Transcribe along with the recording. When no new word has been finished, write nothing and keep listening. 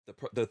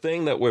The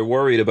thing that we're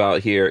worried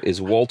about here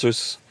is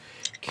Walter's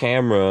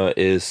camera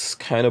is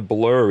kind of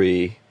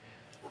blurry,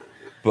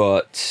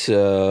 but he's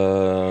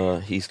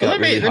Well, got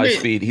really high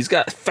speed. He's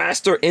got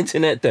faster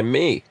internet than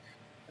me.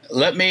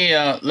 let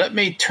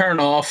me turn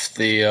off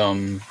the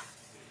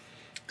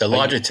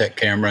Logitech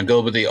camera and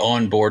go with the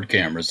onboard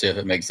camera. See if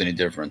it makes any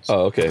difference.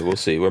 Oh, okay. We'll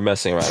see. We're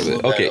messing around with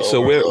it. Okay,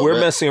 so we're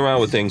messing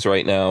around with things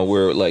right now.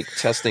 We're like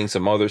testing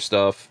some other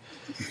stuff.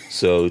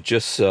 So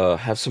just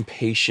have some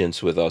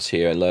patience with us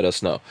here and let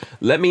us know.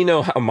 Let me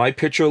know how my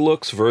picture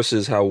looks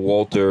versus how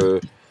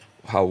Walter's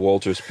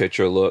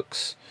picture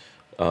looks,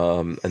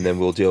 and then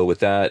we'll deal with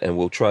that, and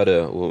we'll try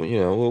to,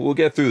 we'll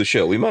get through the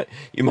show. You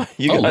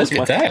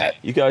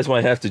guys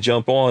might have to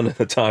jump on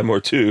a time or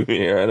two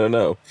here. I don't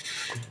know.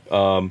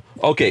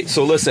 Okay,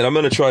 so listen, I'm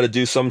going to try to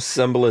do some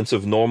semblance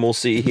of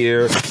normalcy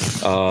here.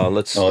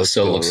 Let's looks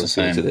the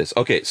same. into this.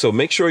 Okay, so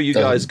make sure you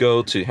guys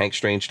go to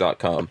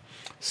hankstrange.com.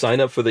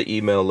 Sign up for the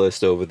email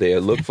list over there.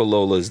 Look for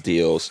Lola's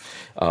deals.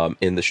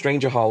 In the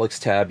Strangerholics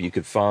tab, you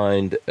could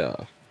find,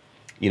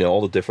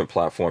 all the different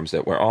platforms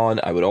that we're on.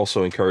 I would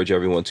also encourage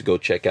everyone to go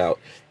check out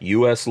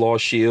U.S. Law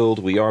Shield.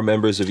 We are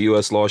members of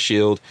U.S. Law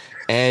Shield.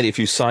 And if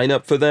you sign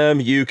up for them,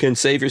 you can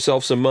save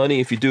yourself some money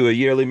if you do a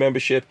yearly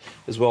membership,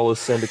 as well as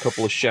send a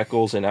couple of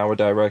shekels in our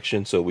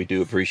direction. So we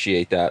do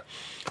appreciate that.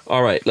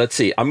 All right, let's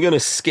see. I'm going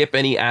to skip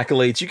any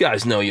accolades. You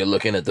guys know you're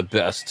looking at the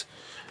best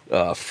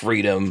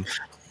freedom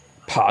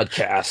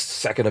podcast,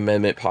 Second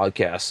Amendment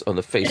podcast on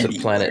the face of the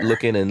planet,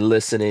 looking and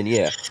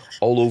listening,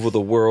 all over the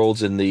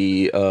worlds in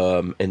the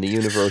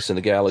universe and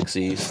the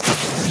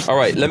galaxies. All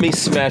right, let me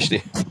smash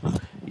the.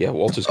 Yeah,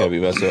 Walter's gonna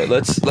be messing up.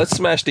 Let's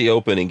smash the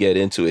open and get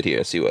into it here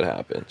and see what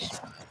happens.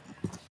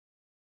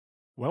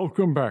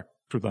 Welcome back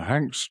to the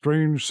Hank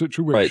Strange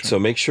Situation. Right, so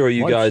make sure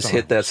you guys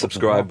hit that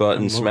subscribe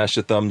button, smash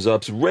the thumbs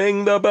ups,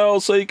 ring the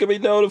bell so you can be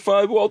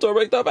notified. Walter,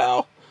 ring the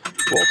bell.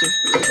 Walter,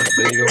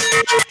 there you go.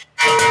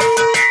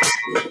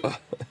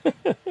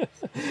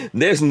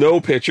 There's no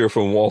picture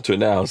from Walter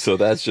now, so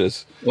that's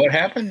just what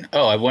happened.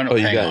 Oh, I went. Oh,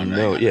 you got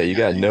you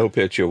got no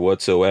picture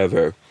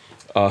whatsoever.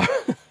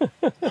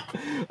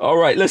 All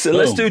right, listen.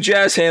 Let's do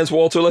jazz hands,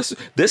 Walter.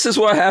 This is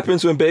what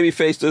happens when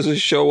Babyface doesn't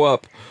show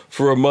up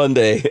for a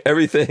Monday.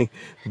 Everything.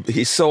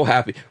 He's so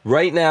happy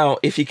right now.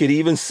 If you could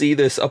even see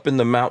this up in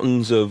the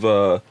mountains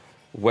of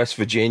West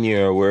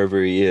Virginia or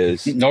wherever he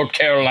is, North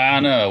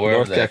Carolina,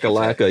 North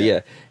Kakalaka.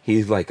 Yeah,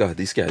 he's like, oh,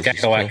 these guys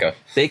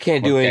they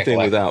can't do anything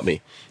without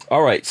me.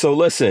 All right, so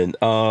listen.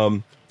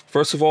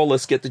 First of all,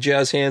 let's get the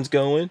jazz hands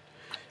going.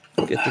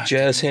 Get the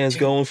jazz hands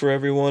going for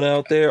everyone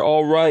out there.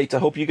 All right, I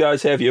hope you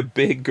guys have your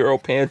big girl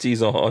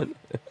panties on.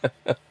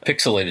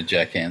 Pixelated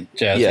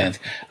jazz hands.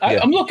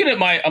 I'm looking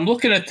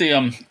at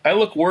the. I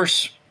look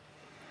worse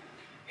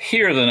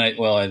here than I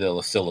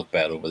still look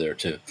bad over there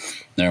too.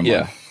 Never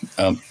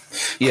mind.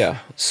 Yeah.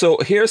 So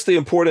here's the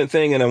important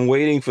thing, and I'm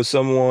waiting for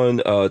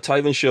someone.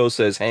 Tyven Show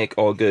says Hank,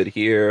 all good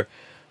here.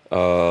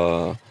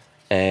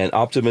 And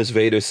Optimus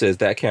Vader says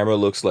that camera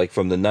looks like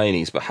from the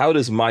 90s, but how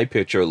does my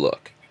picture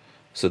look?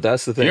 So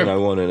that's the thing I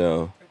want to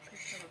know.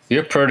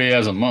 You're pretty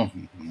as a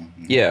mom.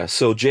 Yeah,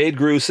 so Jade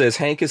Grew says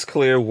Hank is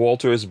clear,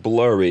 Walter is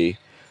blurry.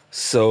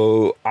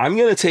 So I'm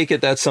going to take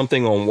it that's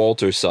something on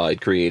Walter's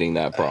side creating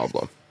that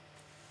problem.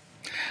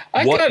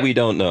 We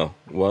don't know.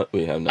 What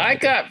we have no idea.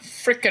 Got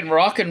freaking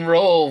rock and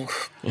roll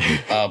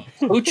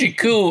Hoochie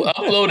Coo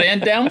upload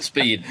and download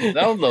speed,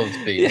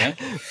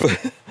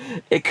 man.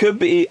 It could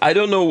be, I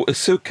don't know,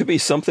 so it could be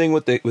something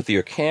with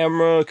your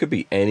camera, it could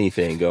be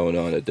anything going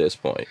on at this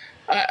point.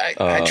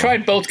 I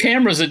tried both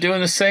cameras are doing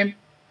the same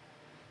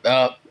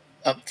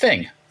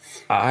thing.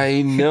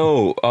 I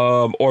know.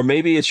 Or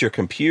maybe it's your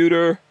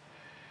computer.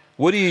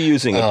 What are you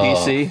using, a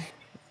PC?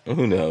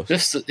 Who knows?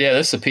 This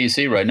is a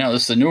PC right now.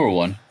 This is the newer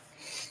one.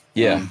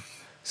 Yeah.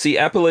 See,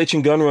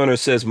 Appalachian Gunrunner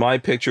says my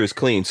picture is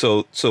clean.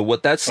 So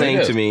what that's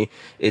saying to me,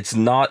 it's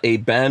not a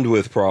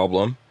bandwidth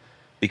problem.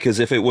 Because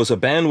if it was a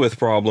bandwidth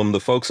problem, the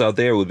folks out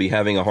there would be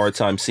having a hard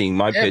time seeing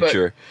my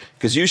picture.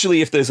 Because usually,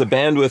 if there's a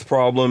bandwidth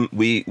problem,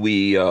 we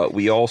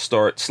all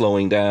start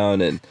slowing down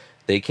and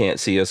they can't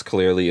see us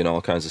clearly and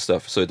all kinds of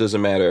stuff. So it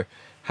doesn't matter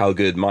how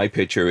good my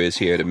picture is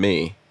here to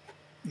me.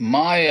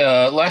 My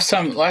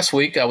last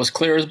week I was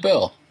clear as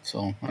bell.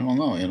 So I don't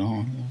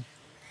know,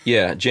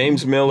 Yeah,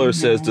 James Miller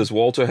says, does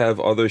Walter have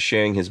others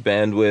sharing his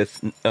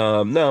bandwidth?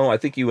 No, I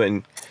think you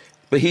went.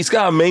 But he's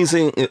got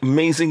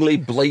amazingly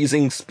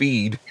blazing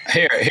speed.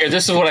 Here,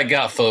 this is what I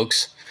got,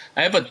 folks.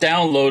 I have a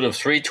download of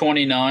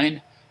 329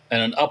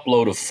 and an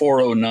upload of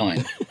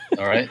 409.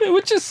 All right?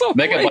 Which is so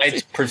megabytes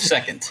crazy. Per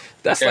second.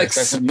 That's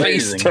space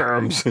amazing.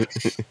 Terms.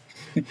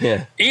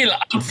 Yeah. Elon,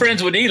 I'm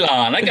friends with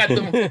Elon. I got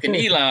the fucking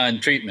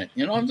Elon treatment.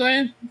 You know what I'm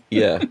saying?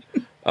 Yeah.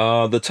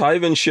 The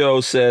Tyven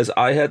Show says,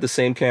 I had the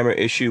same camera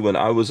issue when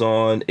I was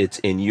on. It's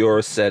in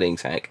your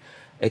settings, Hank.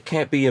 It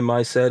can't be in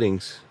my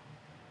settings.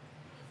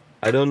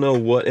 I don't know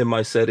what in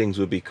my settings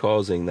would be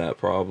causing that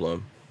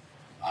problem.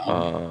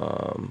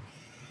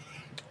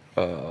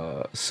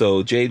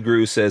 So Jade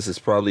Grew says it's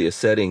probably a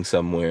setting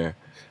somewhere.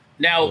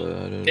 Now,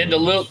 in the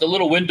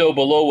little window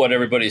below what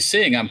everybody's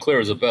seeing, I'm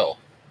clear as a bell.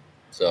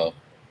 So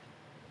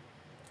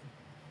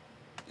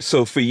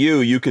for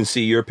you can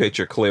see your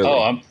picture clearly.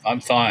 Oh, I'm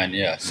fine.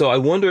 Yeah. So I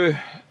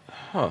wonder,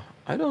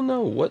 I don't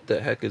know what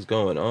the heck is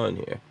going on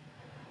here.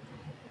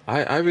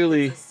 I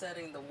really. What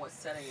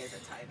setting is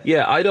it, Tyven?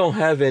 Yeah, I don't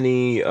have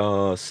any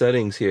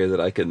settings here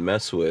that I can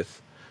mess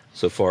with.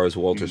 So far as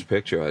Walter's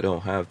picture, I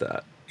don't have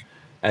that.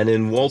 And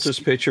in Walter's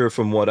picture,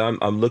 from what I'm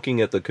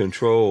looking at the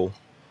control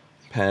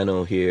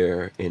panel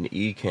here in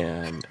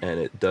Ecamm, and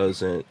it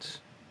doesn't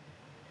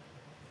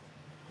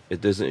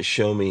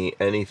show me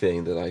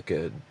anything that I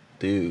could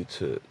do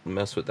to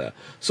mess with that.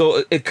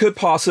 So it could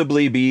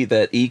possibly be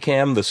that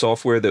Ecamm, the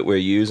software that we're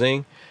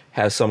using,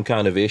 has some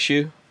kind of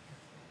issue.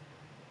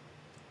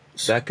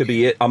 That could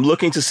be it. I'm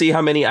looking to see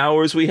how many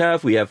hours we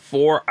have. We have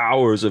 4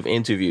 hours of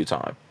interview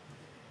time.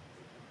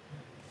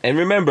 And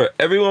remember,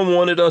 everyone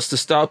wanted us to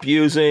stop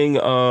using,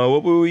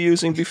 what were we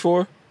using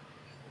before?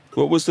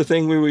 What was the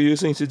thing we were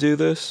using to do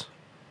this?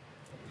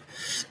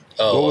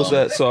 What was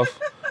that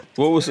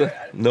What was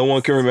that? No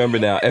one can remember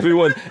now.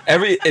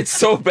 It's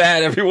so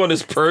bad. Everyone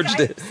has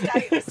purged it.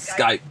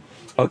 Skype.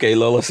 Okay,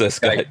 Lola says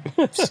Skype.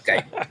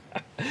 Skype.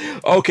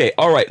 Okay,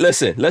 all right.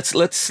 Listen,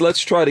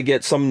 let's try to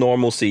get some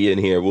normalcy in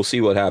here. We'll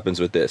see what happens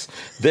with this.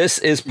 This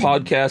is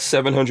podcast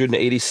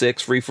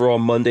 786, Free for All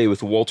Monday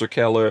with Walter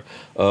Keller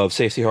of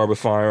Safety Harbor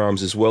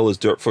Firearms, as well as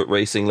Dirtfoot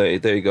Racing.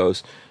 There he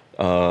goes.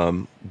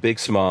 Big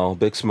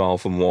smile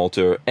from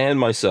Walter and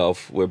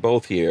myself. We're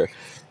both here.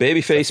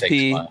 Babyface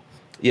P. Smile.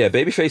 Yeah,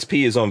 Babyface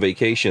P is on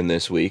vacation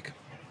this week.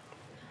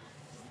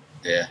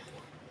 Yeah.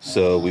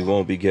 So we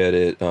won't be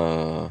getting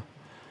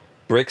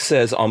Brick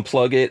says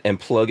unplug it and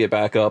plug it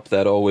back up.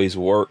 That always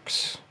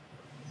works.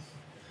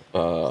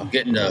 I'm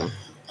getting a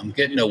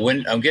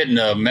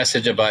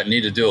message about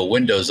need to do a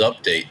Windows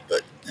update,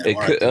 but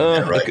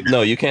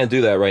no, you can't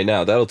do that right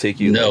now. That'll take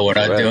you. No, we're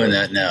not doing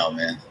that now,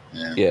 man.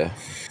 Yeah.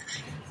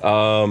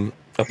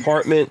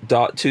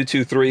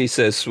 Apartment.223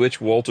 says switch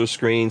Walter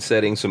screen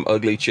settings from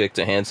ugly chick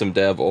to handsome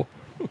devil.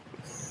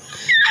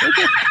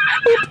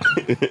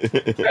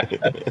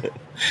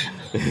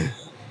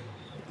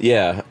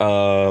 Yeah.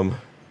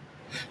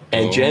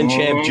 And Jen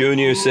Champ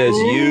Jr. says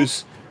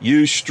use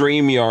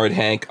StreamYard,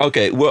 Hank.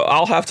 Okay, well,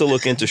 I'll have to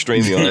look into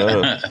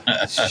StreamYard.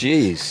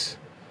 Jeez.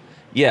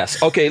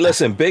 Yes. Okay,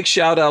 listen, big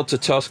shout out to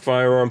Tusk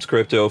Firearms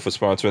Crypto for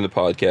sponsoring the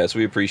podcast.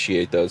 We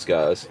appreciate those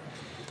guys.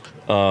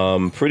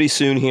 Pretty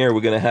soon here, we're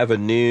going to have a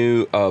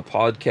new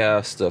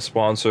podcast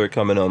sponsor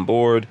coming on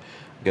board.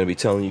 I'm going to be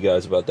telling you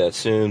guys about that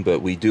soon,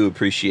 but we do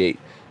appreciate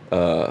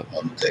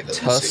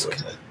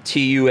Tusk,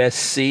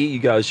 TUSC. You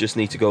guys just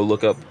need to go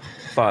look up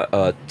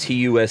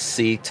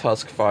TUSC,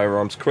 Tusk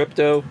Firearms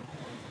Crypto,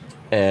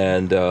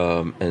 and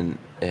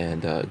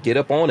get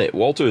up on it.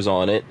 Walter's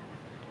on it.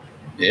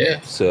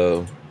 Yeah.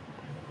 So.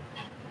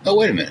 Oh,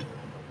 wait a minute.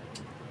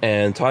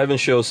 And Tyven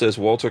Show says,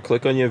 Walter,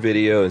 click on your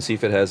video and see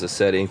if it has a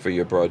setting for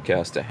your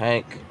broadcast to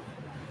Hank.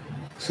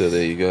 So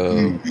there you go.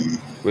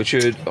 Mm-hmm.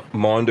 Richard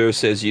Maunder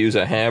says, use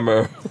a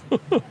hammer.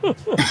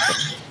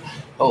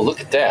 Oh,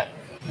 look at that.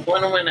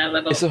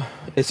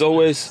 It's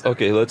always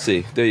okay. Let's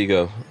see. There you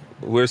go.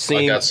 We're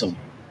seeing.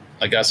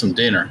 I got some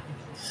dinner.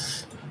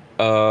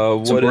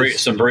 Some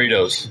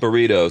burritos.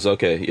 Burritos.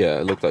 Okay, yeah,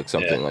 it looked like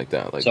something like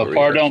that. Like so, burritos.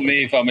 Pardon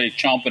me if I'm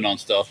chomping on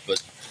stuff,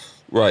 but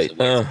right.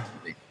 I'm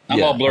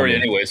all blurry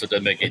anyway, so it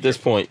doesn't make any difference. At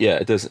this point, yeah,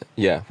 it doesn't.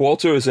 Yeah,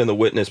 Walter is in the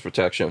witness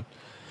protection.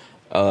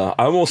 I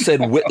almost said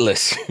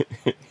witless.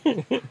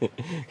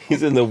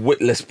 He's in the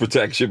witless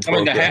protection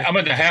program. I'm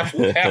in the half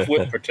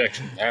wit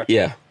protection.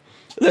 Yeah.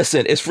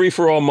 Listen, it's Free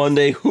for All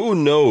Monday. Who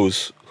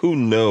knows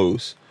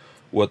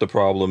what the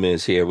problem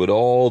is here with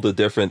all the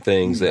different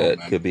things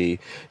could be.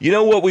 You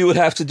know what we would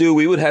have to do?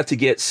 We would have to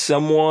get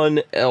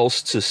someone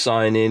else to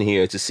sign in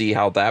here to see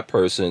how that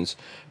person's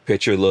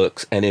picture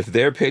looks. And if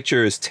their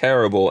picture is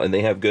terrible and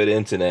they have good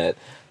internet,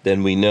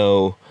 then we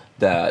know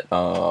that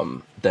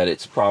that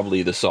it's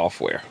probably the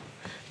software.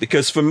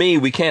 Because for me,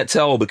 we can't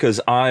tell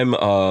because I'm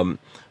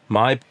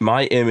my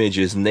image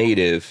is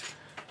native,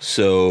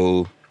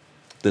 so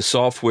the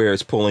software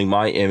is pulling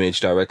my image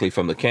directly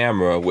from the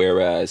camera,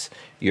 whereas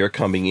you're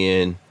coming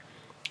in,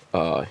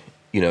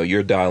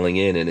 you're dialing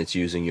in and it's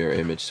using your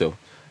image. So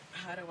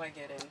how do I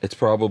get in? It's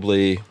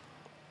probably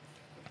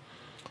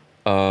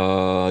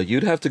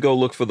you'd have to go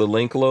look for the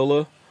link,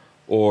 Lola,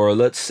 or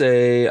let's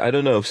say, I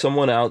don't know, if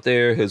someone out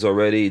there has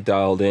already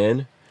dialed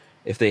in,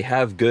 if they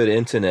have good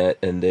internet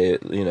and they,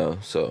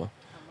 so.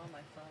 I'm on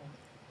my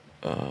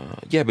phone.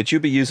 Yeah, but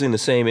you'd be using the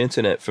same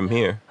internet from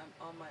here.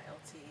 I'm on my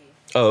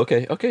LTE. Oh,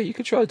 okay. Okay, you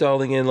could try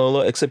dialing in,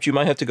 Lola, except you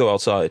might have to go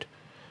outside.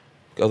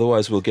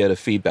 Otherwise, we'll get a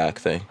feedback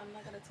thing. I'm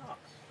not going to talk.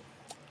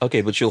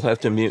 Okay, but you'll have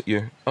to mute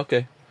your...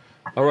 Okay.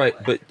 All right,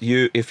 but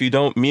if you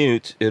don't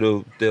mute,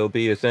 there'll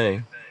be a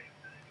thing.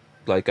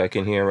 Like I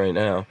can hear right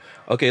now.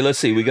 Okay, let's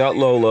see. We got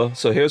Lola.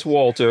 So here's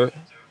Walter.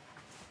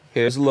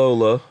 Here's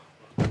Lola.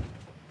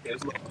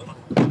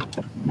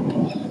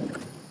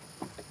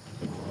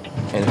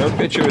 And her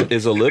picture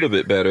is a little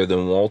bit better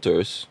than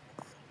Walter's.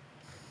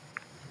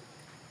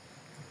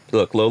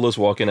 Look, Lola's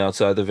walking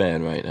outside the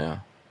van right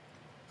now.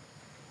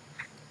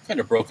 Kind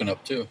of broken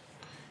up too.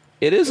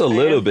 It is a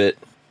little bit.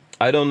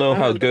 I don't know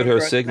how good her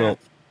Snapchat. signal,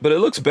 but it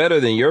looks better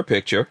than your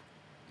picture.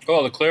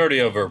 Oh, the clarity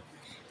of her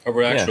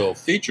actual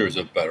features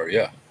is better.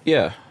 Yeah.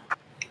 Yeah.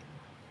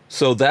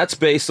 So that's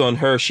based on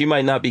her. She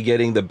might not be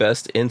getting the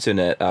best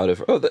internet out of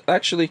her. Oh,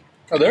 actually,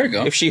 Oh, there you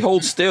go. if she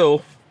holds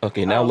still,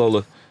 okay. Now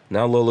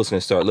Lola's gonna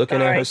start looking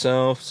at Sorry.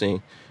 herself,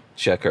 seeing,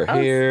 check her Oh,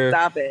 hair.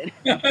 stop it.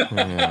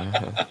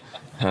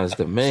 How's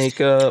the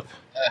makeup?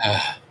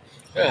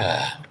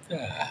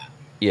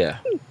 Yeah.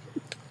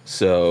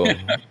 So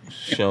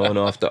showing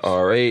off the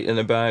R8 in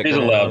the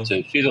background.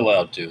 She's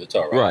allowed to. It's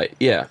all right. Right.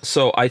 Yeah.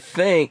 So I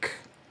think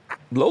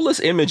Lola's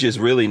image is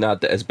really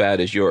not as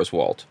bad as yours,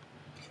 Walt.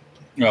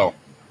 No.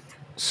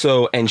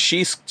 So, and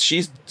she's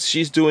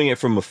doing it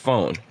from a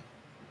phone.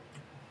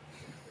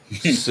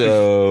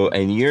 So,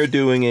 and you're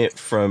doing it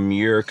from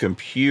your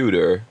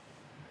computer.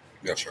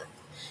 Yes, sir.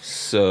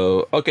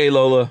 So, okay,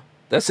 Lola,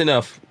 that's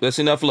enough. That's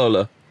enough,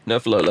 Lola.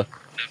 Enough, Lola.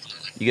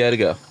 You gotta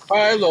go.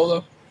 Bye,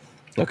 Lola.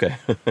 Okay.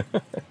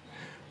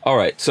 All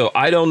right. So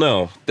I don't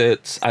know.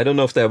 I don't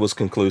know if that was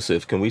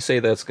conclusive. Can we say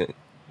that's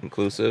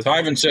conclusive?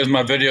 Ivan says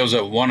my video's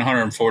at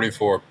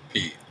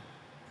 144p.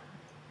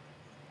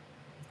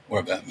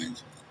 What that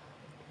means.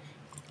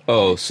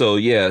 Oh, so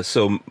yeah.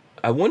 So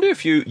I wonder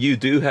if you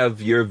do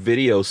have your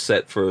video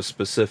set for a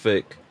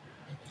specific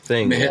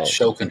thing. Let me hit Walt.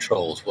 show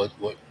controls. What?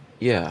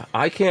 Yeah,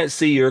 I can't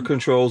see your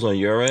controls on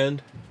your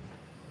end.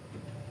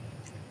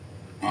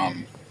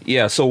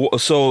 Yeah, so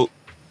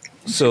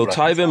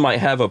Tyven might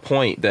have a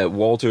point that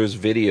Walter's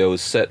video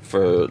is set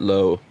for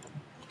low.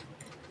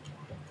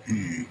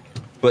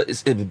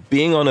 But it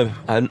being on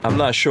I'm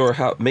not sure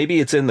how, maybe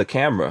it's in the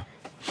camera.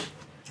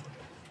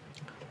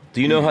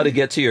 Do you know how to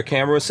get to your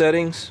camera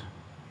settings?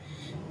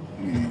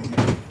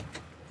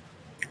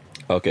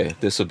 Okay,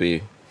 this will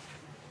be...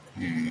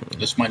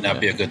 This might not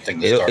be a good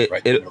thing to start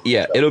right now.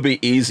 Yeah, it'll be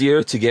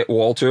easier to get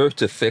Walter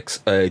to fix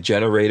a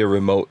generator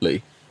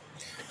remotely.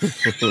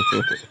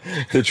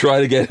 To try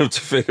to get him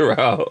to figure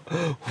out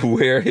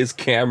where his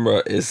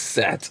camera is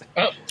set.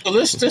 So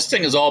this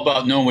thing is all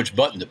about knowing which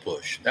button to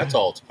push. That's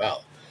all it's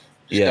about.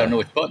 Just gotta know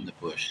which button to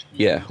push.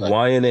 Yeah.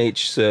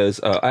 YNH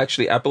says,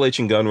 actually,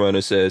 Appalachian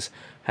Gunrunner says,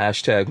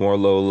 hashtag more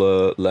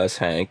Lola, less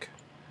Hank.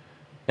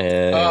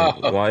 And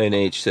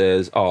YNH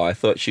says, oh, I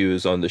thought she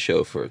was on the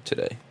show for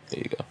today. There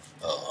you go.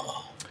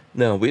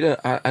 No, we don't.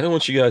 I don't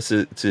want you guys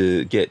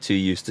to get too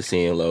used to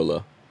seeing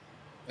Lola.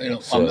 You know,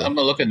 so, I'm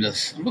gonna look in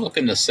this. I'm gonna look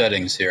in the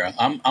settings here.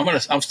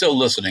 I'm still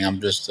listening. I'm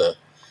just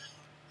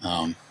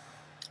and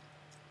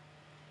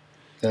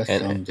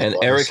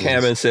Eric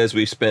Hammond says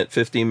we spent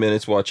 15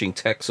 minutes watching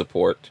tech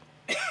support.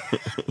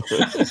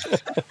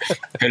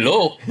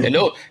 Hello.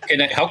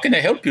 How can I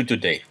help you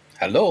today?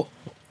 Hello.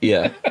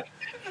 Yeah.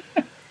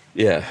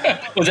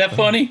 Yeah. Was that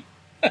funny?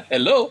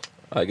 Hello.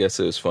 I guess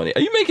it was funny.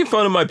 Are you making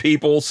fun of my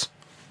peoples?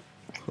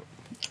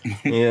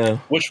 Yeah.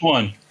 Which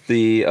one?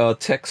 The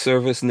tech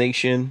service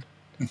nation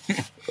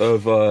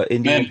of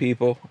Indian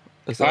people.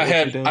 Is that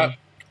what you're doing?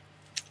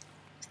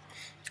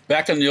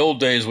 Back in the old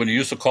days when you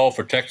used to call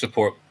for tech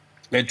support,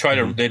 they'd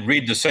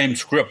read the same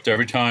script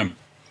every time.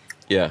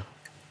 Yeah.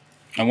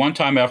 And one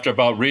time after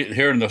about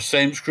hearing the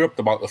same script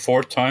about the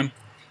fourth time,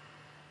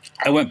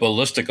 I went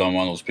ballistic on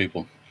one of those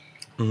people.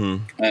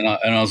 Mm-hmm. And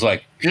I was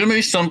like, give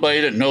me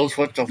somebody that knows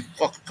what the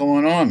fuck's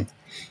going on.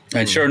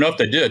 And sure enough,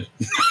 they did.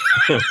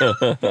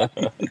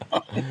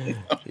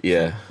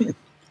 Yeah.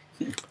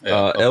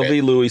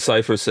 LV Louis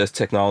Cypher says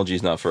technology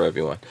is not for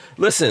everyone.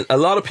 Listen, a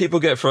lot of people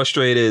get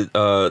frustrated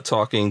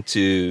talking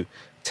to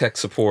tech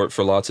support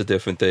for lots of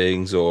different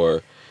things,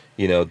 or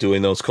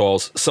doing those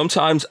calls.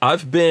 Sometimes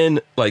I've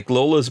been like,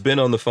 Lola's been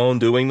on the phone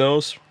doing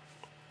those,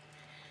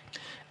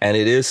 and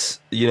it is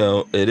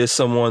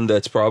someone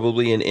that's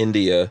probably in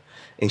India,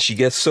 and she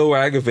gets so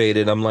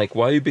aggravated. I'm like,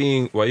 why are you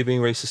being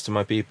racist to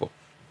my people?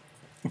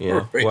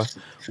 Why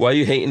are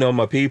you hating on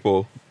my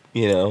people?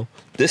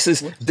 This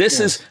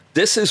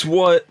is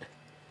what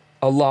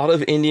a lot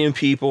of Indian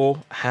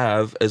people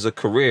have as a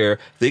career.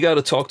 They got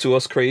to talk to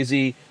us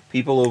crazy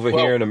people over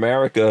here in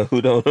America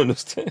who don't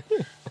understand.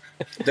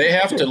 They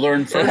have to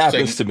learn first.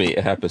 It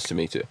happens to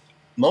me too.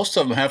 Most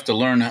of them have to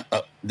learn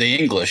the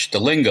English, the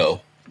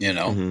lingo,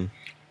 mm-hmm.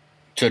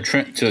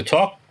 to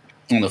talk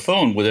on the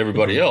phone with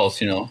everybody else.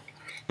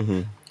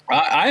 Mm-hmm.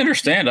 I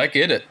understand. I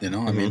get it.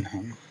 Mm-hmm. I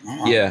mean,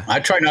 yeah. I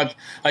try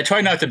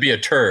not to be a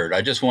turd.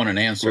 I just want an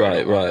answer.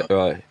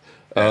 Right.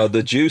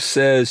 The juice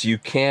says you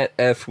can't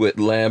F with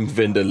lamb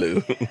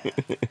vindaloo.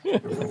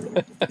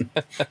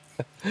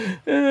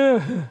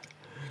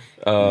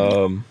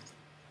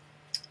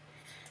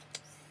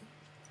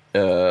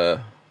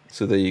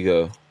 So there you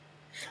go.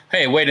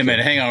 Hey, wait a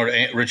minute. Hang on,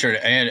 Richard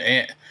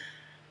and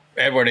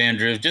Edward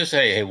Andrews. Just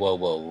hey,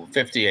 whoa.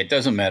 58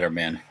 doesn't matter,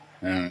 man.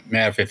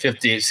 Matter if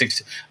 58,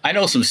 60. I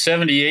know some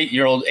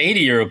 78-year-old,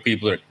 80-year-old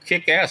people that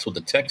kick ass with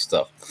the tech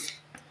stuff.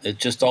 It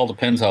just all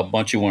depends how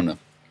much you want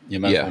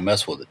to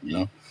mess with it,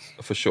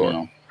 For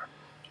sure.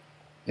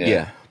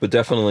 Yeah, but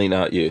definitely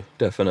not you.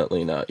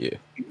 Definitely not you.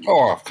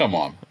 Oh, come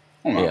on.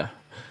 Yeah.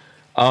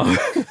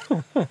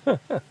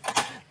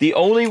 The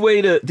only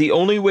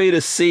way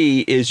to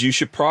see is you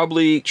should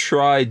probably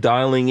try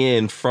dialing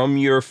in from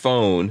your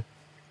phone.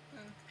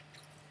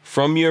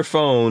 From your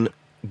phone,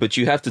 but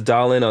you have to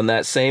dial in on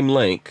that same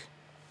link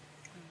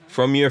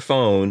from your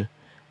phone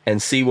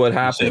and see what See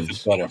if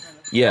it's happens. better.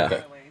 Yeah.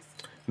 Okay.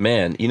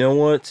 Man, you know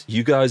what?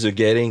 You guys are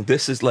getting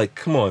this is like,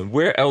 come on,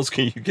 where else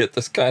can you get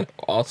this kind of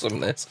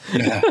awesomeness?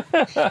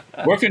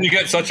 Where can you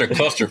get such a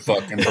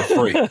clusterfuck and for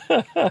free?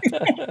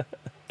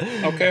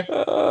 Okay.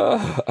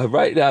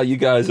 Right now, you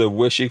guys are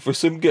wishing for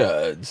some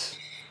goods.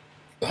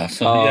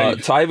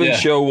 Tyven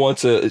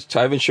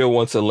Show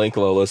wants a link,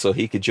 Lola, so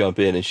he could jump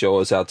in and show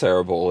us how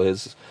terrible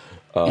his.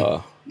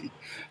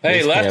 Hey,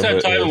 his last time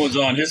camera Tyler is. was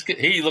on,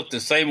 he looked the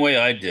same way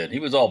I did. He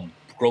was all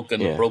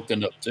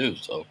broken up too.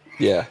 So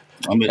Yeah.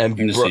 I'm And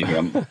going to see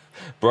him.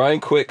 Brian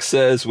Quick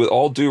says, with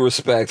all due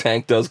respect,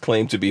 Hank does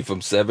claim to be from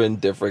 7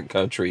 different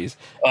countries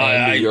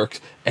and New York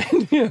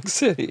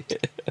City.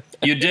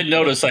 You did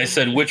notice I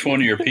said which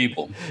one of your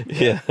people?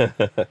 Yeah.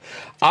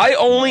 I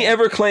only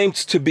ever claimed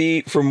to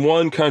be from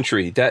one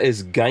country. That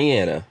is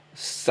Guyana,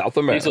 South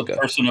He's America. a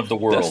person of the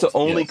world. That's the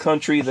only Yes.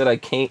 country that I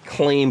can't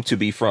claim to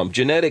be from.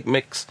 Genetic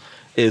mix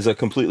is a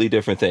completely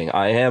different thing.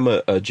 I am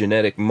a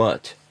genetic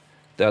mutt.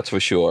 That's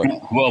for sure.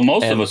 Well,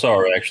 most of And- us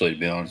are, actually, to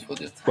be honest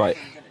with you. Right.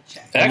 I'm gonna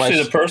check. Actually,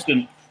 my- the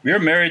person, you're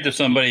married to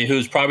somebody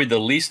who's probably the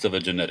least of a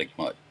genetic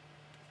mutt.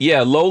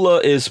 Yeah, Lola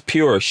is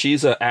pure.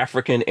 She's an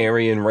African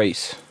Aryan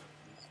race.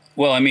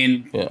 Well, I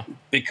mean, Yeah.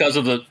 because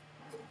of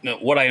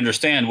what I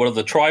understand, what of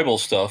the tribal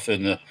stuff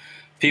and the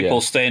people Yeah.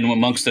 staying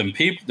amongst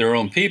their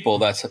own people,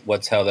 that's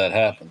how that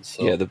happens.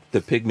 So Yeah,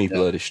 the pygmy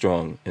blood is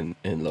strong in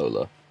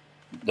Lola.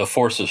 the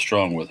force is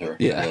strong with her.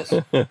 Yeah.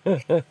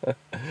 Yes.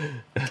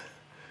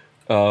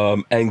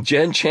 And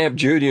Jen Champ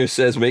Jr.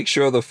 says, make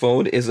sure the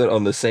phone isn't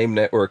on the same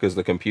network as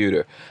the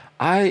computer.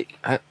 I'm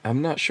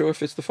not sure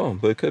if it's the phone,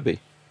 but it could be.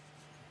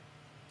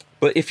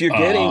 But if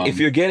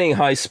you're getting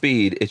high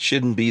speed, it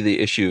shouldn't be the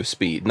issue of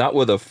speed. Not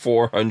with a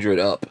 400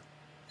 up.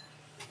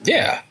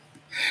 Yeah.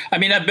 I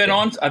mean, I've been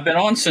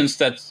on since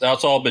that's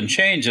all been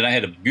changed, and I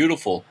had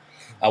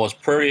I was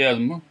pretty,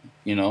 and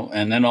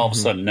then all of a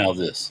sudden now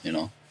this,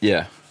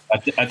 Yeah.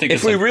 I think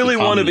If we really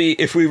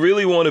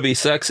want to be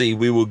sexy,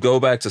 we will go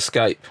back to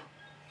Skype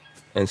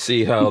and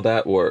see how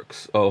that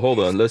works. Oh, hold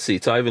on. Let's see.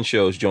 Tyven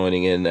Show's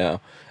joining in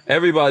now.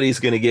 Everybody's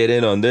going to get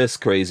in on this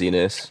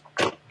craziness.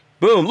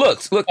 Boom.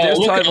 Look. There's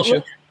Tyven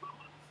Show.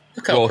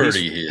 Look how Well,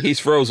 pretty he is. he's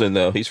frozen,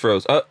 though. He's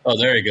frozen. Oh,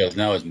 there he goes.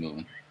 Now he's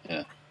moving.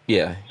 Yeah.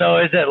 Yeah. So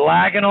is it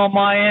lagging on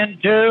my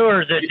end too,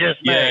 or is it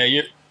just me?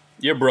 Yeah,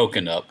 you're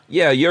broken up.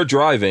 Yeah, you're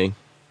driving.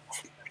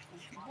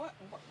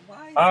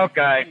 Why is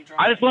Okay. it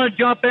I just want to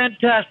jump in,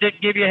 test it,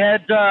 give you a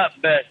heads up,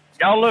 but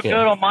y'all look Yeah.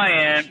 good on my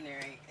end.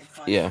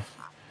 Yeah.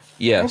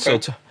 Yeah. So,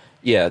 Okay.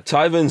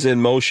 Tyven's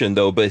in motion,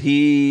 though, but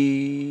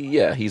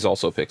he's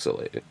also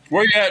pixelated.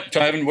 Where you at,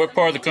 Tyven? What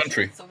part of the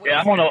country? So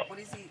Yeah, I'm on what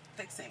is he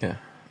fixing? Yeah.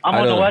 I'm I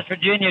on the don't know. West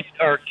Virginia,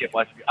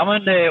 I'm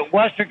on the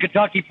Western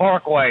Kentucky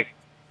Parkway.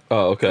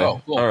 Oh, okay.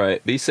 Oh, cool. All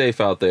right. Be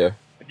safe out there.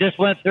 Just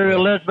went through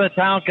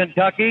Elizabethtown,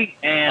 Kentucky,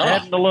 and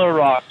heading to Little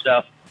Rock.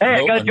 So, hey,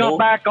 I got to jump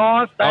back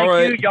on. Thank All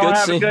right. you. Y'all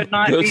have a good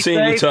night. Good Be seeing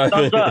you, safe.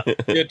 Thumbs up.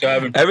 Tyven. Yeah,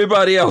 Tyven.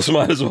 Everybody else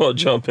might as well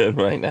jump in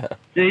right now.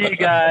 See you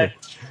guys.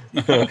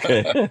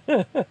 Okay.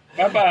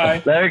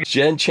 Bye-bye. There you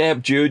Jen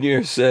Champ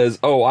Jr. says,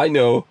 "Oh, I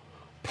know.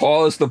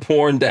 Pause the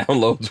porn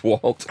downloads,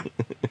 Walt."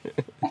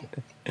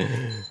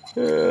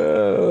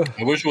 I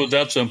wish it was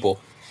that simple.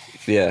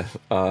 Yeah,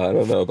 I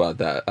don't know about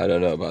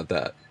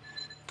that.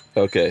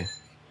 Okay.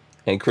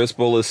 And Chris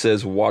Bullis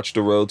says, "Watch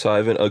the road,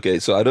 Tyven." Okay,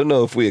 so I don't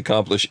know if we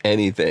accomplish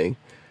anything.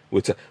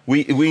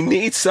 We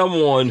need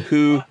someone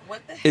who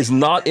What the heck is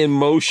not that? in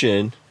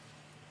motion,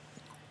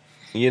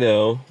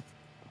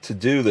 to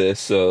do this.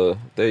 So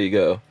there you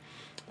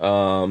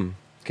go.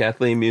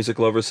 Kathleen Music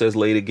Lover says,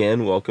 "Late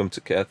again." Welcome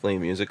to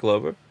Kathleen Music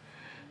Lover.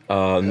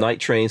 Night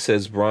Train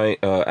says, "Brian,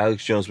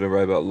 Alex Jones been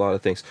right about a lot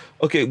of things."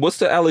 Okay, what's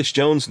the Alex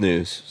Jones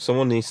news?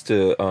 Someone needs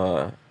to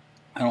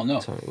I don't know.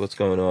 tell me what's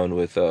going on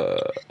with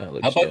Alex.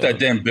 How about that Jones.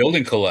 damn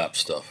building collapse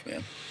stuff,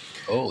 man?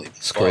 Holy,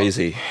 It's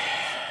crazy.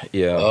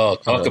 Yeah. Oh,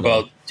 I don't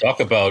know. talk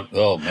about.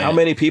 Oh man, How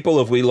many people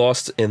have we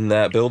lost in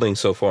that building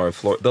so far in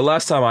Florida? The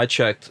last time I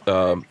checked,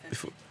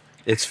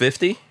 it's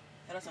 50,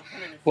 That was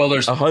 150. Well,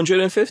 there's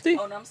 150.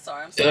 Oh no, I'm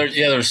sorry.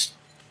 there's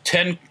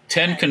 10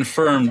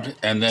 confirmed,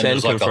 and then 10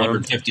 there's like confirmed.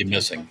 150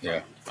 missing.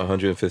 Yeah.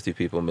 150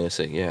 people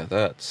missing. Yeah,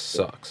 that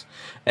sucks.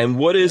 And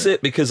what is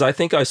it? Because I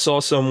think I saw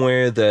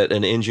somewhere that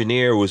an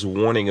engineer was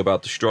warning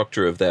about the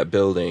structure of that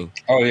building.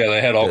 Oh yeah, they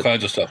had all That-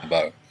 kinds of stuff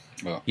about it.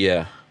 Well,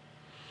 Yeah.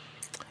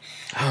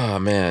 Oh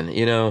man,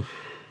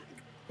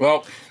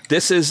 well,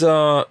 this is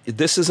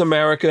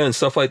America, and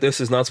stuff like this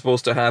is not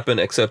supposed to happen,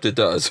 except it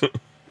does.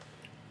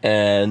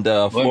 And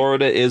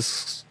Florida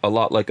is a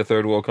lot like a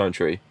third world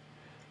country.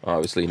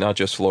 Obviously, not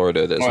just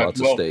Florida. There's All right,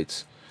 lots well, of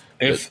states.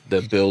 if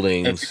The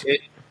buildings.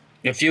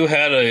 if you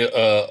had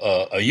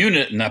a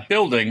unit in that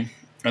building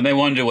and they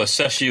wanted to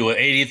assess you an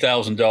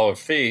 $80,000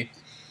 fee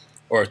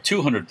or a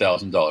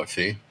 $200,000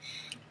 fee,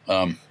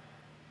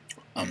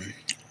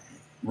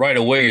 right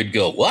away you'd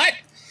go, what?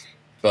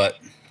 but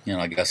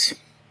I guess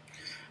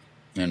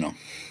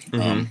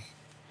Mm-hmm.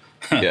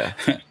 Yeah.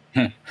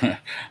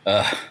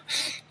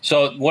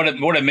 So what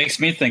it makes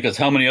me think is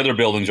how many other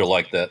buildings are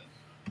like that.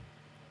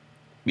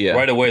 Yeah.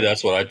 Right away,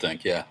 that's what I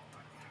think. Yeah.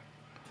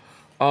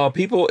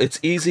 It's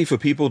easy for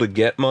people to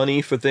get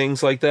money for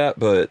things like that,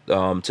 but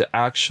to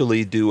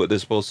actually do what they're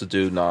supposed to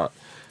do, not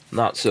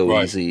so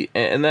Right. easy.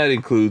 And that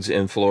includes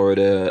in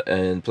Florida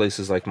and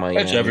places like Miami.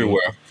 That's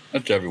everywhere.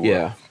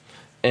 Yeah.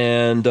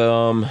 And,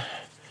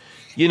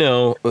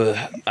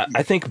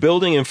 I think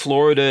building in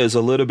Florida is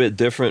a little bit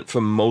different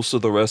from most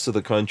of the rest of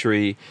the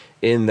country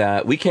in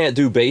that we can't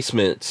do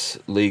basements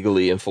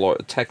legally in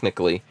Florida,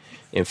 technically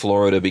in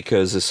Florida,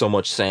 because there's so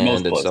much sand Most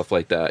and places. stuff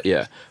like that.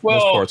 Yeah. Well,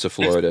 most parts of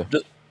it's- Florida.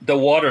 The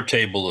water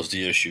table is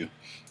the issue.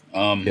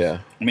 Yeah.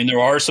 I mean, there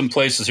are some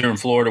places here in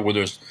Florida where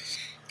there's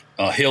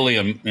hilly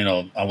and,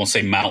 I won't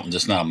say mountains.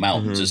 It's not a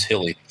mountain. It's just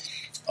hilly.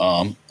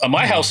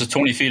 My house is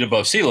 20 feet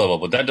above sea level,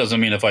 but that doesn't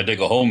mean if I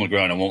dig a hole in the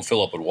ground, it won't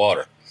fill up with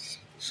water.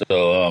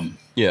 So,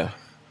 Yeah.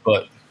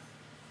 but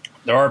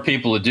there are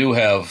people that do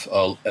have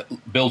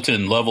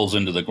built-in levels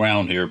into the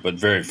ground here, but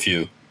very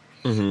few.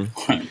 Mm-hmm.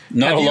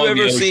 Not Have you along the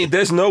ever ocean. seen?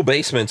 There's no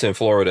basements in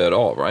Florida at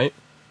all, right?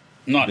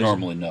 Not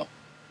normally, no.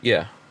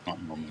 Yeah,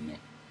 Not normally, no.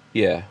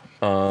 yeah.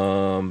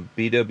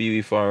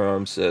 BWE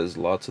Firearms says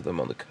lots of them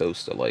on the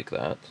coast are like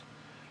that.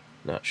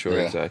 Not sure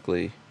Yeah.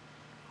 exactly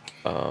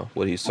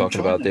what he's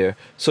talking trying about to- there.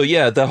 So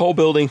yeah, the whole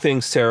building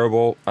thing's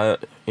terrible. I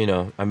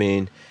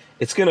mean,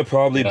 it's gonna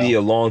probably be Yeah.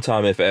 a long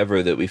time, if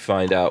ever, that we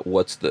find out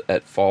what's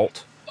at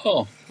fault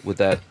Oh, with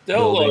that they'll,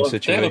 building they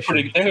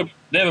situation.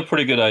 have a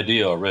pretty good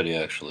idea already,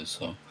 actually.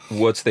 So,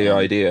 What's their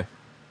idea?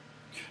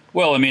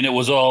 well, I mean, it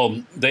was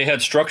all they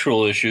had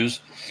structural issues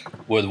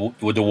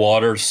with the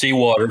water,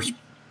 seawater,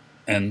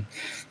 and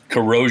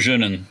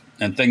corrosion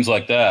and things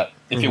like that.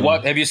 If you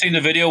have you seen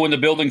the video when the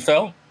building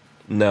fell?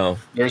 No.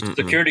 There's a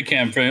security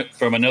cam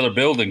from another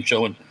building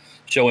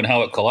showing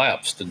how it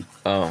collapsed, and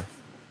Oh.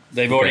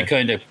 they've already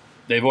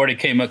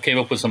came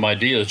up with some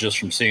ideas just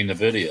from seeing the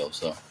video.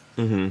 So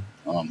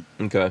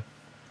Okay.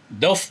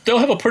 they'll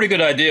have a pretty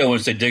good idea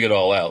once they dig it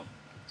all out.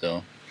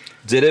 So.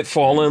 Did it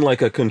fall in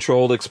like a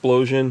controlled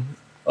explosion?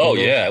 Oh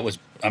Mhm. yeah, it was.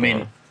 I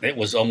mean, it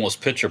was almost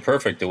picture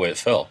perfect the way it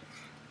fell.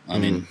 I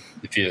mean,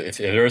 if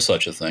there is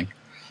such a thing.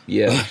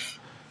 Yeah.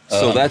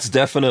 So that's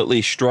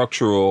definitely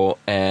structural,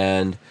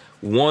 and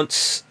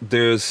once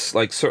there's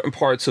like certain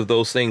parts of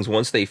those things,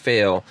 once they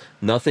fail,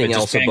 nothing It's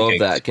else just above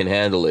pancakes. that can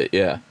handle it.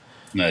 Yeah.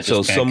 No, it's So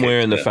just somewhere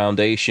in the pancakes, yeah.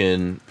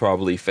 foundation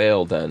probably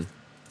failed then.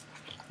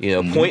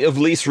 Point of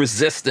least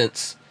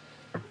resistance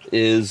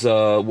is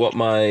what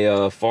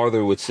my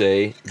father would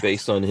say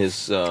based on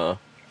his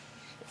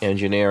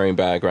engineering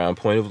background.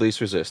 Point of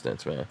least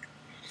resistance, man.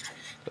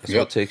 That's Yep.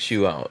 what takes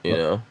you out,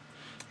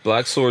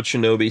 Black Sword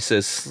Shinobi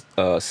says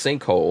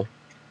sinkhole.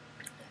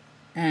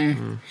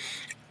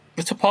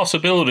 It's a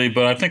possibility,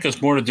 but I think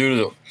it's more to do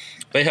to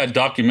they had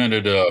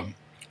documented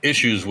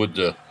issues with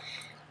a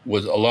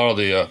lot of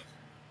the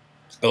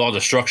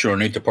structure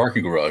underneath the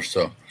parking garage.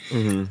 So,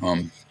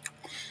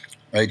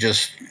 I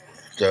just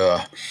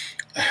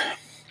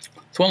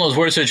it's one of those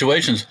weird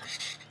situations.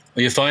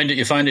 You find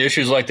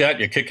issues like that,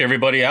 you kick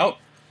everybody out.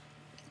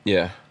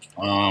 Yeah.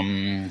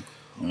 Um,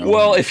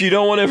 Well, if you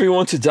don't want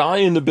everyone to die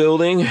in the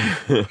building,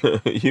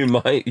 you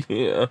might,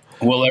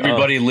 will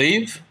everybody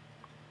leave?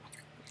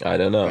 I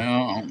don't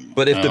know.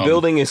 But if the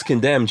building is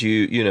condemned,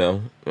 you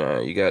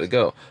got to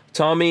go.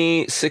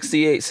 Tommy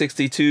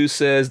 6862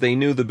 says they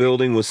knew the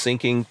building was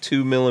sinking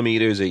 2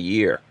 millimeters a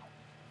year.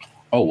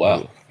 Oh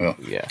wow! Yeah.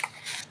 Yeah.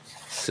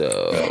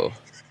 So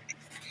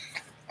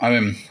I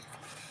mean,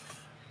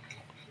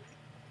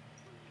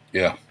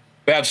 yeah,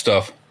 bad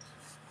stuff.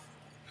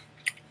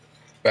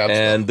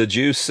 and the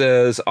Juice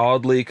says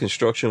oddly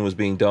construction was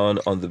being done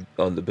on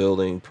the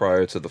building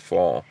prior to the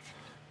fall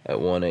at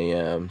 1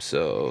 a.m.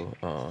 So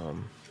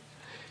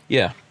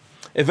yeah.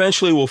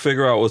 Eventually we'll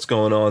figure out what's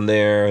going on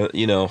there.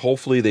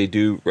 Hopefully they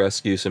do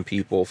rescue some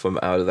people from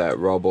out of that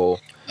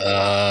rubble.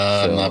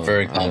 I'm not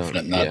very I don't-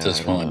 confident. Not yeah,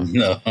 this I don't one.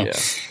 know. No. Yeah.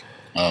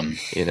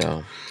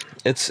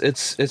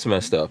 It's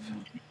messed up.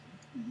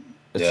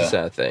 It's Yeah. a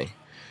sad thing.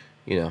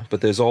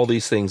 But there's all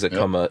these things that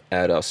come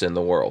at us in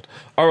the world.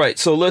 All right,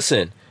 so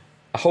listen.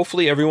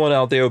 Hopefully everyone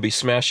out there will be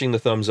smashing the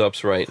thumbs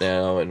ups right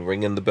now and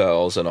ringing the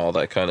bells and all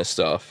that kind of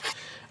stuff.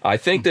 I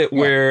think that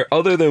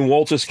other than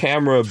Walter's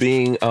camera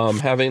being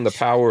having the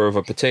power of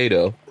a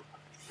potato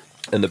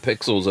and the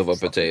pixels of a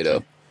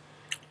potato,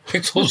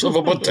 Pixels of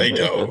a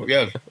potato.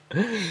 Yeah.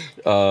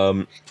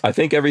 I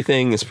think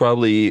everything is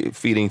probably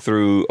feeding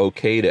through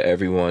okay to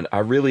everyone. I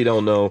really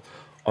don't know,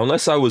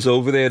 unless I was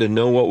over there to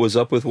know what was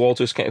up with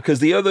Walter's camera.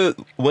 Because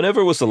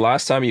whenever was the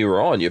last time you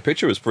were on, your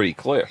picture was pretty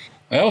clear.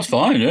 That was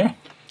fine. Yeah.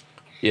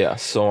 Yeah,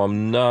 so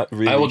I'm not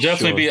really. I will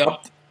definitely sure. be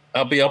up.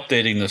 I'll be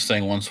updating this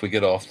thing once we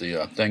get off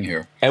the thing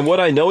here. And what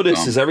I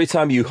noticed is every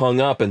time you hung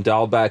up and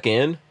dialed back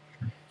in,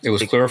 It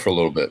was clear for a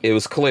little bit. it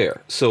was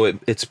clear. So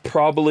it's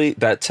probably,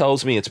 that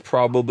tells me it's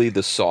probably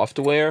the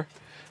software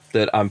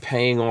that I'm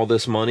paying all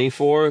this money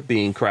for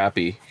being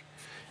crappy.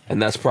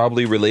 And that's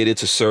probably related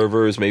to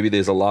servers. Maybe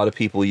there's a lot of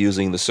people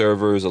using the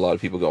servers, a lot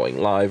of people going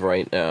live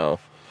right now,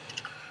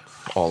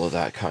 all of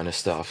that kind of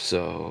stuff.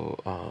 So,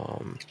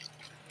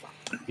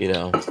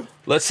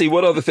 let's see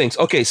what other things.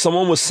 Okay,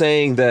 someone was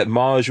saying that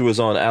Maj was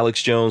on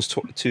Alex Jones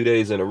 2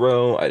 days in a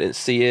row. I didn't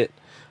see it.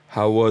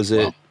 How was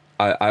it?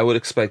 I would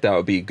expect that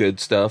would be good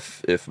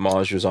stuff if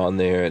Maj was on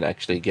there and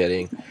actually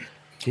getting.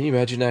 Can you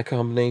imagine that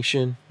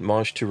combination?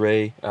 Maj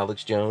Toure,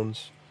 Alex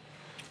Jones.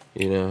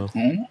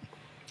 Mm-hmm.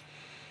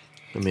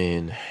 I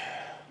mean,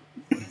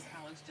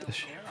 Alex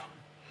Jones air on.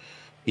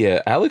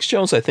 yeah, Alex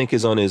Jones, I think,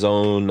 is on his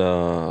own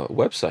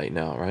website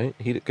now, right?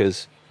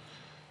 Because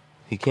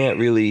he can't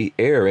really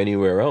air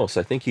anywhere else.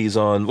 I think he's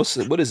on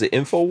what is it?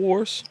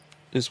 Infowars?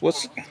 Yeah,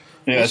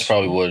 that's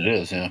probably what it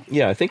is. Yeah.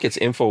 Yeah, I think it's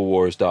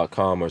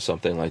Infowars.com or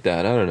something like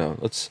that. I don't know.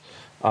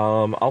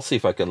 I'll see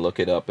if I can look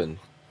it up, and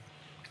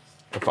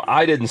if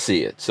I didn't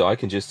see it, so I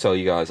can just tell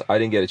you guys I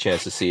didn't get a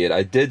chance to see it.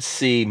 I did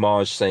see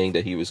Maj saying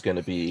that he was going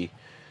to be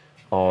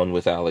on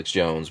with Alex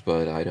Jones,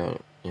 but I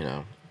didn't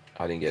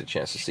get a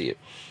chance to see it.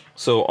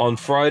 So on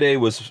Friday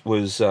was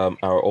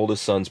our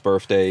oldest son's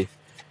birthday.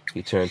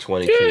 He turned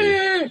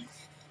 22.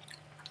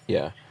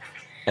 Yeah.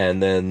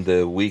 And then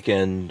the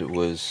weekend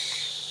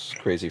was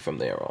crazy from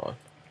there on.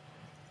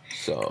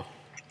 So.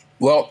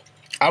 Well,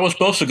 I was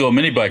supposed to go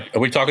mini bike. Are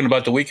we talking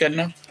about the weekend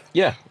now?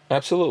 Yeah,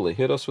 absolutely.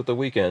 Hit us with the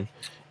weekend.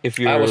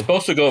 I was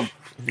supposed to go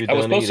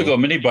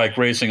mini bike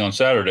racing on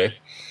Saturday,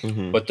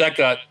 but that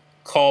got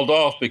called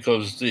off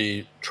because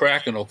the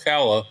track in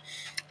Ocala,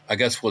 I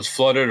guess, was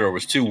flooded or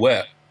was too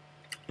wet.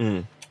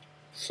 Mm.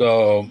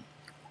 So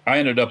I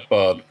ended up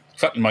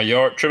cutting my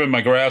yard, trimming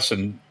my grass,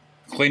 and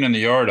cleaning the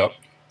yard up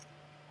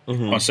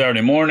on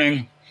Saturday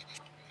morning.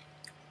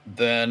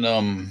 Then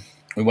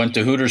we went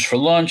to Hooters for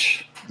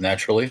lunch,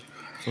 naturally,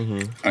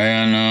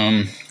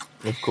 and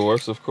Of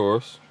course.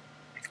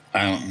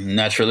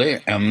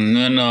 Naturally, and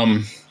then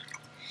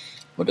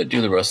what did I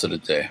do the rest of the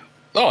day?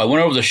 Oh, I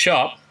went over to the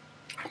shop,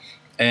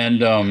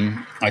 and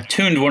I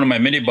tuned one of my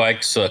mini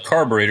bikes'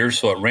 carburetors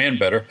so it ran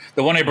better.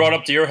 The one I brought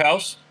up to your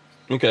house.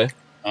 Okay.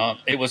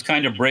 It was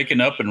kind of breaking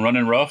up and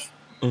running rough.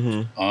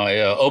 I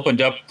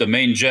opened up the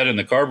main jet in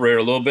the carburetor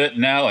a little bit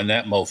now, and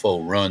that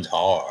mofo runs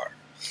hard.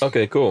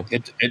 Okay, cool.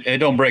 It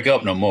don't break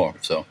up no more.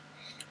 So,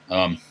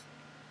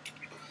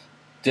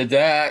 did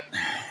that.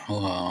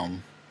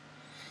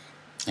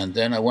 And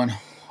then I went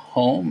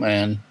home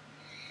and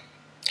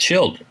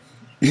chilled.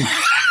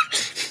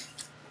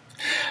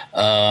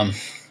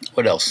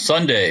 What else?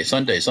 Sunday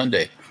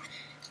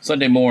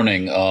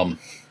morning,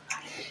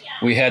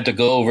 we had to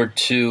go over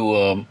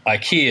to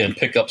IKEA and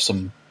pick up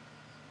some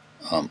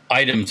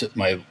items that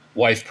my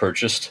wife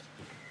purchased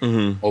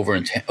over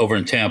in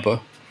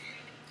Tampa.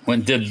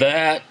 Went and did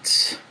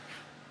that.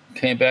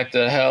 Came back to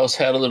the house,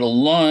 had a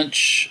little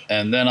lunch,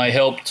 and then I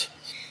helped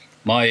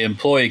my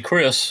employee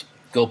Chris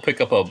go pick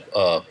up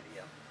a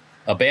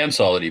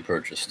bandsaw that he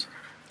purchased.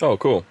 Oh,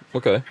 cool.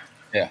 Okay.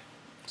 Yeah.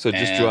 So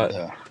just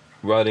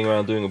riding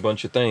around doing a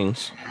bunch of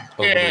things.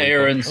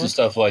 Errands and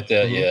stuff like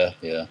that.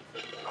 Yeah.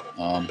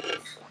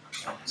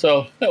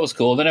 So that was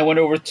cool. Then I went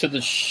over to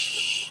the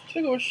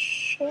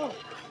shop.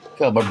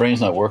 God, my brain's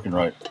not working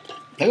right.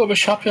 Did I go to the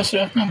shop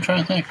yesterday? I'm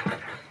trying to think.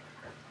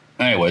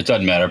 Anyway, it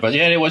doesn't matter. But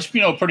yeah, it was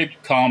a pretty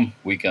calm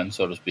weekend,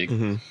 so to speak.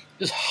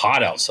 Just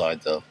hot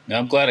outside, though. Now,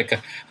 I'm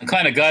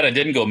kind of glad I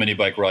didn't go mini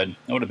bike riding.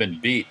 I would have been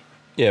beat.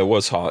 Yeah, it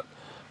was hot.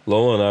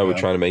 Lola and I were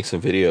trying to make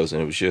some videos,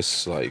 and it was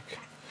just like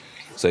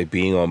it's like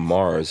being on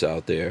Mars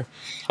out there.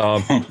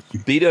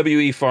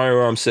 BWE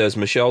Firearm says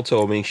Michelle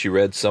told me she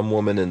read some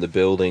woman in the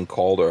building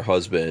called her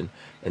husband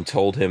and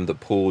told him the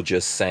pool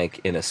just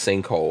sank in a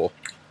sinkhole.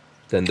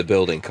 Then the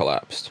building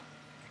collapsed.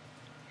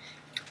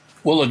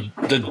 Well,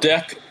 the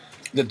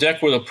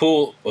deck where the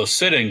pool was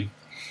sitting.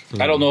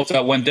 I don't know if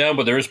that went down,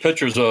 but there is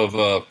pictures of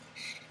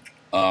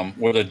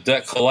where the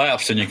deck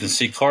collapsed, and you can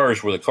see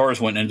cars where the cars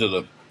went into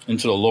the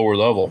lower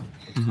level.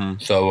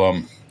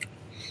 So,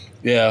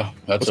 yeah,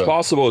 that's it's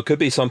possible. It could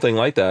be something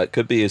like that. It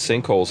could be a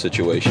sinkhole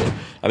situation.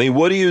 I mean,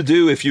 what do you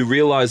do if you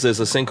realize there's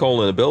a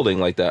sinkhole in a building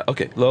like that?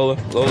 Okay,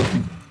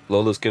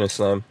 Lola's gonna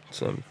slam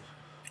some.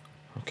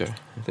 Okay,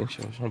 I think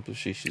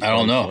she's. I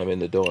don't know. I'm in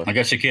the door. I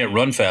guess you can't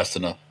run fast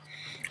enough.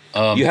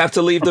 You have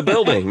to leave the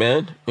building,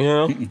 man.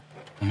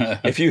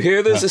 If you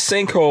hear there's a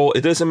sinkhole,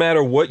 it doesn't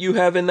matter what you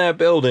have in that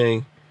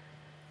building.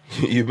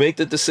 You make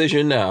the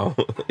decision now.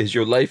 Is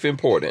your life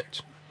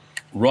important?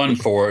 Run,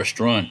 Forrest,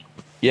 run.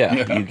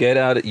 Yeah, you get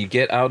out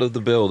of the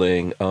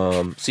building.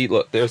 See,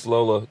 look, there's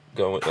Lola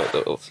going.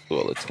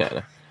 Well,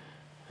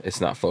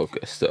 it's not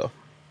focused though.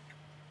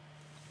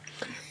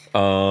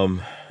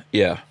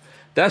 Yeah,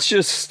 that's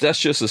just a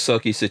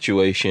sucky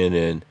situation.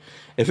 And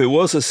if it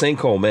was a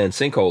sinkhole, man,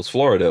 sinkholes,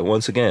 Florida,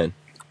 once again.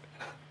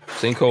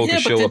 Sinkhole can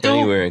show up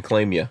anywhere and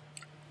claim you.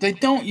 They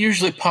don't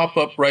usually pop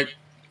up right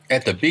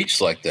at the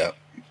beach like that.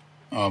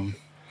 No,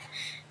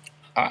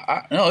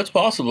 it's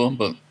possible,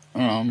 but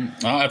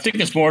I think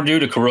it's more due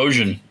to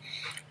corrosion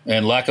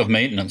and lack of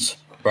maintenance,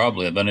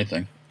 probably, if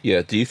anything.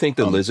 Yeah. Do you think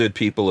the lizard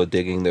people are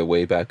digging their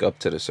way back up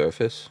to the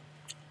surface?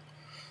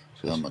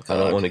 Oh my I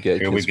don't want to get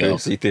Here we go.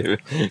 conspiracy theory.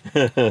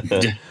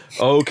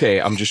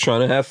 Okay, I'm just trying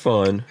to have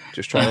fun.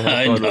 Just trying to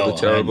have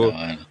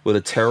fun with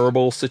a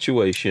terrible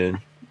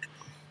situation.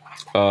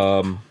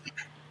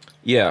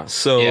 Yeah.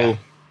 So, Yeah.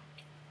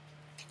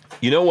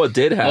 you know what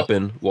did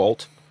happen,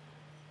 Walt?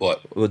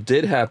 What? What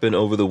did happen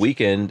over the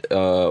weekend?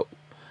 I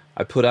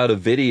put out a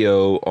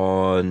video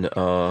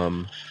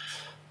on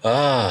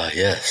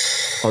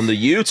Yes. on the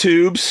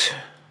YouTubes.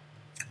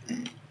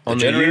 On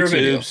the generator YouTubes.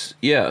 video.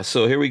 Yeah,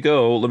 so here we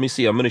go. Let me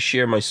see. I'm going to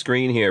share my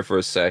screen here for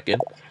a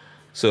second.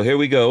 So here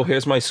we go.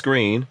 Here's my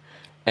screen.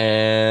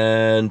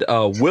 And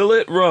Will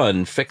It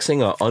Run?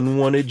 Fixing an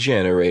unwanted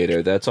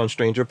generator. That's on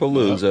Stranger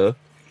Palooza.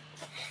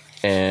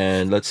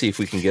 And let's see if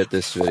we can get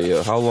this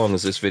video. How long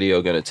is this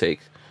video going to take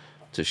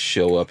to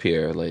show up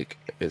here? Like,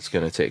 it's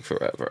going to take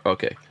forever.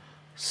 Okay.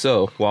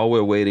 So while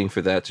we're waiting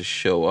for that to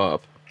show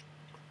up,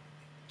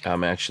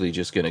 I'm actually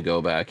just going to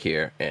go back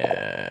here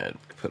and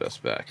put us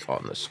back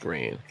on the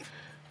screen.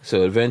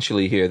 So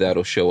eventually here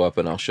that'll show up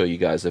and I'll show you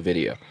guys the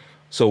video.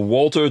 So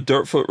Walter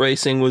Dirtfoot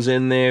Racing was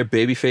in there.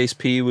 Babyface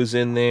P was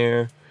in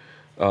there.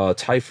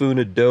 Typhoon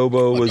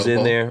Adobo was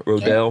in there.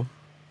 Rodell.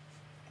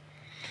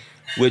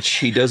 Which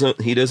he doesn't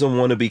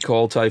want to be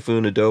called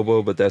Typhoon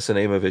Adobo, but that's the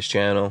name of his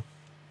channel.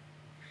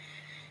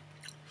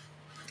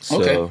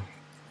 So, Okay.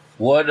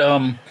 What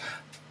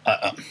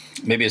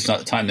maybe it's not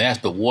the time to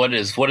ask, but what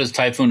is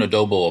Typhoon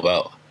Adobo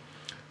about?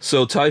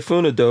 So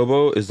Typhoon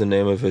Adobo is the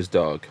name of his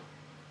dog,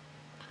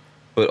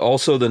 but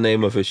also the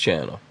name of his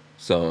channel.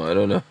 So I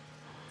don't know.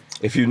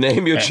 If you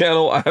name your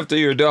channel after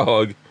your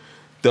dog,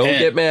 don't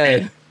get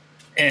mad.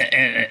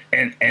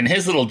 And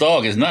his little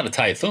dog is not a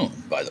typhoon,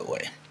 by the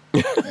way.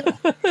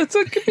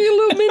 It could be a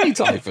little mini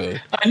typhoon.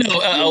 I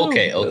know.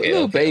 Okay.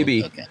 Little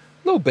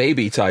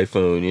baby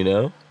typhoon. You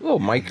know, little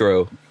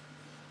micro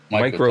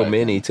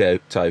mini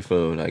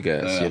typhoon. I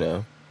guess you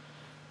know.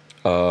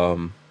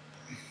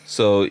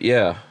 So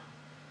yeah.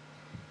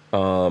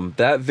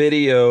 That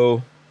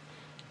video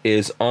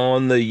is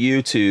on the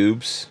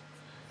YouTubes,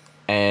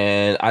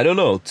 and I don't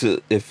know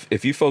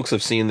if you folks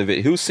have seen the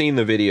video. Who's seen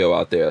the video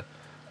out there?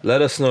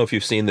 Let us know if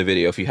you've seen the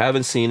video. If you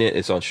haven't seen it,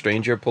 it's on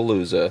Stranger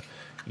Palooza,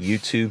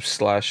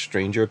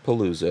 YouTube/Stranger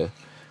Palooza,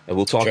 and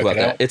we'll talk about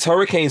that. It's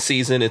hurricane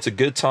season. It's a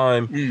good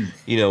time,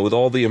 you know, with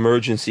all the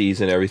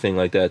emergencies and everything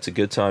like that. It's a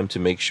good time to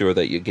make sure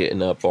that you're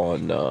getting up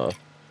on.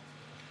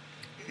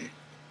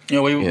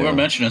 We're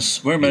mentioning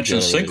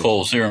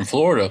sinkholes here in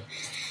Florida.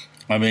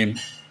 I mean,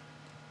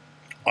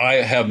 I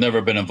have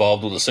never been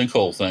involved with a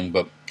sinkhole thing,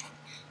 but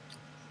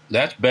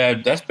that's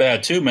bad. That's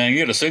bad too, man. You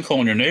get a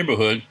sinkhole in your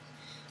neighborhood,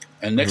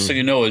 and next thing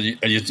you know, are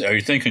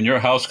you thinking your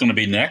house going to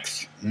be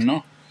next? You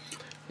know?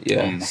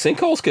 Yeah,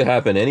 sinkholes could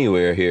happen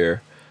anywhere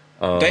here.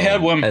 They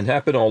had one and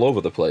happen all over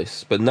the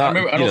place, but not.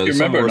 I don't know if you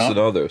remember, some worse than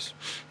others.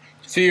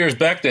 A few years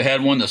back, they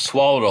had one that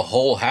swallowed a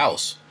whole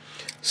house.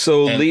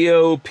 So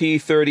Leo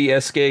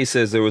P30SK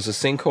says there was a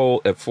sinkhole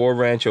at Fort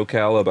Rancho,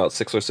 Ocala about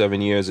 6 or 7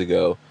 years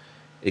ago.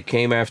 It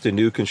came after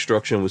new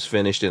construction was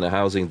finished in a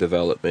housing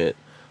development.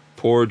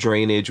 Poor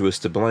drainage was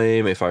to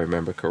blame, if I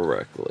remember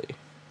correctly.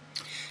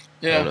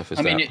 Yeah,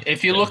 I mean,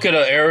 if you look at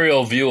an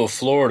aerial view of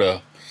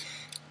Florida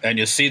and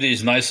you see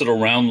these nice little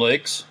round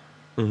lakes,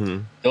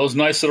 those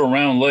nice little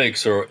round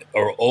lakes are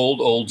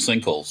old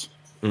sinkholes.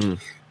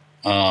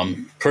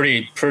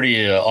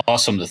 Pretty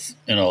awesome to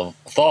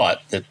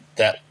thought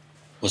that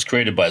was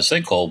created by a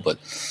sinkhole, but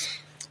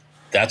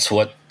that's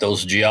what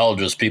those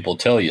geologist people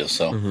tell you.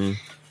 So,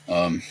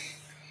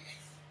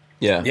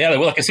 yeah.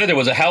 Like I said, there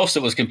was a house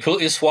that was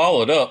completely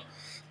swallowed up,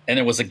 and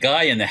there was a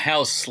guy in the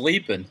house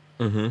sleeping,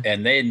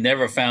 and they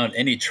never found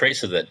any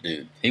trace of that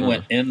dude. He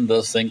went in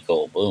the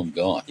sinkhole. Boom,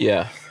 gone.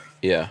 Yeah.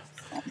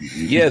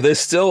 There's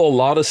still a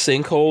lot of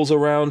sinkholes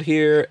around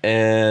here,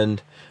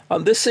 and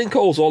there's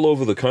sinkholes all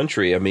over the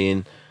country. I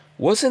mean,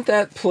 wasn't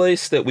that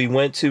place that we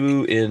went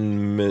to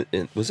in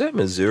was that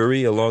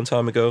Missouri a long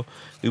time ago?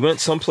 We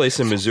went someplace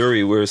in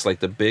Missouri where it's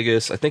like the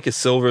biggest, I think it's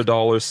Silver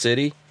Dollar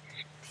City,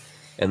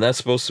 and that's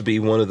supposed to be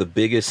one of the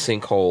biggest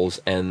sinkholes,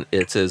 and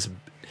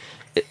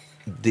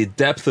the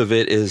depth of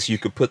it is you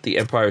could put the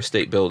Empire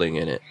State Building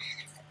in it.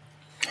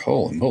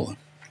 Holy moly.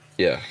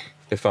 Yeah.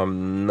 Let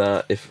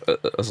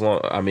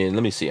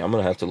me see. I'm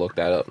going to have to look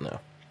that up now.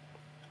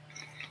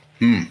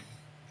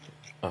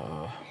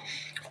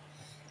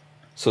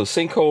 So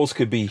sinkholes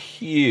could be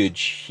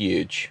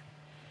huge.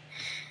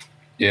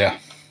 Yeah.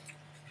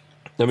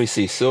 Let me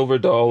see. Silver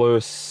Dollar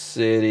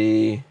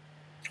City.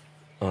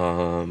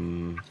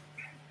 What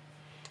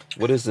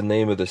is the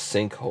name of the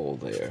sinkhole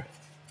there?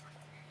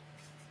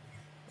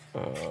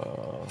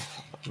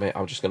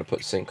 I'm just going to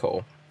put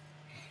sinkhole.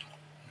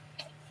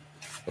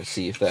 Let's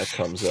see if that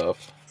comes up.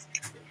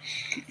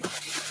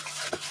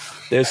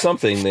 There's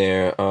something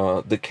there.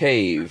 The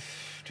cave.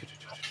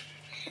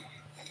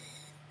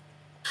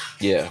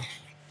 Yeah.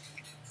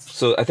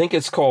 So I think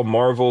it's called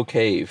Marvel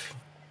Cave.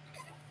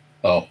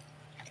 Oh.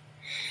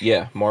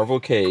 Yeah, Marvel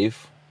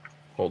Cave.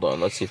 Hold on,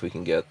 let's see if we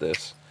can get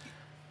this.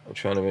 I'm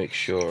trying to make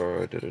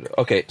sure.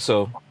 Okay,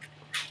 so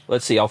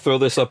let's see. I'll throw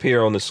this up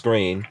here on the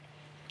screen.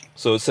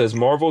 So it says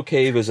Marvel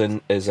Cave is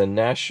a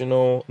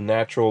national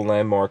natural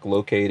landmark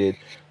located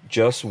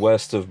just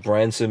west of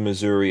Branson,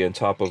 Missouri, on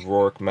top of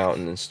Rourke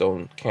Mountain in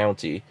Stone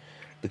County.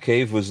 The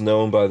cave was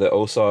known by the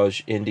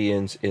Osage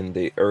Indians in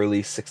the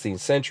early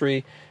 16th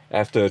century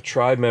after a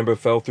tribe member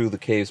fell through the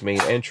cave's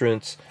main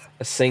entrance,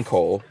 a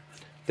sinkhole.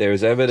 There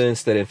is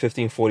evidence that in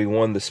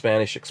 1541 the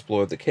Spanish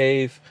explored the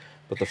cave,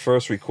 but the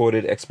first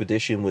recorded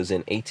expedition was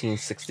in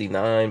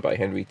 1869 by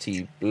Henry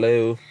T.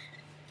 Bleau.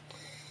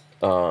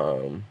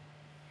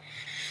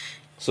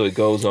 So it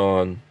goes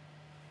on,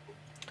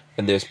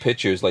 and there's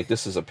pictures, like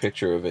this is a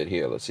picture of it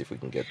here. Let's see if we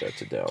can get that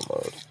to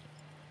download.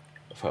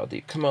 Of how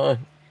deep. Come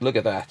on, look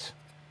at that.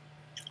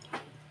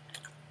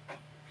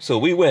 So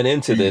we went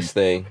into this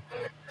thing,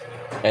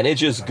 and it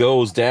just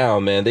goes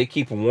down, man. They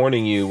keep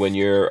warning you when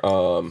you're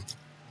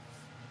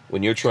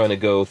trying to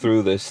go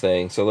through this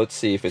thing. So let's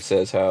see if it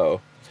says how.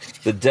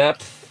 The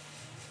depth,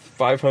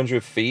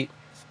 500 feet.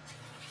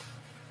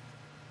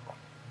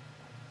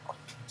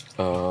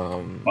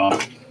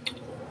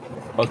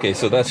 Okay,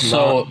 so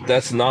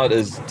that's not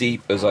as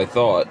deep as I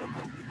thought.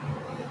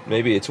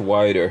 Maybe it's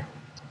wider.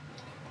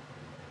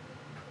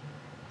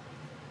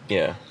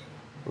 Yeah.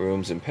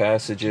 Rooms and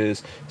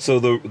passages. So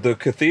the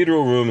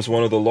cathedral room is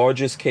one of the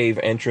largest cave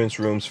entrance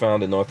rooms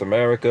found in North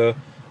America.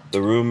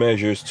 The room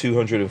measures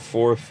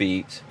 204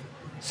 feet,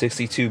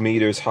 62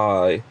 meters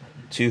high,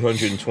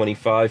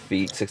 225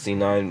 feet,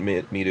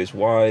 69 meters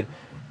wide,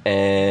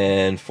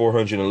 and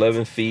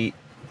 411 feet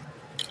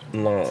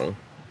long.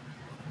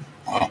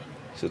 Wow.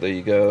 So there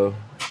you go.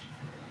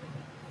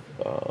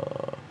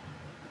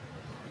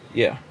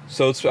 Yeah.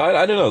 So it's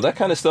I don't know. That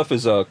kind of stuff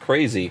is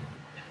crazy,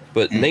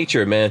 but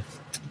nature, man.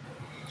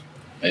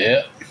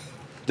 Yeah.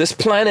 This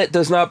planet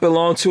does not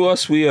belong to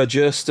us. We are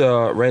just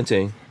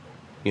renting,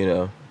 you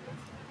know.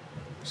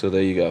 So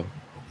there you go.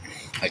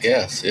 I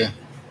guess. Yeah.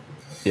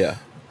 Yeah.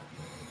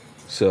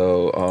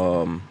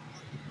 So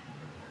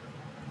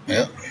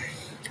Yeah.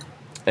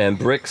 And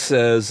Brick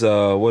says,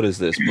 what is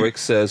this? Brick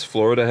says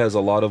Florida has a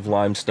lot of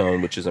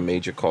limestone, which is a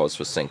major cause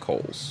for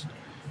sinkholes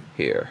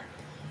here.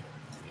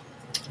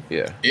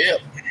 Yeah. Yeah.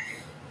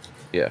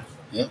 Yeah.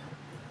 Yeah.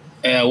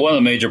 And one of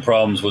the major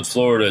problems with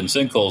Florida and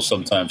sinkholes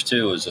sometimes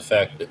too is the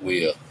fact that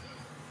we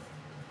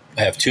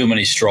have too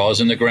many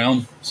straws in the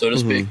ground, so to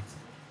speak,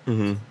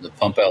 to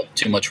pump out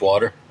too much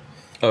water.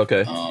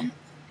 Okay.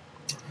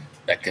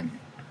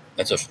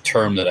 That's a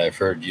term that I've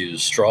heard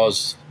used.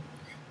 Straws,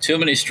 too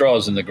many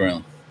straws in the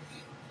ground.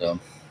 So.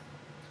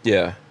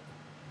 Yeah.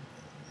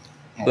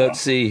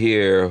 Let's see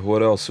here.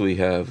 What else we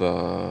have?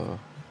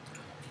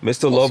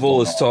 Mr.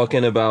 Lovell is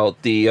talking about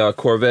the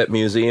Corvette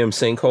Museum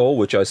sinkhole,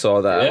 which I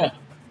saw that. Yeah.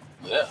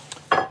 Yeah.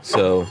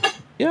 So,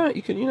 yeah,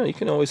 you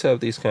can always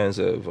have these kinds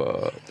of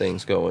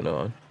things going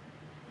on.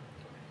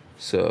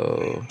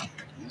 So,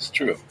 It's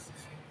true.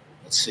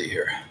 Let's see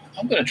here.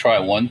 I'm going to try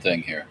one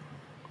thing here.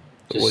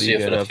 Just what are see you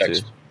if it getting up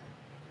affects. to?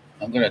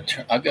 I'm going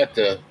to. I've got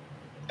the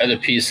other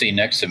PC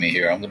next to me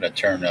here. I'm going to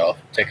turn it off,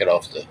 take it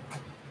off the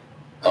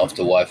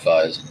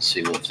Wi-Fi's, and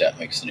see if that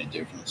makes any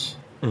difference.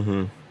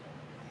 Mm-hmm.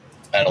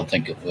 I don't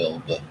think it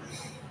will, but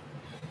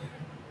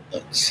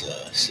let's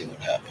see what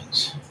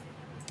happens.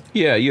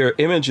 Yeah, your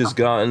image has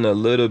gotten a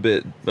little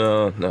bit.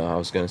 No, I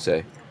was gonna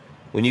say,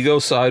 when you go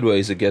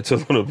sideways, it gets a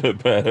little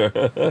bit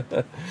better.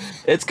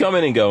 It's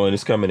coming and going.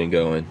 It's coming and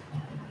going.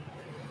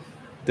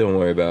 Don't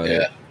worry about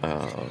it.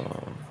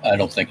 I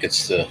don't think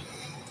it's the.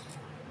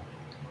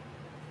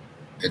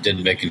 It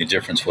didn't make any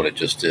difference what it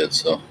just did.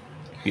 So.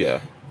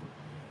 Yeah.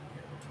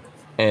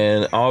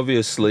 And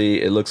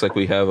obviously, it looks like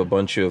we have a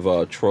bunch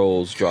of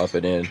trolls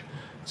dropping in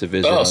to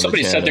visit. Oh, on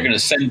somebody the said they're channel. going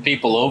to send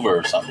people over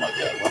or something like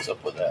that. What's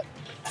up with that?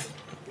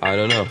 I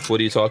don't know.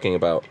 What are you talking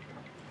about?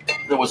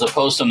 There was a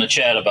post in the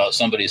chat about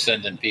somebody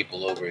sending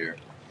people over here.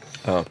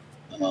 Oh.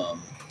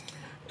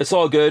 It's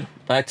all good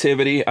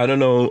activity. I don't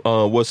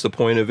know what's the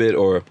point of it,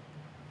 or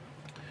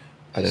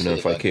I don't know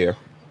if I care.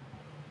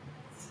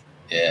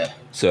 Yeah.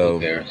 So. Who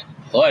cares?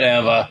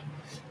 Whatever.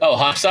 Oh,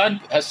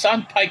 Hassan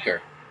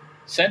Piker.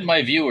 Send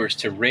my viewers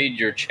to raid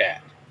your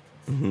chat.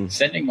 Mm-hmm.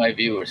 Sending my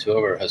viewers,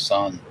 whoever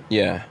Hassan.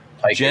 Yeah.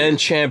 Piker Jen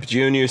is. Champ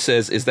Jr.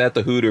 says, "Is that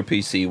the Hooter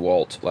PC,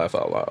 Walt?" Laugh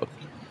out loud.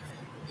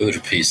 Hooter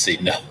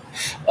PC, no.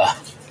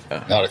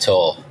 Not at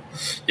all.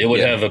 It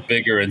would have a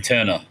bigger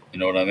antenna. You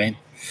know what I mean?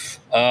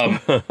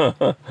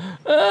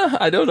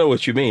 I don't know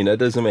what you mean. That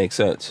doesn't make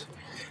sense.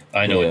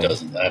 I know it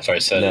doesn't. After I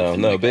said it,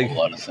 No, make big. a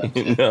lot of sense.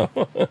 No,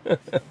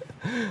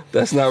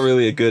 that's not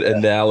really a good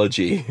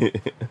analogy.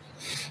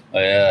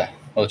 Yeah,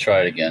 I'll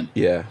try it again.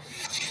 Yeah.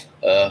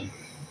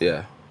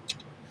 Yeah.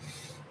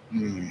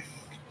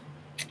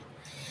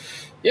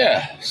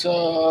 Yeah.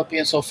 So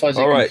being so fuzzy.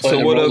 All right.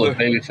 So what other?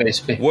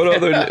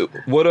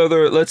 What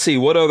other? Let's see.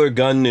 What other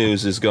gun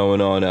news is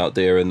going on out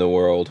there in the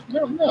world? I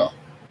don't know.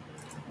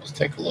 Let's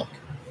take a look.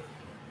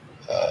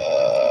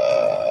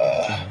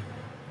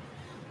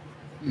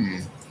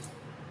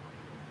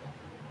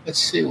 Let's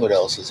see what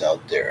else is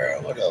out there.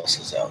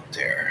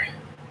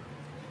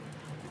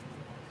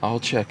 I'll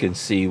check and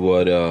see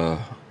what.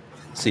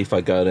 See if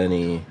I got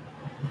any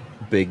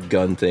big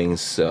gun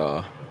things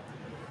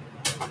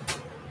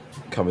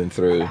coming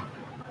through.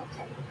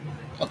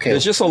 Okay.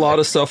 There's just a lot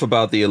of stuff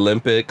about the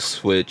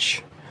Olympics,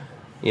 which,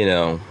 you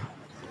know,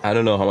 I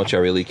don't know how much I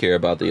really care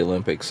about the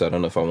Olympics. I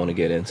don't know if I want to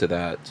get into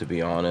that, to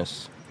be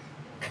honest.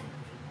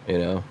 You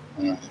know,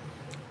 Yeah.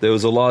 there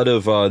was a lot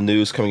of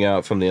news coming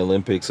out from the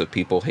Olympics of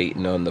people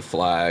hating on the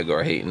flag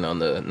or hating on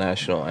the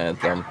national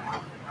anthem.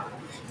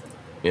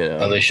 You know,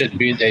 Oh, they shouldn't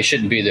be. They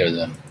shouldn't be there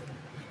then.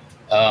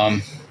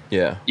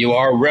 yeah. You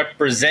are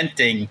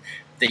representing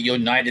the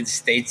United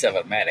States of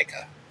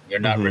America. You're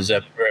not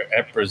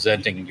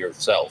representing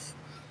yourself.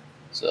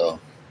 So,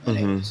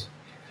 anyways.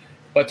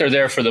 But they're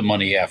there for the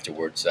money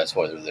afterwards. That's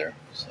why they're there.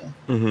 So,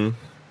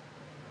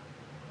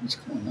 what's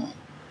going on?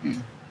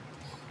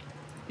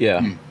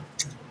 Yeah.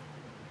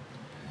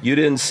 You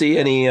didn't see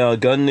any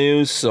gun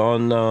news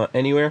on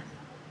anywhere?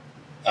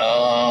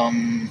 Oh,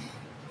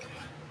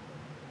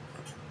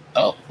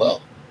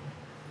 well.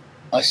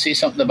 I see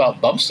something about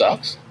bump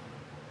stocks.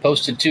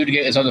 Posted 2 to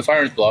get it's on the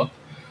Firearms blog.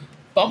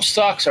 Bump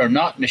stocks are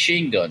not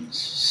machine guns.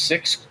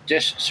 Sixth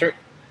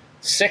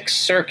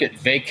Circuit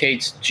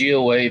vacates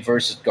GOA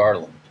versus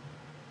Garland.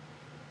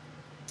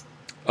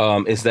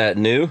 Is that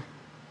new?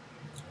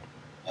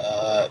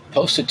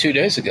 Posted 2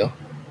 days ago.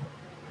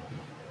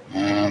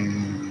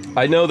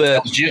 I know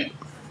that. was June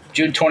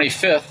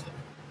 25th.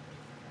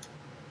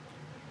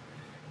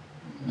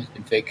 It's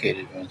been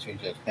vacated.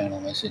 Panel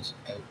message.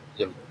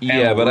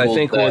 Yeah, but I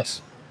think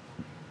what's.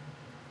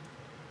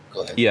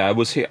 Go ahead. Yeah, I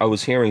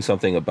was hearing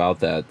something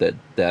about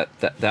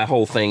that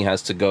whole thing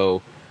has to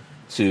go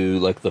to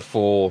like the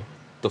full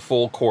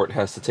court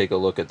has to take a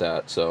look at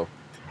that. So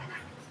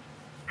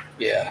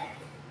Yeah.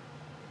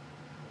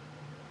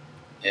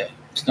 Yeah.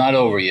 It's not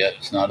over yet.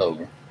 It's not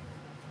over.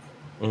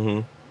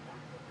 Yep.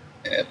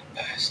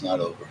 It's not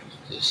over.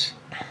 Just,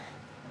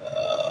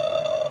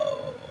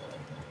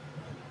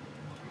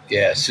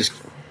 yeah, it's just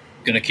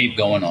going to keep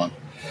going on.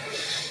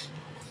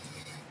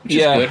 Which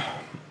is good.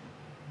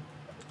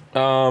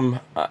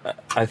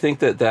 I think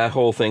that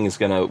whole thing is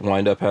going to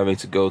wind up having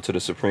to go to the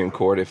Supreme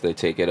Court if they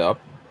take it up.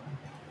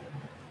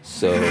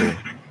 So,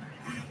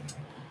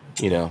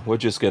 you know, we're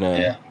just going to...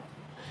 Yeah.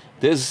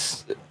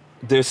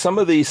 There's some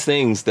of these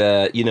things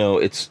that, you know,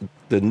 it's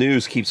the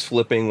news keeps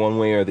flipping one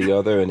way or the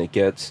other, and it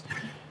gets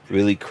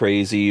really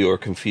crazy or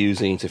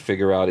confusing to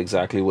figure out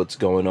exactly what's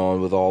going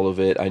on with all of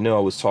it. I know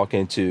I was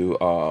talking to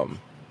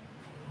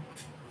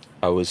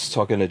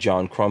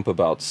John Crump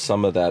about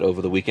some of that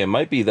over the weekend.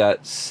 Might be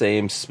that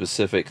same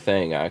specific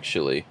thing,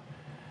 actually.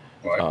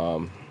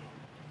 Right.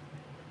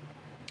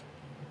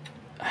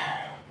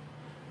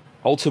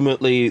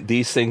 Ultimately,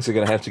 these things are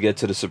going to have to get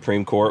to the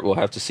Supreme Court. We'll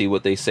have to see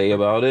what they say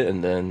about it,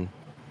 and then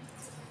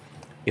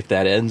if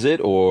that ends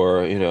it,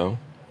 or, you know,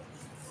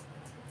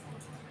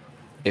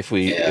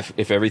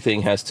 if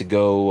everything has to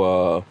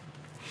go,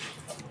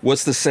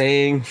 what's the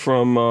saying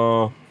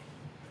from,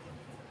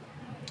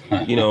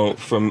 you know,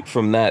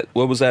 from that,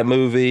 what was that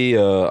movie?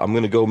 I'm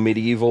going to go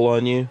medieval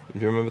on you. Do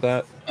you remember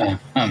that?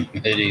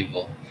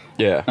 Medieval.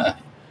 Yeah.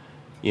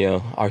 You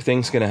know, are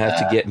things going to have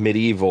to get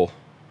medieval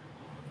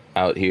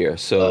out here?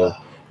 So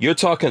you're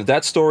talking,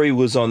 that story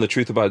was on The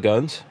Truth About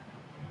Guns?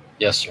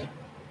 Yes, sir.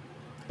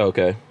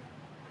 Okay.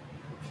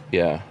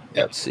 Yeah.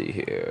 Yep. Let's see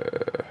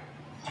here.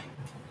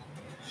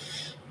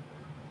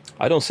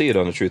 I don't see it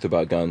on The Truth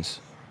About Guns.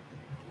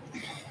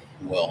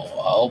 Well,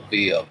 I'll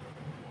be up.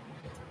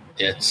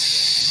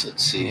 It's,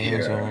 let's see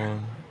here.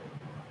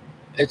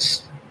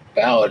 It's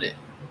about it.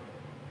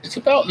 It's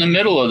about in the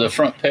middle of the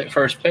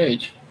first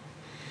page.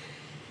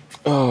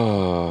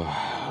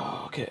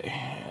 Oh,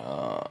 okay.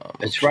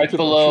 It's right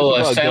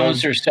below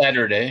Silencer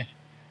Saturday.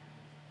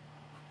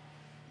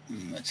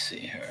 Let's see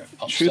here.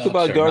 Truth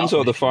About Guns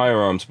or the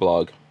Firearms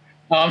blog?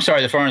 Oh, I'm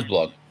sorry, the Firearms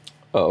blog.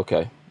 Oh,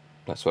 okay.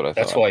 That's what I thought.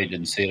 That's why you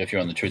didn't see it if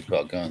you're on the Truth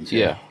About Guns.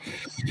 Yeah.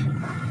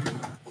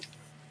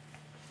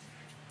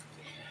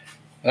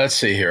 Let's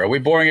see here. Are we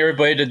boring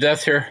everybody to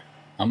death here?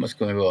 How much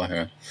going to go on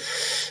here?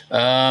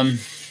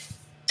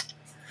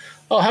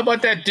 Oh, how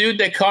about that dude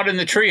they caught in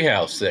the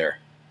treehouse there?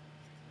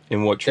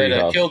 In what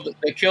treehouse?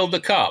 They killed the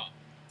cop.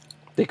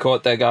 They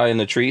caught that guy in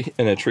a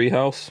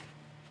treehouse?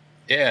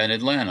 Yeah, in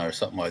Atlanta or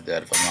something like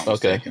that, if I'm not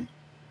mistaken.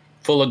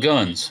 Full of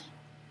guns.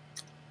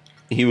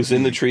 He was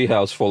in the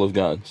treehouse full of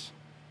guns.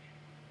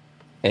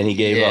 And he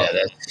gave up.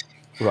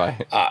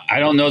 Right. I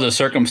don't know the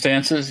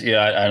circumstances.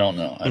 Yeah, I don't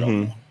know. I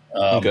don't know.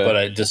 But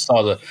I just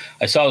saw the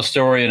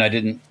story, and I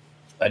didn't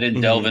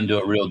delve into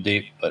it real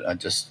deep. But I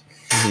just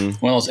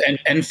one of those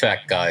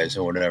NFAC guys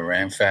or whatever,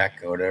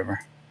 ANFAC or whatever.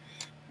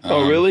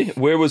 Oh, really?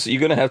 Where was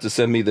you're gonna have to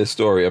send me this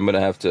story? I'm gonna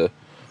have to.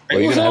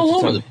 It was all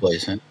over the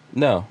place. Huh?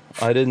 No,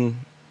 I didn't.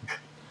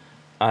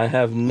 I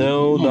have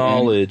no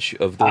knowledge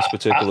of this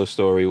particular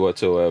story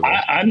whatsoever.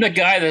 I'm the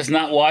guy that's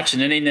not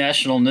watching any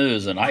national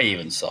news, and I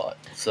even saw it.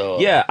 So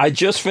yeah, I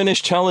just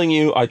finished telling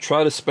you I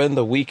try to spend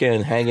the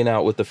weekend hanging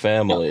out with the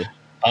family.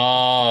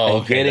 Oh,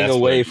 and getting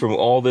away from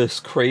all this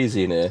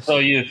craziness. So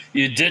you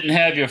didn't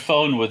have your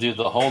phone with you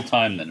the whole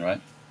time, then,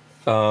 right?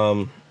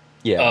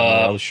 Yeah,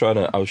 I was trying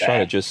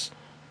to just,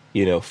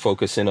 you know,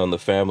 focus in on the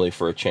family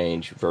for a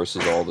change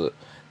versus all the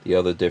the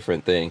other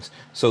different things.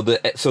 So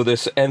there's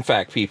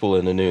NFAC people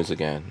in the news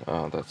again.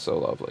 Oh, that's so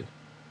lovely.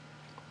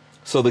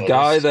 So the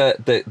guy he's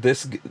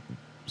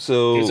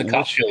a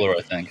cop killer,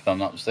 I think, if I'm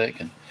not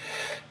mistaken.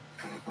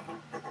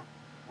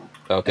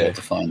 Okay. I have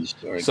to find the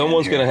story.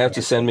 Someone's going to have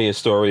to send me a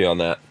story on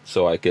that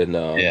so I can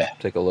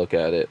take a look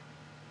at it.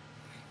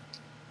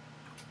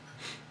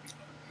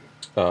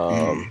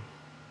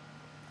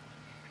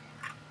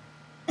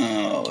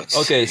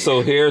 Okay,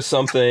 so here's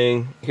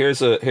something.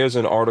 Here's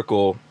an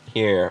article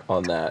here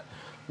on that.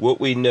 What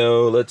we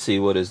know, let's see,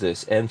 what is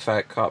this?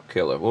 NFAC cop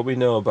killer. What we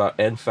know about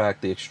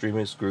NFAC, the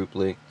extremist group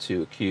linked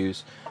to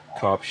accused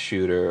cop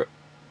shooter,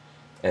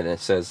 and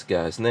it says the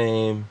guy's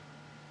name.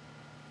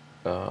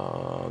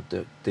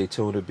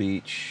 Daytona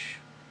Beach.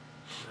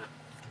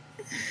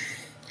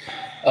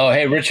 Oh,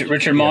 hey, Richard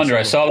Monder.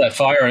 I saw that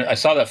fire. I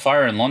saw that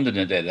fire in London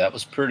today. That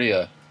was pretty.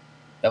 That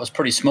was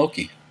pretty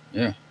smoky.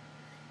 Yeah.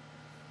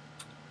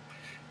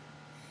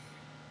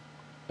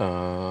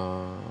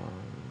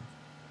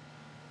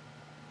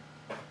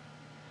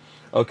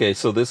 Okay,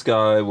 so this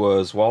guy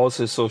was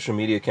Wallace's social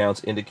media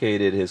accounts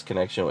indicated his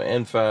connection with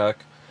NFAC.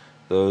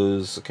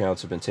 Those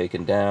accounts have been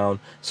taken down.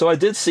 So I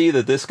did see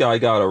that this guy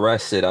got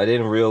arrested. I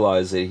didn't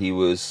realize that he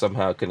was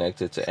somehow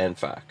connected to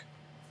NFAC.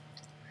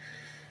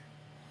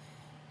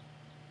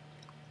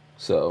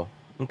 So,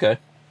 okay.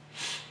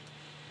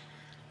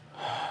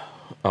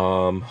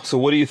 So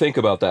what do you think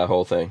about that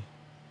whole thing?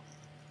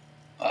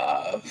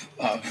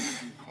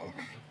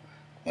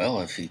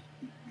 Well, if he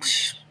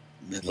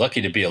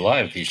lucky to be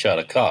alive if he shot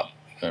a cop,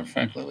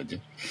 frankly, would you?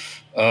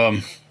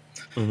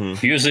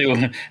 Usually,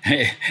 a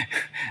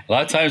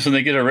lot of times when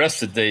they get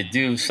arrested, they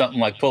do something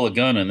like pull a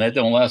gun, and that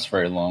don't last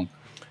very long.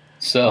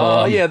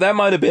 So, yeah, that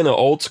might have been an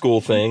old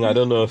school thing. I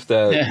don't know if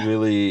that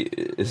really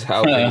is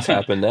how things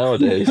happen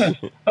nowadays.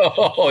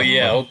 Oh,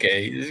 yeah,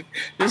 okay.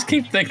 Just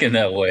keep thinking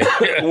that way.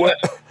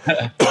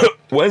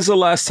 When's the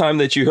last time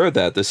that you heard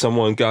that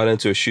someone got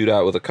into a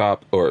shootout with a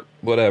cop or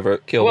whatever,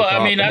 killed a cop?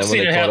 Well, I mean, I've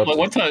seen it happen.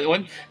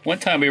 One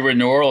time we were in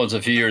New Orleans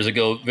a few years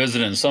ago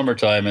visiting in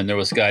summertime, and there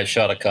was a guy who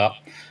shot a cop.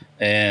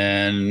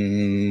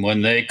 And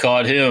when they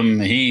caught him,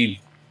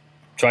 he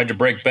tried to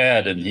break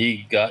bad, and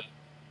he got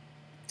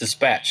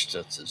dispatched.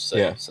 That's to say.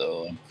 Yeah.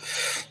 So,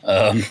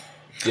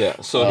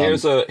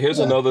 So here's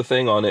another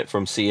thing on it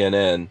from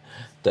CNN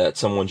that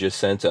someone just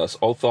sent us.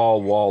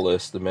 Othal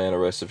Wallace, the man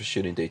arrested for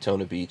shooting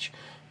Daytona Beach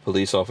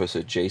police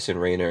officer Jason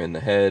Rayner in the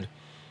head,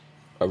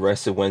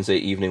 arrested Wednesday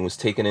evening, was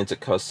taken into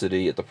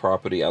custody at the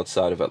property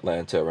outside of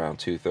Atlanta around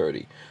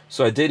 2:30.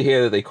 So I did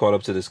hear that they caught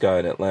up to this guy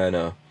in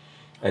Atlanta,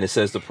 and it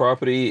says the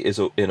property is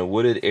in a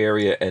wooded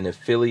area and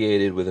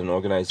affiliated with an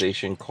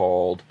organization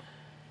called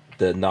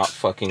the Not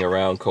Fucking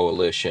Around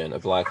Coalition, a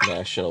black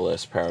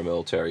nationalist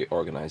paramilitary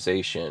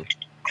organization.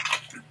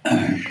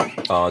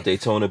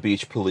 Daytona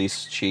Beach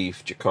Police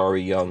Chief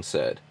Jakari Young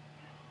said.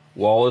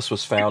 Wallace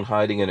was found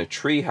hiding in a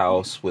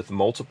treehouse with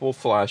multiple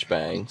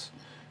flashbangs,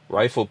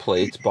 rifle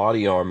plates,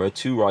 body armor,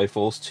 2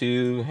 rifles,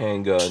 2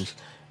 handguns,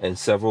 and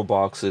several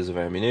boxes of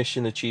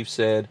ammunition, the chief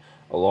said.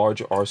 A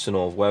large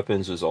arsenal of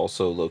weapons was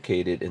also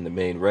located in the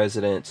main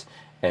residence,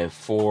 and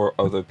 4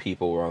 other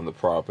people were on the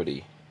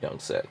property, Young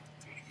said.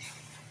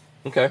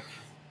 Okay.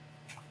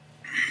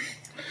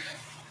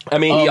 I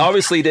mean, he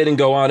obviously didn't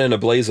go out in a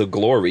blaze of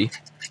glory.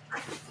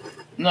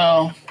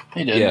 No,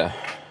 he didn't. Yeah.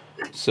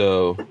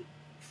 So...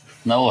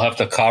 now we'll have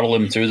to coddle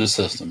him through the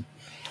system.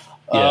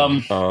 Yeah.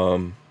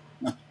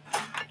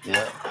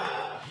 Yeah.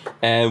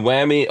 And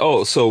Whammy,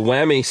 so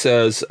Whammy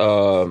says,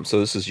 so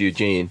this is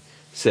Eugene,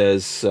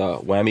 says,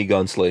 Whammy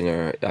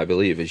Gunslinger, I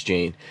believe is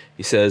Gene.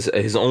 He says,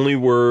 his only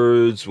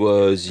words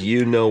was,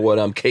 "You know what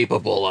I'm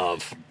capable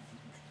of."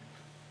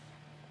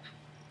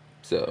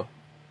 So,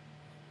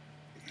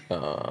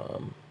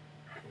 well.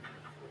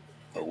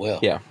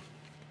 Yeah.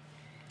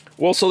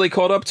 Well, so they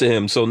caught up to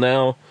him, so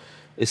now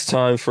it's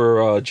time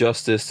for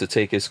justice to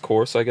take its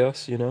course, I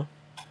guess, you know?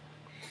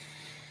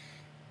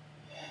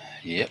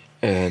 Yep.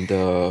 And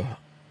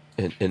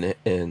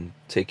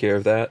take care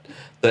of that.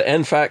 The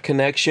NFAC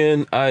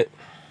connection, I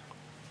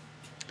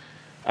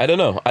don't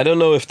know. I don't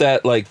know if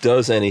that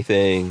does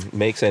anything,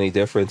 makes any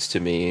difference to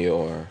me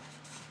or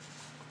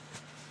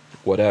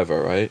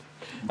whatever, right?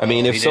 I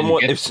mean, if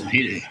someone go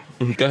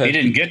ahead. He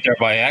didn't get there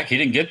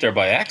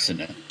by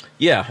accident.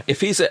 Yeah, if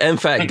he's an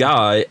NFAC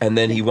guy and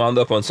then he wound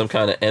up on some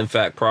kind of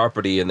NFAC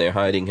property and they're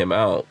hiding him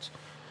out,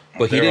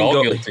 but he didn't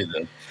go. Guilty,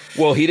 then.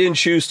 Well, he didn't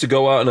choose to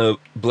go out in a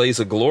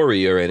blaze of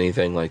glory or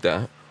anything like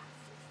that,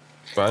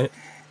 right?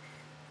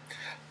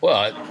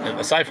 Well,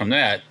 aside from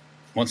that,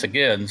 once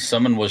again,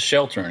 someone was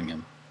sheltering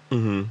him,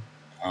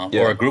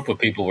 or a group of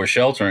people were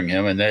sheltering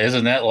him, and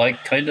isn't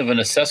that kind of an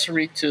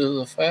accessory to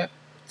the fact?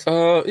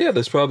 Yeah,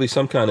 there's probably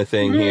some kind of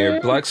thing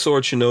here. Black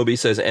Sword Shinobi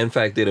says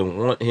NFAC didn't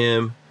want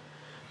him.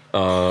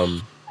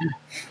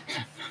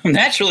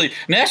 Naturally,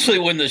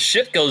 when the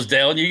shit goes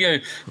down, you're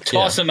gonna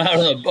toss him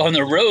out on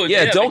the road.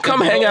 Yeah, don't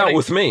come hang out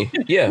with me.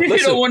 Yeah, you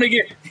don't want to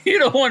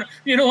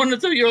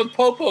do your own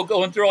popo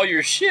going through all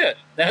your shit.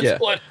 That's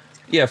what.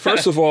 Yeah,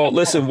 first of all,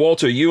 listen,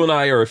 Walter, you and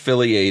I are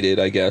affiliated,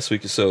 I guess. We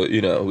could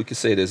we could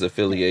say there's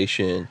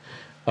affiliation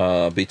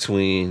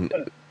between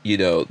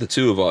the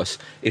two of us.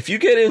 If you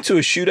get into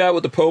a shootout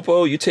with the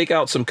Popo, you take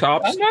out some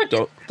cops,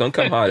 don't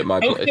come hide at my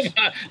place.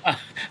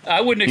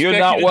 I wouldn't expect You're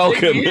not you to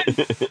welcome. take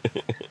me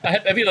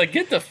in. I'd be like,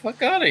 get the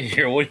fuck out of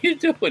here. What are you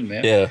doing,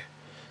 man? Yeah.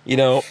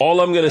 All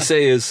I'm going to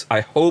say is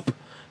I hope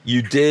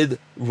you did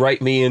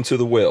write me into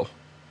the will.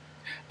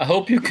 I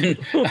hope you can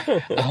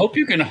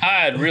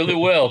hide really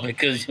well,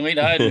 because you ain't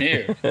hiding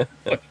here.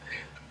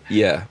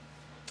 Yeah.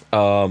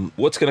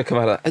 What's going to come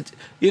out of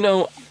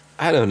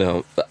I don't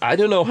know. I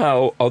don't know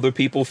how other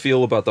people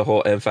feel about the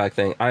whole NFAC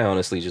thing. I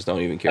honestly just don't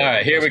even care. All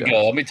right, here we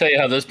go. Let me tell you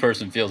how this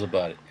person feels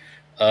about it.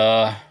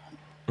 Well,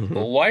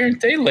 why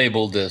aren't they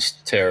labeled as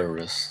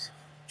terrorists?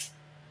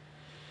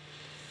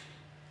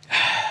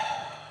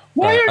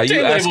 Why are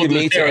you asking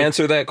me to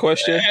answer that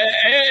question?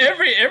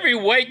 Every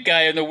white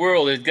guy in the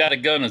world has got a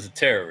gun as a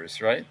terrorist,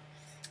 right?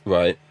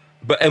 Right.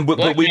 But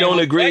we don't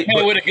agree. Black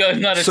man with a gun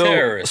is not a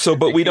terrorist.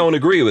 But we don't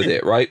agree with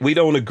it, right? We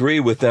don't agree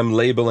with them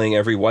labeling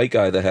every white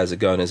guy that has a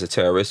gun as a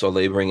terrorist, or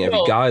labeling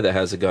every guy that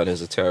has a gun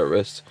as a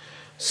terrorist.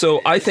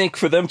 So I think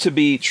for them to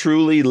be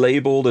truly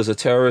labeled as a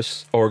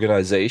terrorist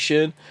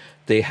organization,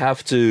 they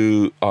have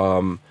to,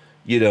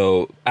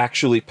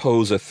 actually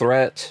pose a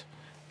threat,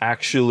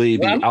 actually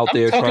be out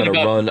there trying to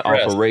run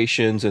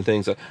operations and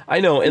things. I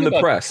know in the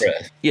press.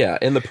 Yeah,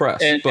 in the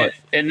press.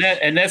 And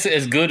that's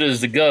as good as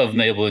the gov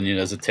labeling you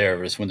as a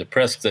terrorist when the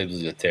press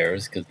labels you a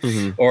terrorist,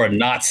 or a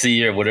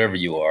Nazi or whatever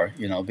you are,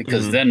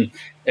 because then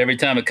every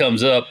time it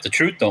comes up, the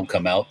truth don't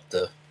come out.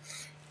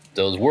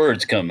 Those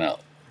words come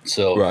out.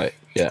 So right.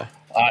 Yeah.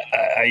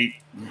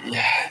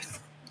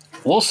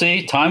 We'll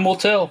see. Time will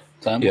tell.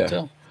 Time will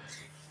tell.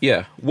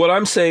 Yeah. What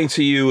I'm saying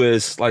to you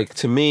is,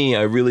 to me,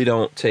 I really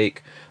don't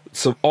take.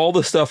 So all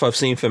the stuff I've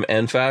seen from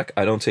NFAC,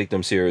 I don't take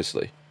them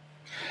seriously,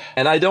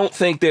 and I don't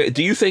think that.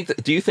 Do you think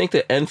that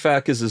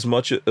NFAC is as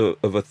much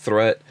of a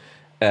threat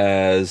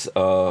as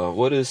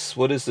what is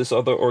this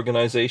other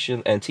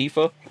organization,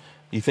 Antifa?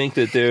 You think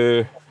that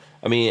they're?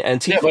 I mean,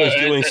 Antifa is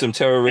doing some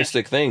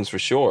terroristic things for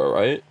sure,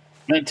 right?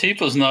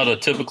 Antifa's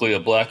not typically a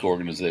black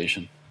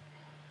organization.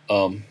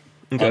 I'm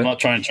not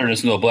trying to turn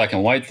this into a black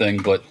and white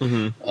thing, but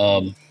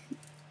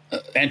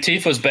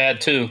Antifa's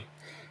bad too.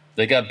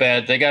 They got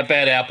bad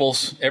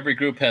apples. Every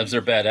group has their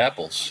bad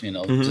apples,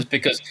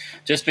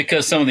 Just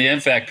because some of the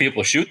NFAC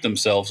people shoot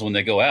themselves when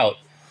they go out,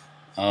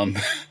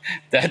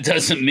 that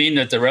doesn't mean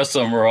that the rest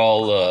of them are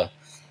all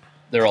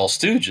they're all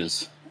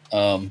stooges.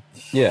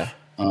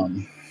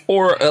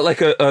 Or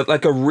like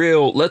a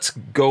real. Let's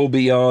go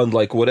beyond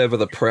whatever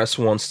the press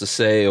wants to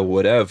say or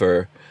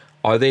whatever.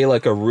 Are they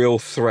like a real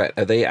threat?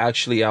 Are they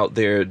actually out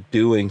there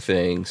doing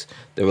things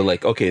that were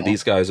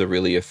these guys are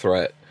really a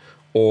threat?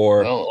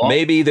 Or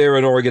maybe they're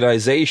an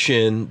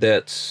organization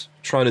that's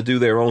trying to do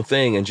their own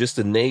thing, and just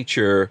the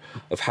nature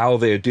of how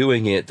they're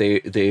doing it,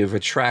 they've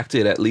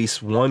attracted at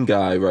least one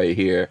guy right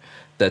here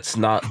that's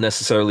not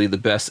necessarily the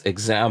best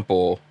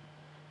example,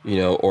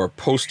 or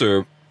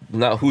poster,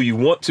 not who you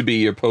want to be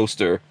your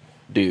poster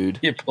dude.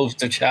 Your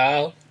poster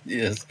child.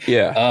 Yes.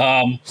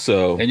 Yeah.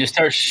 And you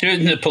start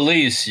shooting the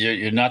police,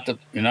 you're not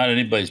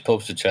anybody's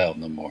poster child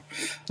no more.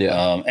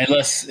 Yeah.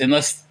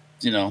 Unless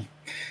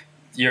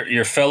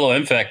your fellow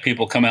NFAC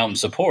people come out and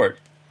support,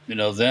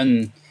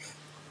 then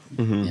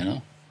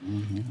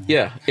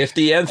Yeah. If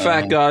the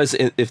NFAC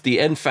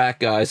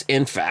guys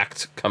in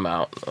fact come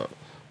out.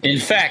 In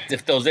fact,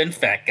 if those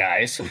NFAC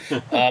guys,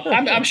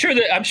 I'm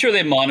sure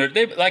they monitor.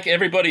 They, like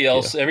everybody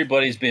else,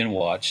 everybody's being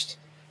watched,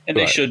 and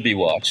they should be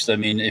watched. I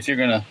mean, if you're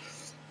gonna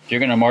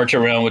march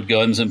around with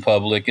guns in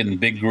public in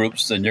big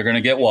groups, then you're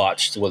gonna get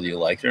watched, whether you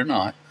like it or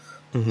not.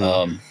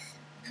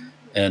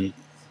 And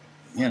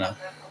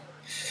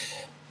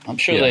I'm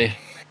sure they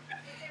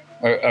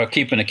are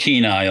keeping a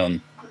keen eye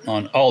on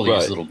all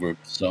these little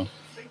groups. So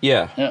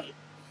yeah.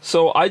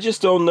 So I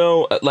just don't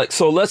know.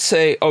 So let's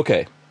say,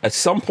 okay, at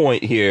some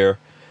point here,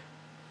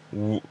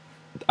 and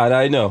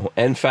I know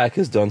NFAC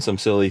has done some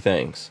silly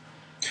things.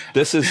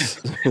 This is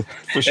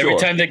for sure. Every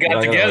time they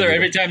got together,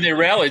 every time they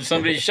rallied,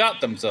 somebody shot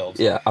themselves.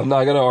 Yeah, I'm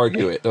not going to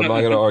argue it. I'm not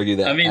going to argue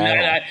that. I mean,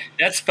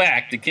 that's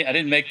fact. I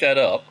didn't make that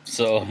up.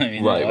 So I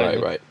mean,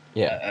 right.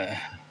 Yeah,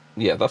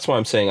 yeah. That's why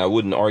I'm saying I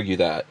wouldn't argue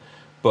that.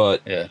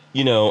 But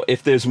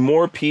if there's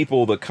more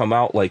people that come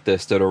out like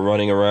this that are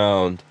running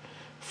around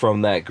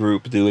from that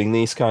group doing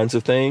these kinds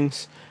of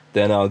things,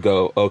 then I'll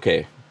go,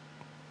 okay.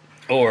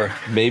 Or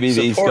maybe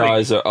these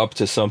guys are up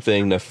to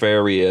something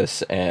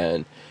nefarious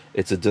and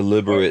it's a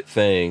deliberate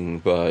thing,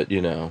 but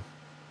I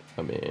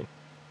mean,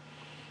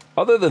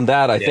 other than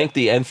that, I think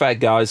the NFAC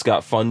guys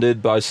got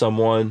funded by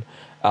someone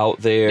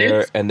out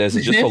there, and there's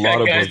just a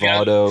lot of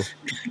bravado.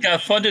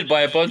 Got funded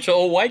by a bunch of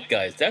old white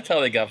guys. That's how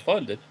they got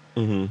funded.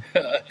 In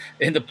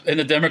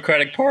the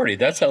Democratic Party,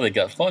 that's how they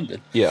got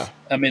funded. Yeah,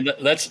 I mean,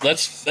 let's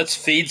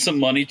feed some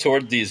money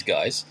toward these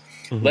guys.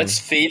 Let's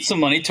feed some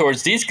money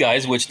towards these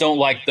guys, which don't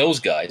like those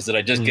guys that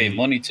I just gave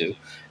money to,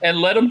 and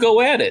let them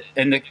go at it.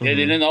 And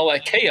in all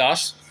that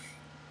chaos,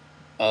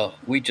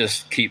 we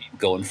just keep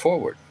going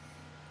forward.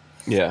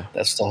 Yeah.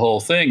 That's the whole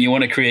thing. You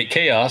want to create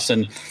chaos,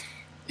 and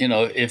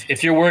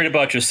if you're worried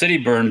about your city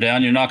burned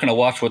down, you're not going to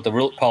watch what the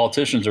real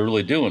politicians are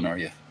really doing, are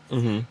you?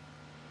 Mm-hmm.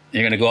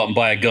 You're going to go out and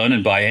buy a gun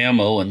and buy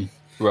ammo and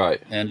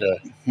Right. and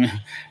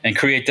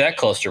create that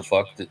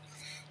clusterfuck.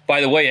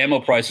 By the way, ammo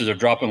prices are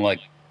dropping like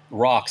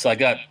rocks. I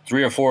got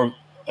 3 or 4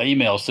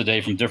 emails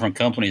today from different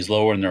companies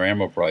lowering their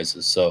ammo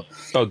prices. So,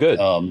 Oh, good.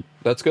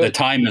 That's good. The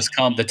time has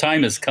come. The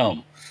time has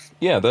come.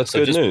 Yeah, that's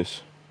good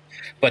news.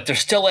 But they're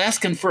still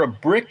asking for a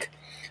box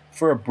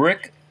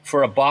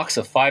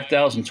of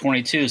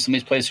 5,022. Some of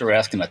these places are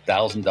asking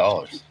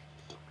 $1,000.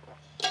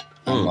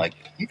 I'm like,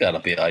 you got to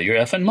be out of your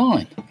effing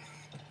mind.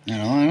 I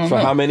don't For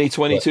know. how many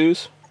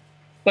 22s?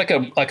 Like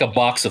a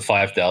box of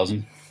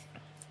 5,000.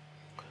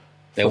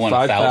 They For want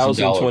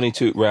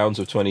 5,022 rounds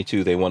of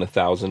 22. They want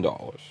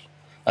 $1,000.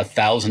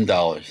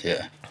 $1,000.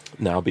 Yeah.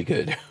 Now be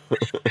good.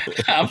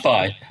 I'm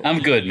fine. I'm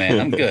good, man.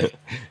 I'm good.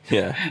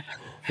 Yeah.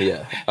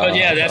 Yeah. But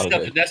yeah,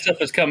 okay. that stuff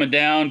is coming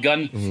down.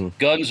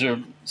 Guns are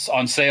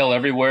on sale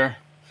everywhere.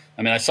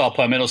 I mean, I saw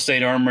Palmetto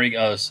State Armory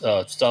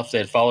stuff. They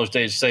had Father's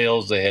Day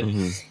sales. They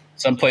had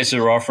some places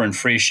were offering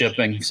free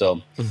shipping.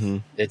 So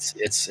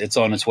it's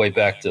on its way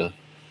back to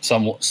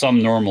some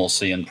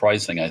normalcy in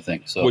pricing, I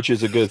think. So, which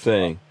is a good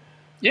thing.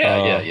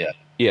 Yeah.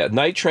 Yeah.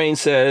 Night Train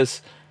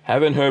says,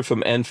 haven't heard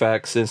from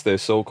NFAC since their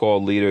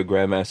so-called leader,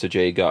 Grandmaster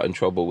Jay, got in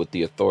trouble with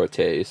the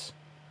authorities.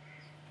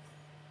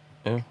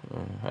 Yeah,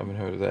 haven't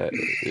heard of that.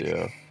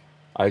 Yeah,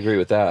 I agree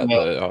with that,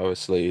 but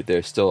obviously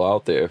they're still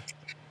out there.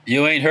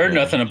 You ain't heard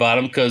nothing about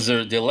them because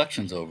the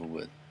election's over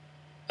with.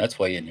 That's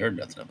why you ain't heard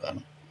nothing about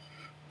them.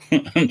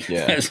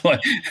 Yeah, that's why,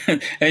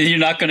 and you're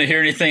not going to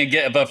hear anything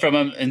from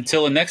them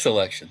until the next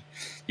election.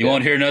 You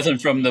won't hear nothing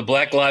from the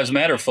Black Lives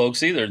Matter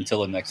folks either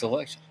until the next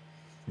election.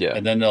 Yeah,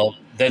 and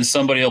then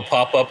somebody will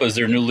pop up as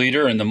their new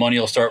leader, and the money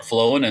will start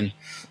flowing, and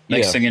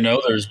next thing you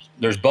know,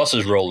 there's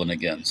buses rolling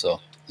again. So.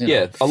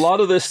 A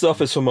lot of this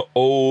stuff is from an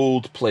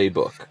old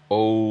playbook.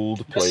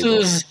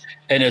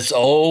 And it's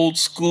old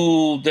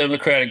school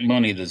Democratic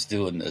money that's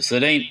doing this.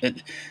 It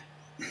ain't.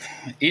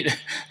 You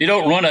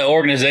don't run an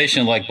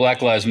organization like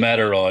Black Lives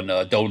Matter on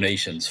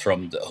donations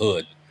from the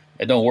hood.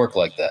 It don't work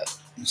like that.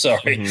 I'm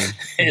sorry,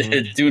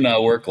 it do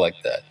not work like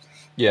that.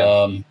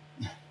 Yeah,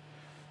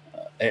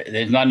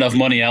 there's not enough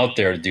money out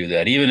there to do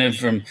that. Even if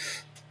from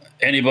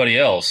anybody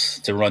else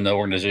to run the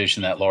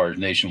organization that large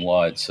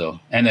nationwide.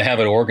 So, and to have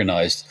it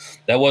organized.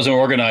 That wasn't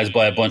organized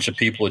by a bunch of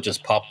people. It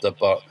just popped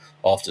up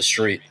off the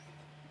street.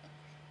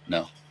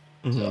 No.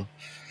 So.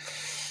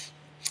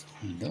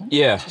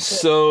 Yeah.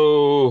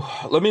 So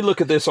let me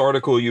look at this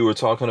article you were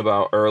talking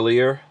about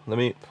earlier. Let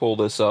me pull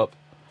this up.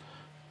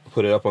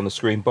 Put it up on the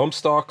screen. Bump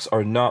stocks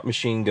are not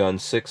machine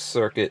guns. Sixth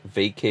Circuit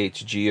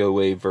vacates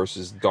GOA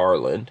versus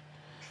Garland.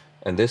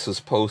 And this was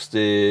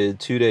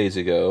posted 2 days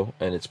ago,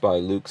 and it's by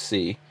Luke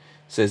C. It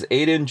says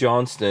Aiden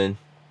Johnston,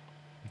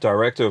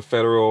 Director of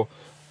Federal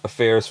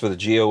Affairs for the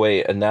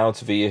GOA,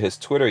 announced via his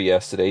Twitter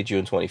yesterday,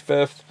 June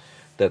 25th,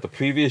 that the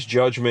previous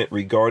judgment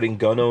regarding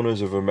Gun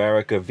Owners of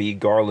America v.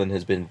 Garland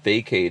has been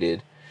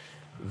vacated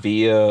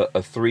via a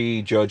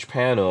 3-judge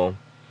panel.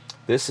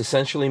 This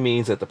essentially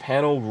means that the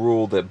panel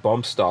ruled that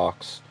bump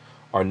stocks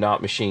are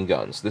not machine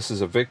guns. This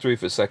is a victory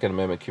for Second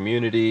Amendment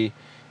community.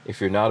 If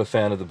you're not a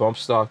fan of the bump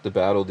stock, the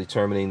battle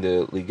determining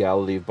the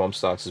legality of bump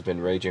stocks has been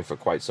raging for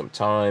quite some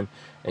time,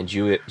 and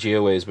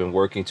GOA has been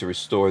working to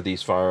restore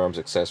these firearms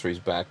accessories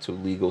back to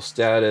legal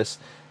status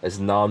as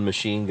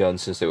non-machine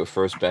guns since they were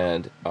first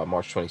banned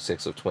March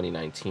 26th of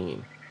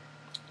 2019.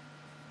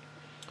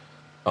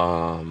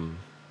 So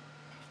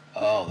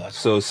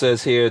it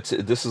says here,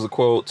 this is a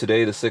quote,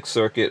 today the Sixth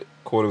Circuit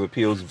Court of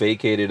Appeals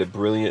vacated a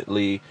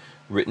brilliantly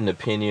written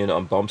opinion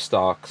on bump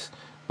stocks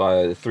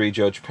by the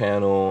 3-judge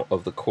panel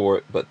of the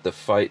court, but the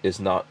fight is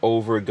not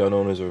over. Gun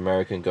Owners of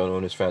America and Gun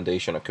Owners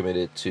Foundation are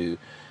committed to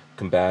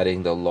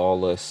combating the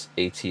lawless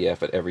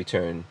ATF at every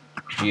turn.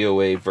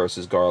 GOA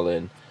versus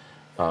Garland,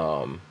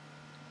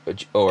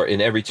 or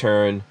in every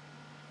turn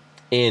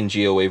in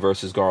GOA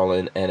versus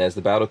Garland, and as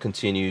the battle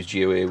continues,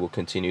 GOA will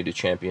continue to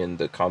champion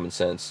the common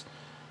sense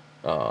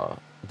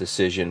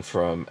decision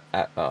from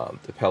the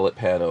appellate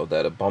panel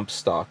that a bump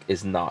stock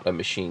is not a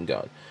machine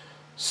gun.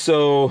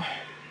 So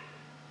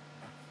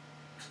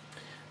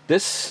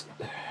this,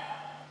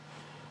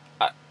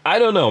 I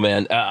don't know,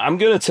 man. I'm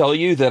going to tell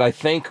you that I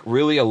think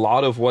really a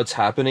lot of what's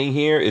happening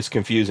here is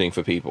confusing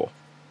for people.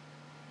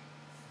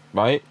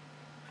 Right?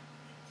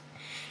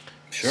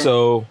 Sure.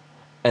 So,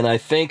 and I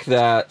think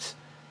that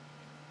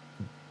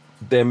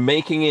they're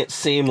making it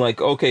seem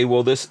like, okay,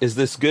 well, is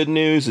this good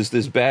news? Is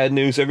this bad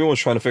news? Everyone's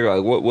trying to figure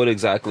out what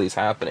exactly is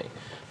happening.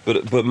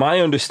 But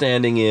my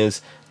understanding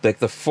is that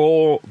the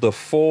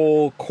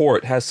full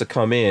court has to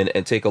come in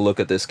and take a look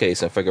at this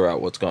case and figure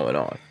out what's going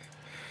on.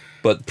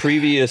 But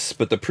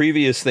the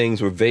previous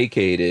things were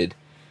vacated.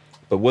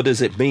 But what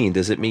does it mean?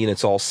 Does it mean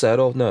it's all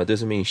settled? No, it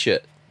doesn't mean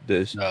shit.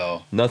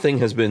 Nothing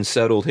has been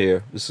settled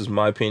here. This is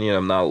my opinion.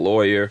 I'm not a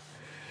lawyer.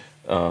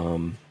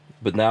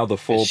 But now the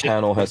full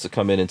panel has to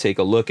come in and take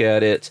a look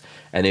at it.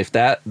 And if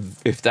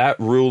that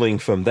ruling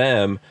from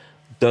them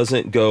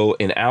doesn't go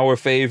in our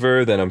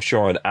favor, then I'm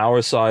sure on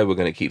our side we're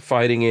going to keep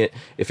fighting it.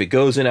 If it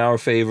goes in our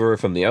favor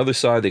from the other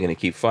side, they're going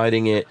to keep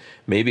fighting it.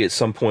 Maybe at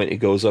some point it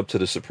goes up to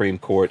the Supreme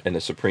Court, and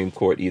the Supreme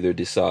Court either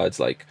decides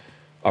like,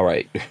 all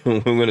right, we're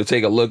going to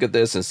take a look at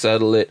this and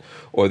settle it,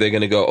 or they're going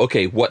to go,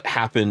 okay, what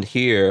happened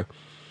here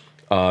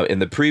in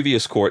the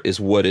previous court is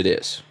what it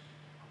is.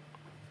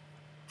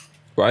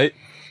 Right?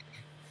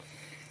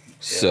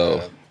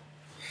 So,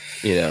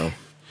 you know,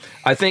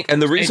 I think,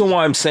 and the reason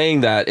why I'm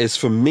saying that is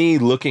for me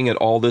looking at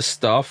all this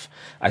stuff,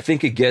 I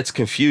think it gets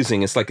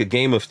confusing. It's like a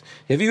game of,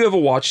 have you ever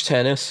watched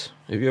tennis?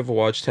 Have you ever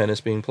watched tennis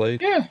being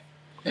played? Yeah.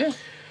 Yeah.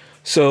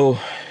 So,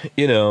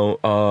 you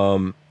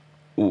know,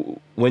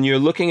 when you're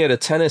looking at a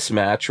tennis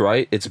match,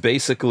 right, it's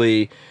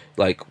basically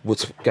like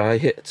what's guy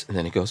hits and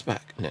then it goes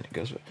back and then it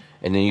goes back.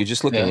 And then you're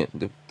just looking at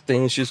the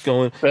thing is just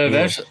going. But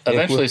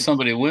eventually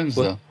somebody wins,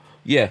 though.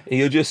 Yeah,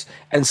 you just,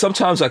 and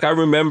sometimes, like, I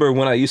remember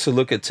when I used to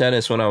look at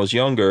tennis when I was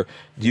younger,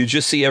 you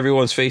just see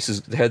everyone's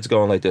faces, heads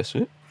going like this.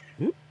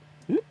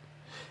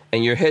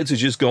 And your heads are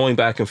just going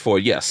back and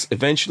forth. Yes,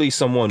 eventually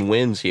someone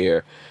wins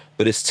here,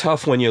 but it's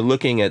tough when you're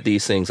looking at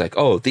these things like,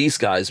 oh, these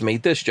guys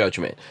made this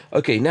judgment.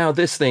 Okay, now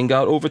this thing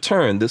got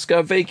overturned. This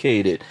got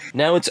vacated.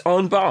 Now it's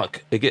en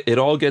banc. It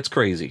all gets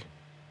crazy.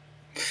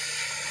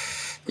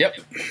 Yep.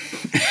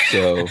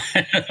 So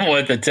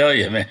what to tell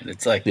you, man?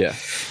 It's like, yeah.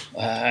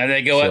 And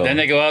they go out. Then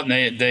they go out and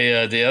they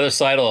the other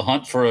side will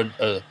hunt for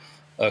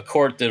a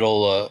court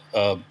that'll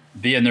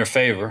be in their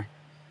favor,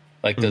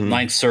 like the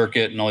Ninth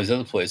Circuit and all these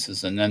other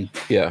places, and then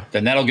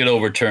that'll get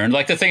overturned.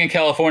 Like the thing in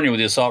California with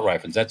the assault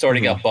rifles, that's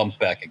already got bumped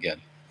back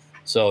again.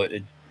 So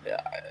it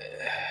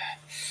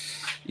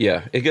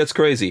gets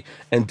crazy.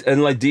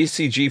 And like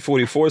DCG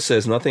 44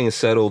 says, nothing is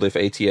settled if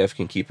ATF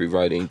can keep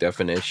rewriting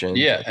definitions.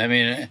 Yeah, I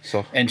mean,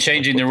 and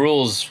changing the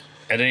rules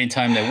at any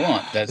time they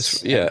want.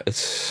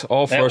 It's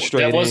all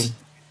frustrating.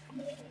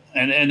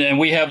 And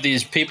we have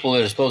these people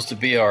that are supposed to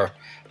be our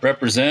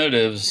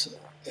representatives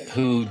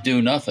who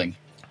do nothing.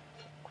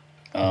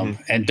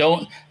 And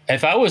don't.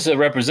 If I was a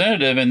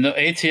representative and the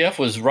ATF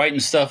was writing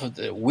stuff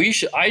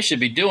that I should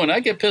be doing,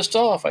 I'd get pissed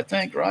off. I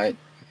think, right?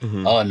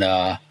 Oh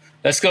no,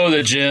 let's go to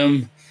the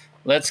gym.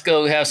 Let's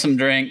go have some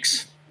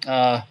drinks.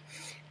 You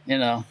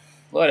know,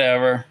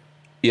 whatever.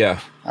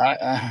 Yeah.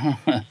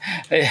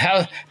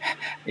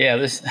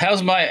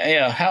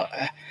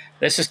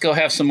 Let's just go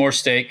have some more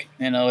steak.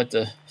 You know,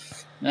 okay.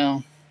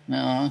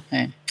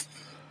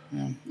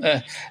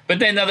 But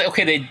then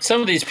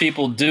some of these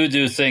people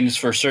do things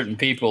for certain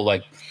people,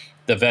 like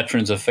the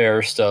Veterans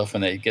Affairs stuff,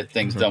 and they get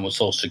things done with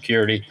Social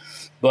Security.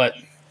 But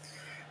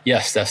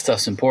yes, that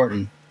stuff's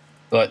important.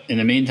 But in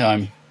the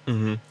meantime,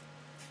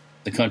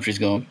 the country's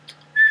going.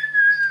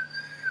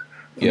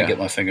 Let me get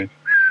my finger.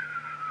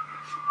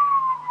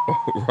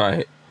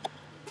 Right.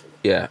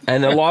 Yeah.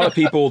 And a lot of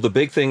people, the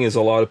big thing is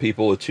a lot of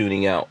people are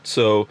tuning out.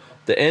 So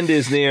the end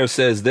is near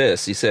says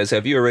this. He says,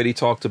 have you already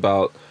talked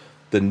about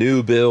the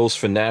new bills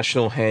for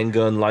national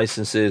handgun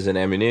licenses and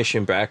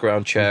ammunition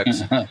background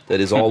checks that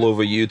is all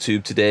over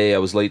YouTube today? I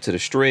was late to the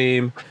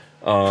stream.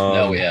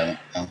 No, we haven't.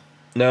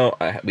 No,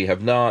 we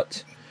have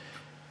not.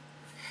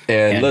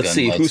 And handgun, let's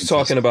see, who's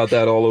talking about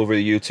that all over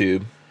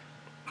YouTube?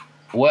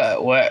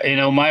 Well,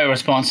 my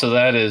response to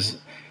that is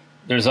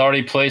there's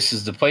already the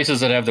places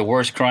that have the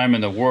worst crime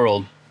in the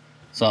world,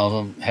 some of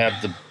them have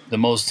the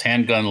most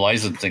handgun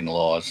licensing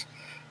laws.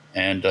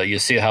 And you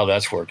see how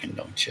that's working,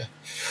 don't you?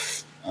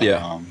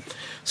 Yeah.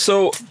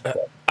 So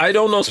I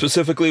don't know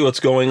specifically what's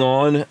going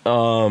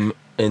on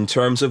in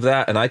terms of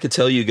that. And I could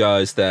tell you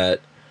guys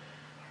that,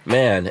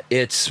 man,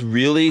 it's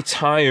really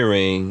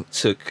tiring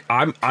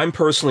I'm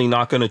personally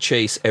not going to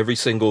chase every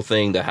single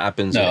thing that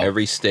happens in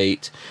every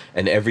state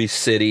and every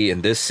city.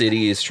 And this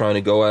city is trying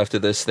to go after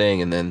this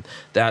thing, and then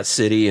that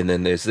city, and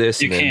then there's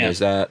this, and then there's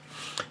that.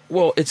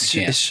 Well,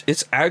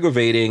 it's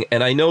aggravating.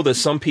 And I know that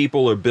some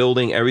people are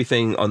building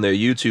everything on their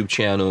YouTube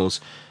channels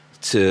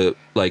to,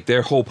 like,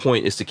 their whole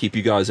point is to keep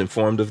you guys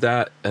informed of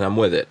that. And I'm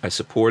with it. I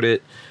support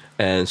it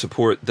and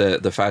support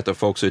the fact that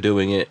folks are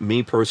doing it.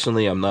 Me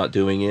personally, I'm not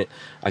doing it.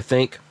 I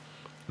think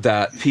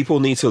that people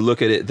need to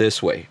look at it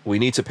this way. We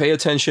need to pay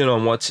attention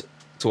on what's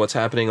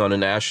happening on a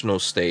national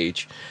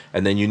stage,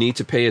 and then you need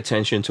to pay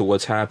attention to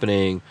what's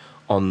happening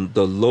on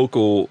the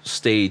local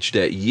stage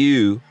that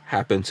you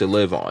happen to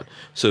live on.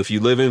 So if you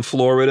live in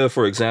Florida,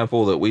 for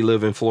example, that we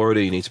live in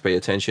Florida, you need to pay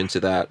attention to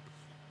that.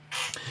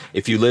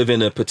 If you live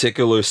in a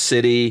particular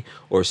city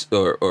or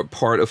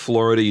part of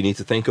Florida, you need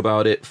to think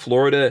about it.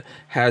 Florida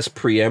has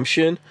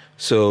preemption,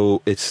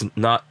 so it's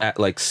not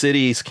like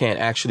cities can't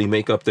actually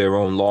make up their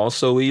own laws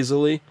so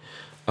easily.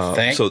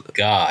 Thank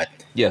God.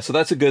 Yeah, so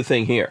that's a good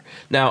thing here.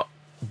 Now,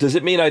 does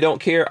it mean I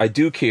don't care? I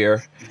do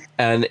care.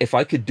 And if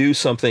I could do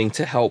something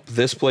to help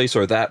this place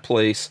or that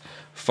place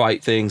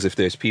fight things, if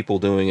there's people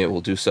doing it,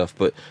 we'll do stuff.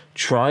 But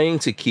trying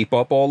to keep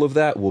up all of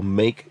that will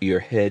make your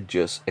head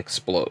just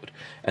explode.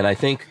 And I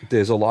think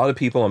there's a lot of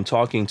people I'm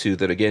talking to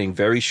that are getting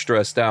very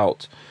stressed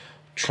out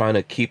trying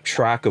to keep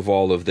track of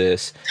all of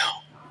this.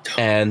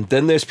 And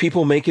then there's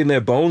people making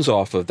their bones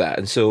off of that.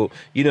 And so,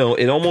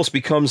 it almost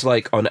becomes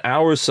like on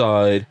our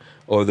side,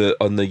 or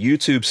on the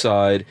YouTube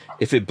side,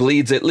 if it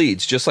bleeds, it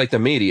leads, just like the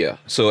media.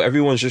 So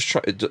everyone's just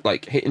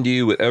like hitting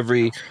you with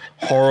every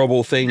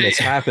horrible thing that's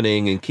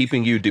happening and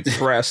keeping you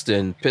depressed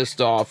and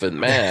pissed off and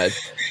mad,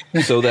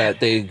 so that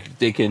they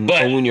can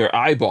own your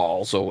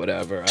eyeballs or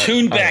whatever.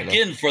 Tune back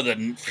in for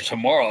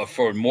tomorrow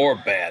for more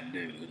bad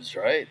news,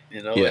 right?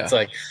 It's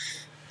like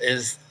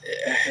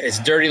it's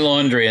dirty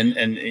laundry, and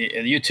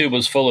YouTube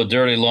was full of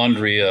dirty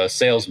laundry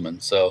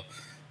salesmen. So,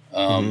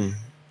 and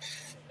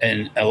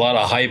a lot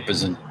of hype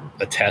isn't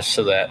attached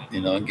to that,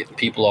 and getting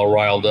people all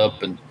riled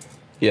up and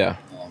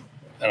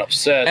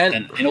upset.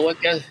 And you know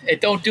what, guys?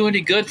 It don't do any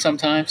good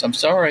sometimes. I'm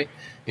sorry.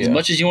 As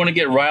much as you want to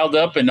get riled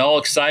up and all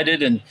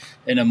excited and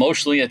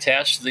emotionally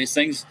attached to these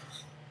things,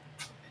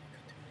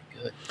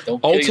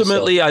 don't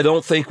ultimately, I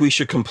don't think we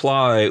should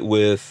comply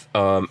with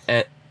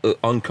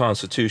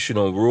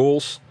unconstitutional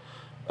rules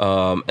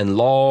and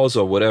laws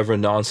or whatever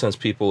nonsense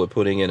people are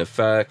putting in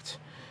effect.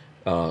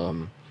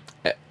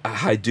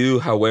 I do,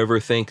 however,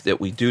 think that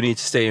we do need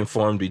to stay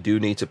informed. We do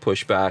need to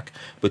push back,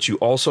 but you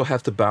also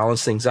have to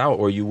balance things out,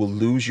 or you will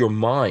lose your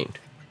mind.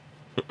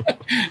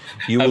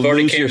 I've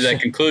already came to that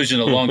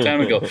conclusion a long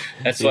time ago.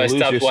 That's why I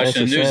stopped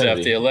watching the news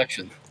after the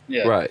election.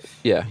 Yeah. Right.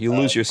 Yeah. You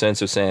lose your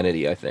sense of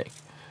sanity, I think.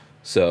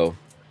 So,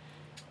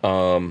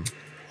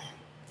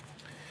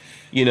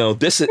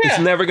 it's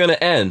never going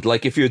to end.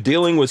 Like, if you're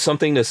dealing with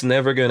something that's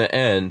never going to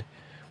end,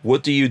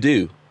 what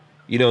do?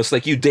 It's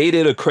like you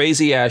dated a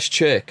crazy ass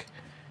chick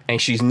and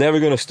she's never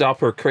going to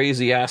stop her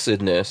crazy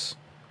acidness.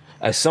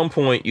 At some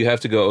point, you have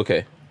to go,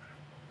 okay,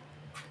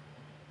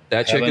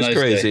 that chick is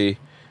crazy. Day.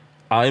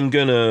 I'm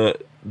gonna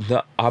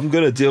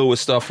deal with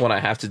stuff when I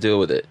have to deal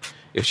with it.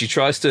 If she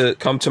tries to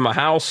come to my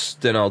house,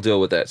 then I'll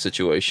deal with that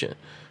situation.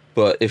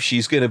 But if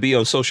she's gonna be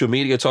on social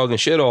media talking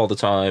shit all the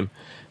time,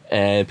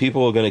 and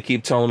people are gonna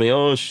keep telling me,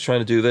 oh, she's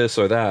trying to do this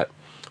or that,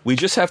 we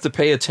just have to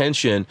pay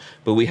attention,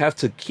 but we have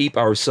to keep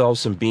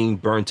ourselves from being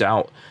burnt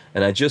out.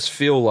 And I just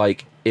feel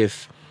like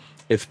if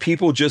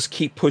people just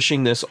keep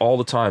pushing this all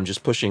the time,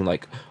 just pushing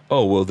like,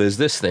 oh, well, there's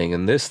this thing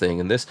and this thing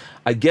and this.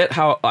 I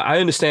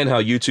understand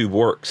how YouTube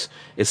works.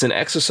 It's an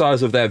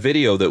exercise of that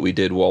video that we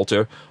did,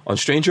 Walter. On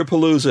Stranger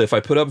Palooza, if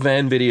I put up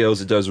van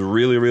videos, it does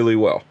really, really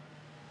well.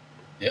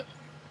 Yep.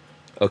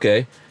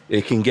 Okay?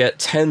 It can get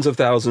tens of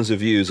thousands of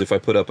views if I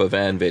put up a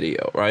van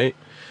video, right?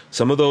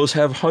 Some of those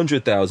have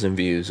 100,000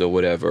 views or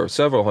whatever,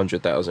 several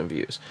 100,000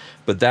 views.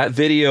 But that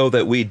video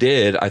that we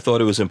did, I thought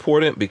it was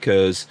important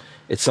because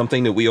it's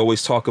something that we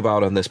always talk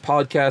about on this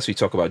podcast. We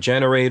talk about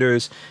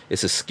generators.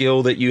 It's a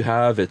skill that you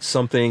have. It's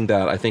something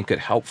that I think could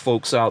help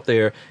folks out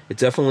there. It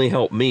definitely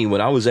helped me.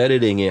 When I was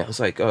editing it, I was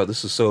like, oh,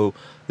 this is so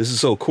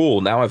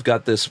cool. Now I've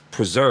got this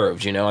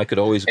preserved, I could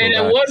always go back.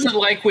 And it wasn't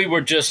like we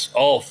were just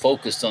all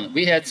focused on it.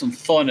 We had some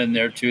fun in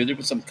there too. There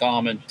was some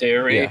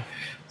commentary. Yeah.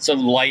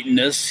 Some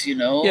lightness,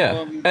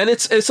 Yeah, and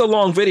it's a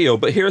long video,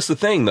 but here's the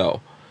thing, though.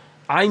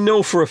 I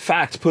know for a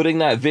fact putting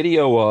that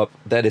video up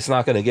that it's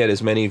not going to get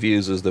as many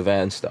views as the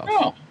van stuff.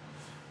 Oh.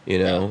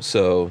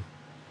 So.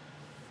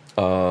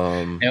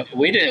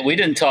 We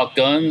didn't talk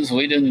guns.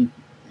 We didn't,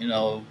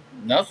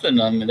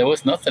 nothing. I mean, there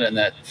was nothing in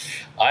that.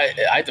 I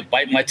had to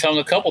bite my tongue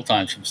a couple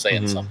times from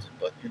saying something,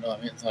 but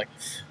it's like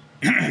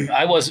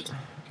I wasn't,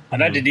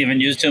 and I didn't even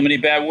use too many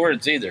bad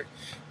words either.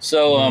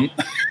 So,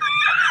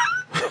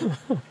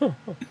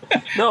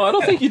 No, I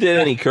don't think you did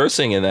any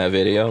cursing in that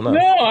video. No,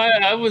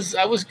 I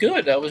was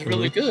good. I was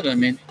really good. I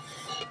mean,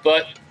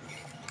 but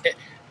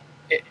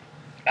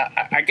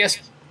I guess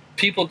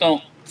people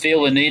don't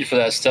feel the need for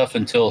that stuff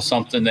until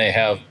something they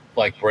have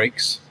like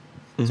breaks.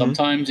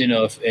 Sometimes,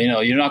 if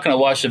you're not going to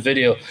watch a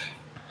video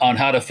on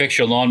how to fix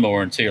your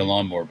lawnmower until your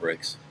lawnmower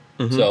breaks.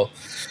 So,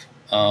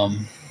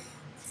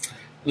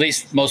 at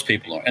least most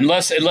people are,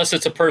 unless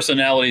it's a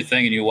personality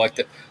thing and you like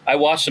that. I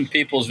watch some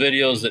people's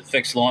videos that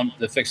fix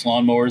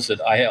lawnmowers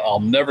that I'll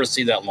never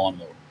see that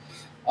lawnmower.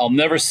 I'll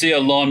never see a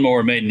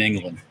lawnmower made in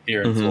England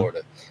here in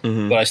Florida.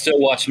 But I still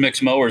watch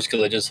mixed mowers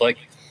because I just like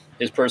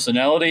his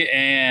personality,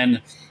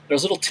 and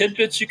there's little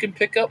tidbits you can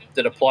pick up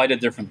that apply to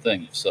different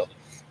things. So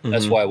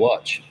that's why I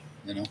watch.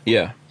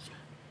 Yeah.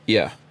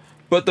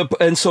 But the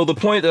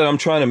point that I'm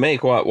trying to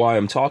make, why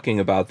I'm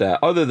talking about that,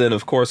 other than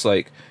of course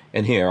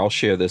and here I'll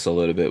share this a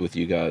little bit with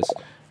you guys.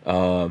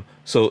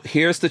 So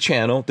here's the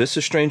channel. This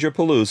is Stranger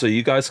Palooza.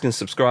 You guys can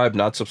subscribe,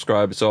 not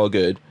subscribe. It's all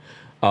good.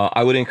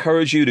 I would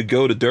encourage you to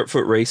go to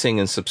Dirtfoot Racing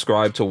and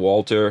subscribe to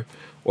Walter,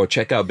 or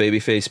check out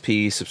Babyface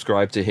P.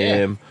 Subscribe to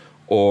him,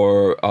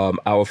 or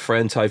our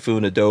friend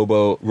Typhoon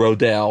Adobo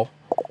Rodell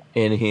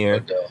in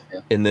here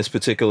in this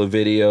particular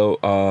video.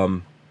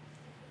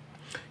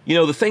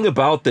 The thing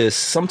about this,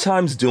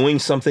 sometimes doing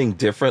something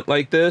different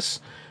like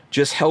this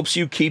just helps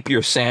you keep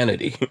your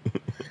sanity.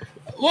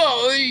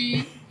 Well,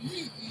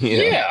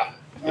 yeah.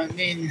 I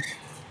mean,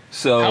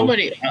 so how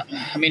many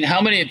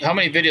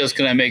videos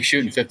can I make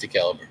shooting 50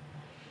 caliber?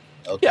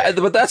 Okay. Yeah,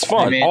 but that's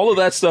fun. I mean, all of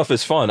that stuff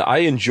is fun. I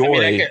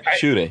enjoy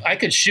shooting. I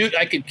could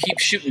keep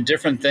shooting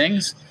different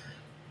things,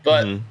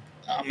 but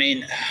I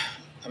mean,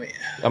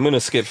 I'm going to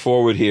skip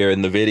forward here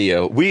in the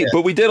video.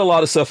 But we did a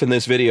lot of stuff in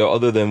this video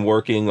other than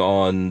working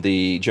on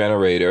the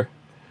generator.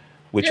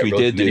 which Yeah, we rode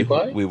did the mini do.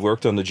 bike. We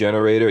worked on the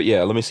generator.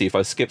 Yeah, let me see if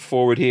I skip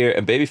forward here,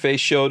 and Babyface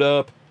showed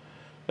up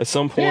at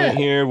some point Yeah.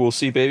 here. We'll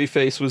see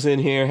Babyface was in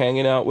here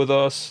hanging out with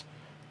us.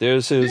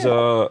 There's his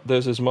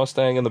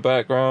Mustang in the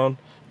background.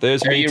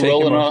 There's Are me you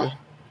taking my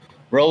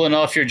rolling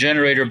off your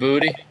generator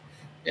booty?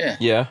 Yeah.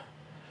 Yeah.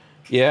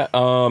 Yeah,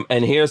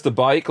 and here's the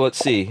bike. Let's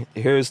see.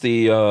 Here's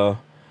the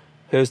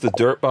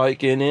dirt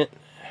bike in it.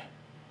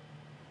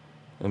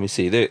 Let me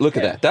see. There, look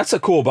at that. That's a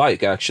cool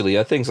bike, actually.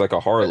 That thing's like a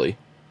Harley.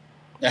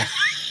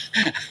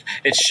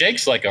 It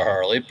shakes like a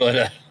Harley,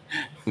 but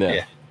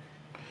Yeah.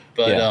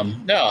 but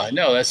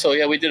no. That's so.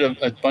 Yeah, we did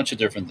a bunch of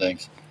different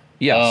things.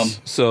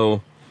 Yes.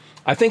 So,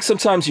 I think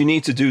sometimes you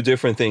need to do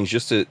different things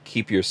just to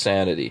keep your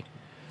sanity.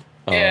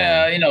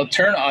 Yeah,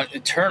 turn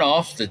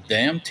off the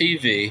damn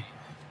TV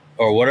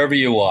or whatever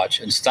you watch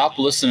and stop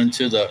listening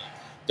to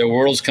the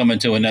world's coming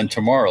to an end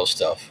tomorrow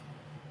stuff.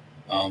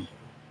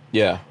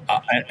 Yeah.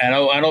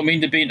 I don't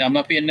mean to be. I'm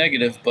not being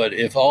negative, but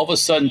if all of a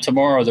sudden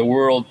tomorrow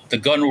the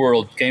gun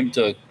world came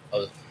to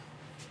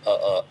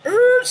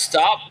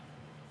stop,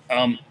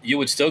 you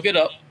would still get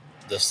up.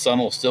 The sun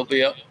will still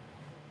be up.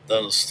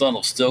 The sun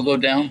will still go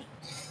down,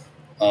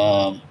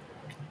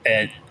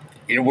 and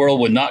your world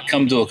would not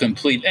come to a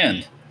complete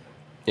end.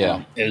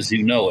 Yeah. As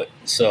you know it.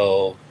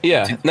 So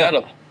Yeah. you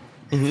gotta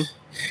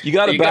You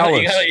got to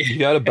balance. You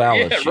got to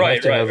balance. Yeah, You right,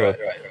 have to right, have right,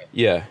 a- right.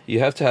 Yeah, you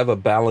have to have a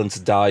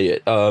balanced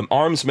diet.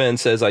 Armsman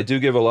says, I do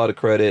give a lot of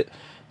credit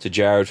to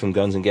Jared from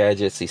Guns and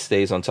Gadgets. He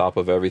stays on top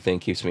of everything,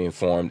 keeps me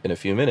informed in a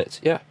few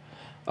minutes. Yeah.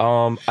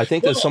 I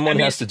think that someone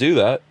has to do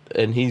that,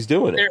 and he's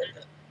doing it.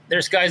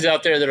 There's guys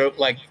out there that are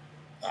like,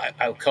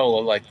 I would call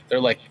it like, they're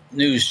like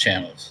news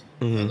channels.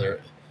 Mhm.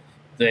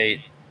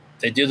 They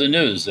do the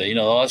news,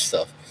 all that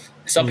stuff.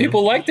 Some Mm-hmm.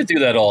 people like to do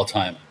that all the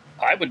time.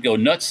 I would go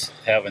nuts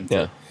having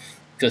to,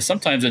 because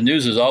sometimes the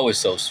news is always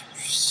so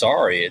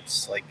sorry.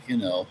 It's like,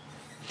 and how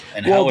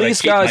Well, would I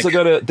these keep guys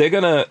my- they're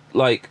gonna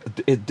like,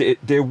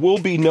 there will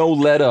be no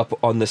let up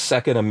on the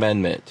Second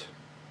Amendment.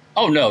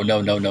 Oh, no. The,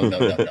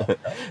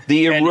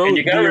 And you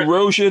the gotta-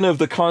 erosion of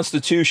the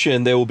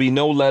Constitution, there will be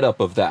no let up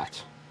of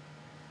that.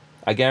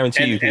 I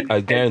guarantee you. I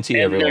guarantee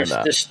everyone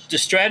there's- that. The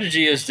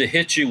strategy is to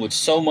hit you with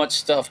so much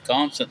stuff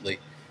constantly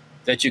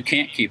that you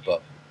can't keep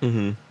up.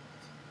 Mm-hmm.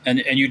 And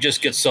you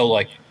just get so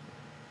like,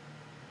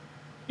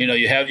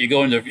 you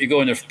go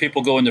into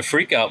people go into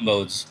freak out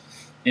modes.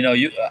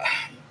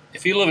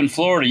 If you live in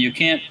Florida, you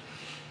can't.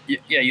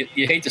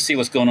 You hate to see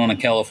what's going on in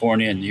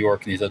California and New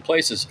York and these other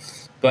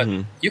places, but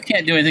you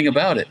can't do anything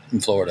about it in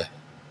Florida.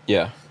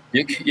 Yeah.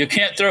 You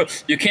can't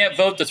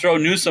vote to throw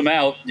Newsom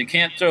out. You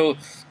can't throw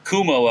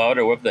Kumo out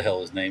or whatever the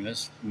hell his name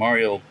is,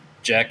 Mario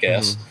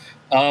Jackass.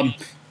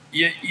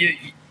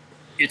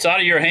 It's out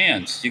of your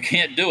hands. You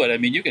can't do it. I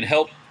mean, you can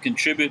help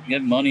contribute,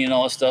 get money and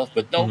all that stuff,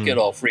 but don't get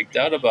all freaked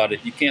out about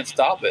it. You can't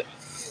stop it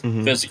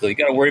physically. You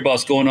got to worry about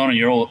what's going on in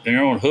your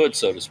own hood,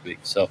 so to speak.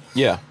 So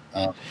Yeah.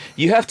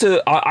 You have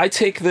to. I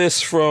take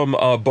this from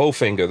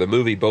Bowfinger, the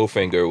movie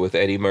Bowfinger with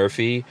Eddie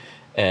Murphy,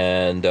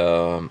 and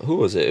who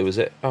was it? It was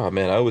oh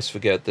man, I always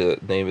forget the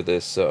name of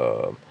this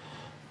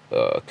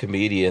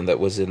comedian that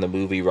was in the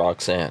movie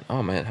Roxanne.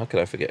 Oh man, how could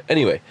I forget?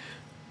 Anyway,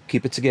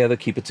 keep it together,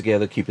 keep it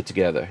together, keep it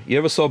together. You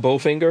ever saw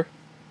Bowfinger?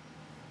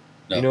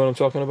 No. You know what I'm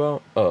talking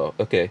about? Oh,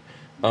 okay.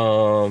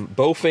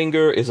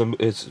 Bowfinger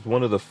is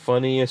one of the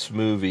funniest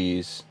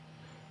movies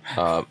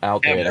out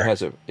there. And it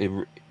has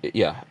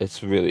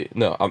it's really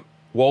no.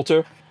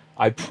 Walter,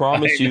 I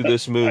promise you,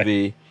 this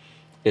movie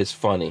is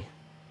funny.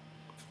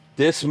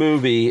 This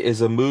movie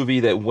is a movie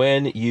that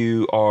when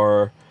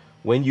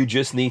you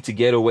just need to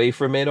get away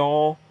from it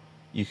all,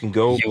 you can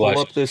go pull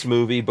up this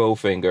movie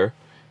Bowfinger.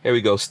 Here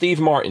we go. Steve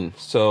Martin.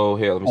 So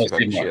here, let me see if I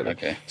can share that.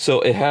 Okay. So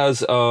it has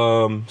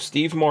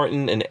Steve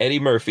Martin and Eddie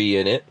Murphy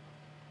in it,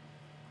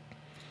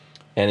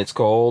 and it's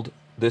called.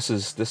 This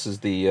is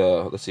the.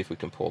 Let's see if we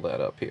can pull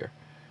that up here.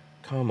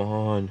 Come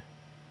on.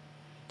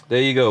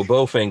 There you go.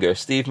 Bowfinger.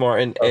 Steve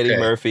Martin, Eddie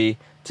Murphy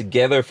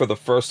together for the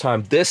first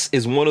time. This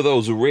is one of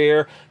those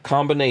rare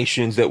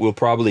combinations that we'll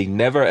probably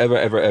never,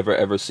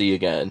 ever see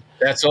again.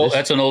 That's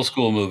an old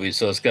school movie,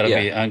 so it's got to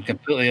be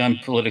completely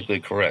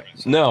unpolitically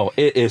correct. No,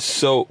 it is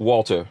so.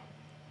 Walter,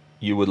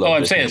 you would love.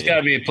 I'm this saying movie. it's got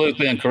to be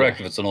politically incorrect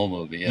if it's an old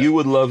movie. Yeah. You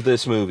would love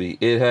this movie.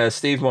 It has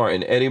Steve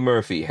Martin, Eddie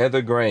Murphy,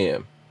 Heather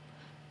Graham,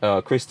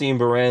 Christine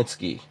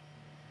Baranski.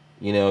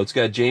 It's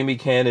got Jamie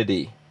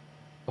Kennedy,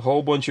 a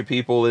whole bunch of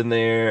people in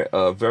there.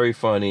 Very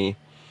funny.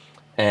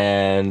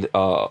 And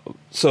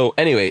so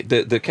anyway,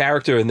 the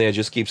character in there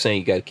just keeps saying,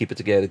 you got to keep it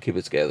together, keep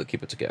it together,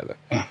 keep it together.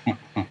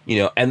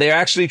 And they're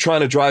actually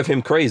trying to drive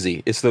him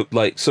crazy. It's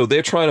so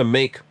they're trying to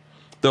make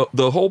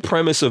the whole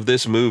premise of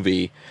this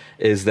movie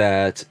is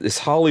that it's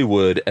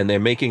Hollywood and they're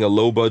making a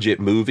low budget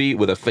movie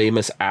with a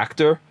famous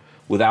actor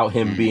without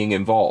him being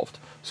involved.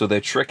 So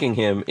they're tricking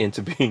him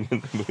into being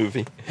in the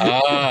movie.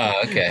 Ah,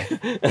 okay.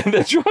 And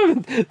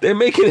they're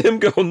making him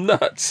go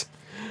nuts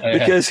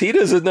because he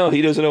doesn't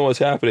know what's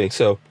happening.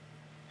 So,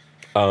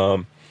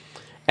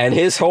 and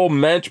his whole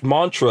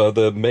mantra,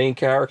 the main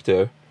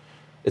character,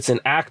 it's an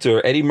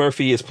actor. Eddie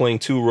Murphy is playing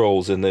two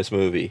roles in this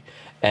movie.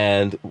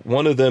 and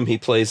one of them he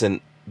plays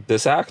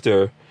this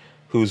actor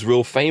who's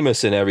real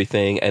famous and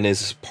everything, and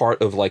is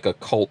part of like a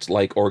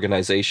cult-like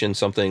organization,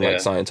 something like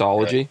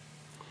Scientology. Right.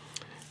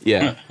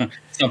 Yeah,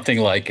 something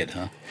like it,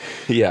 huh?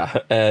 yeah.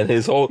 And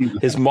his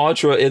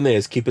mantra in there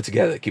is keep it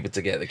together, keep it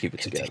together, keep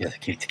it together.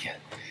 Keep it together.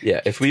 Yeah,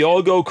 if we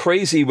all go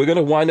crazy, we're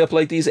gonna wind up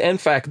like these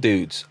NFAC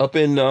dudes up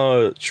in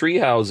tree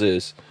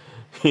houses.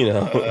 You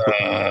know,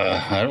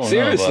 I don't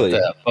seriously. know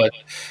about that,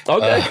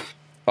 but okay,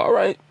 all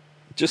right,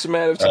 just a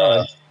matter of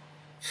time.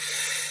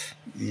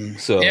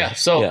 So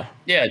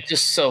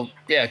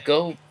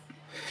go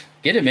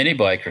get a mini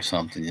bike or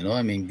something. You know,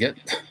 I mean,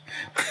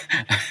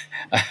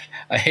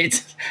 I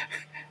hate.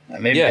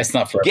 Maybe that's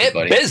not for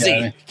everybody. Get busy. You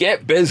know what I mean?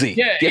 Get busy.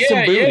 Yeah, get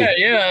some booty.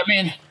 Yeah. I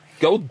mean,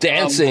 go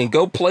dancing.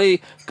 Go play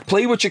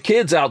with your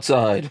kids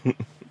outside.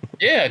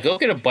 Yeah, go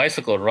get a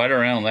bicycle and ride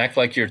around and act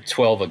like you're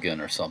 12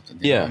 again or something.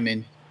 You know? I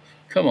mean,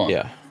 come on.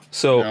 Yeah.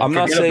 So I'm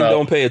not saying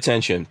don't pay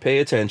attention. Pay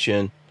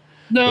attention.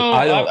 No,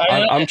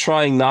 I'm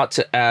trying not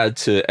to add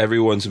to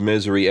everyone's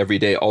misery every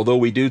day. Although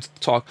we do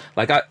talk,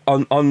 like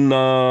on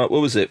what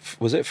was it?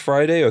 Was it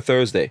Friday or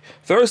Thursday?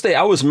 Thursday,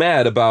 I was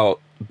mad about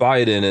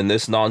Biden and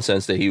this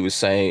nonsense that he was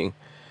saying.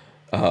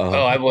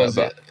 I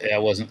wasn't. I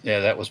wasn't. Yeah,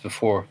 that was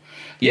before.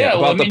 Yeah,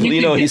 about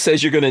he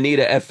says you're going to need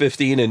a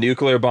F-15 and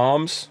nuclear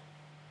bombs.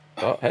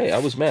 Oh, hey, I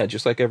was mad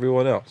just like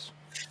everyone else.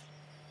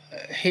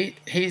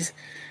 He's.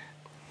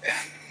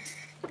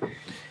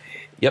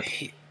 Yep.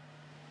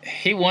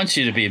 He wants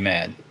you to be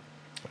mad.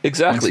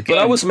 Exactly. But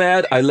I was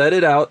mad. I let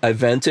it out. I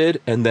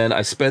vented. And then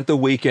I spent the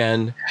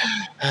weekend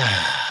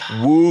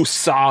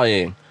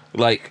woo-sawing.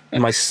 Like,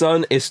 my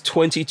son is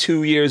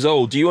 22 years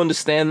old. Do you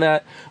understand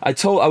that? I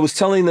was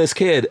telling this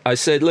kid, I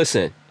said,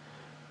 listen,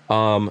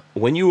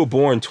 when you were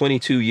born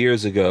 22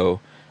 years ago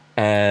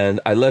and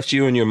I left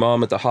you and your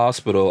mom at the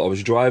hospital, I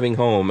was driving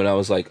home and I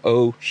was like,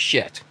 oh,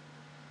 shit.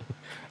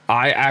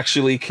 I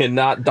actually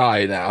cannot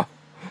die now.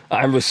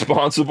 I'm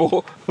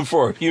responsible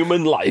for a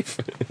human life.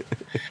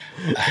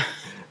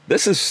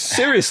 This is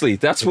seriously,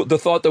 that's what the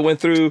thought that went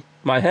through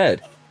my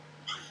head.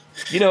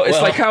 You know,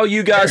 it's like how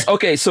you guys,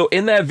 okay, so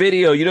in that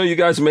video, you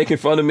guys are making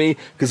fun of me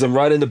because I'm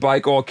riding the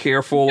bike all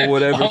careful or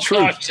whatever.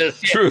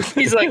 Truth.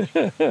 He's like,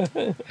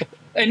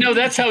 I know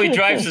that's how he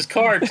drives his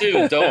car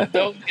too.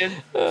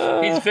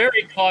 He's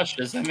very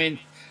cautious. I mean,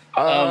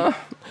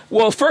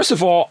 well, first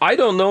of all, I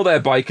don't know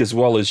that bike as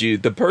well as you.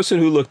 The person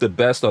who looked the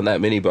best on that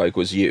mini bike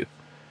was you.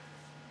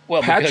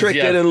 Well, Patrick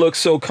didn't look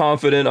so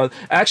confident.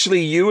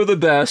 Actually, you were the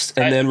best,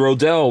 and then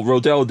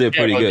Rodell did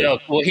pretty good.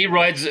 Well, he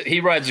rides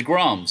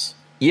Groms.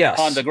 Yes,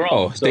 Honda Groms.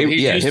 Oh, so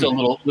he's used to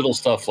little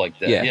stuff like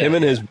that. Yeah, him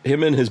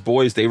and his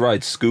boys, they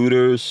ride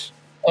scooters.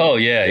 Oh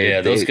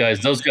yeah, those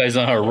guys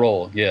on our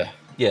roll. Yeah.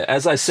 Yeah,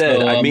 as I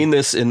said, I mean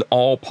this in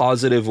all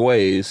positive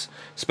ways.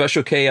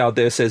 Special K out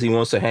there says he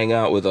wants to hang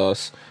out with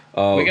us.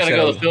 We gotta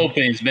go to the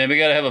Philippines, man. We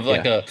gotta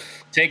have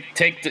take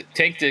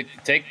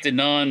the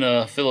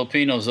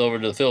non-Filipinos over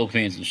to the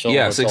Philippines and show them.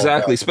 Yes,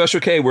 exactly. Special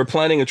K, we're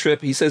planning a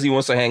trip. He says he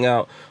wants to hang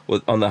out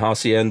on the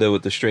Hacienda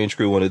with the Strange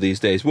Crew one of these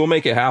days. We'll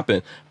make it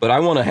happen. But I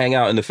want to hang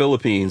out in the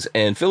Philippines,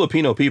 and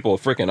Filipino people are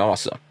freaking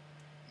awesome.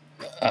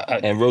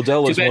 And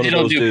Rodell is one of those dudes. Too bad you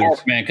don't do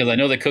pork, man, because I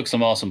know they cook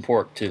some awesome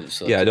pork too.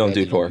 So yeah, I don't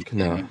do pork.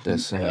 No,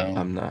 that's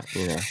I'm not.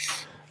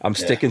 I'm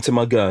sticking to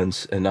my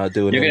guns and not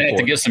doing. You're gonna have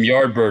to get some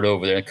Yardbird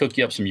over there and cook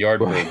you up some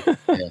Yardbird.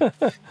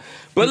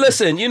 But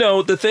listen,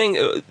 the thing,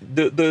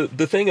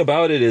 the thing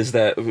about it is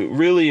that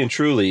really and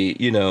truly,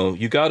 you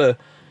gotta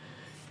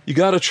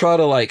try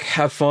to like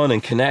have fun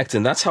and connect,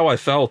 and that's how I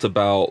felt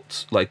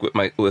about like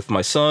with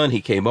my son. He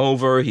came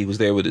over, he was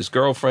there with his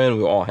girlfriend.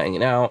 We were all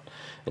hanging out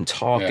and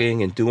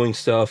talking and doing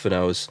stuff, and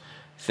I was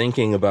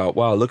thinking about,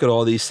 wow, look at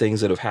all these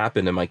things that have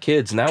happened to my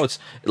kids. Now it's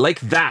like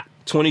that.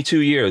 22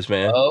 years,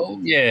 man. Oh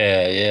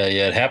yeah.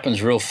 It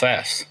happens real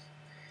fast.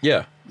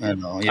 Yeah, I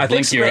know. I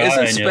think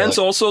Spence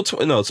also.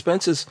 No,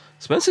 Spence is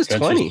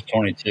 20.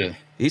 22.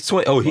 He's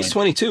 20. Oh, 20. He's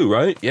 22,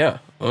 right? Yeah.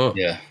 Oh.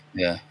 Yeah.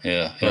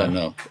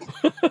 No.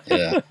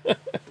 Yeah.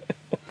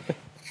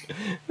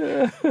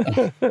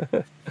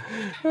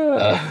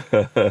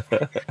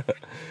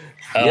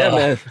 Yeah,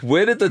 man.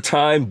 Where did the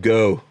time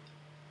go?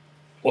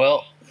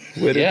 Well,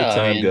 where did the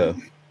time go?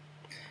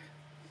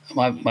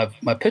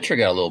 My picture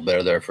got a little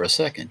better there for a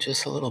second,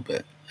 just a little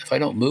bit. If I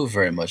don't move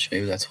very much,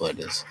 maybe that's what it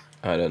is.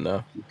 I don't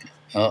know.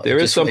 There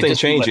is something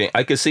changing.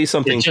 I could see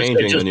something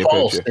changing in your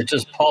picture. It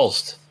just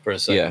pulsed for a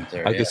second.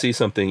 Yeah, I could see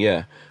something.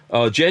 Yeah.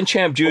 Jen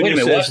Champ Jr. Wait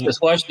a minute, says,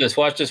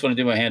 watch this when I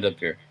do my hand up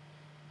here.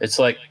 It's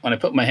like when I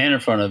put my hand in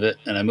front of it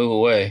and I move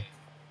away.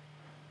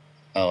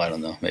 Oh, I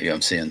don't know. Maybe I'm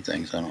seeing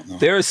things. I don't know.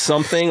 There is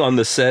something on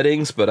the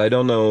settings, but I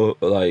don't know.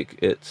 Like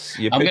it's.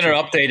 I'm going to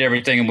update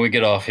everything when we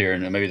get off here,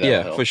 and maybe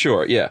that'll help. For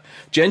sure. Yeah.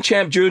 Jen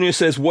Champ Jr.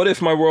 says, "What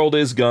if my world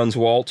is guns,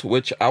 Walt?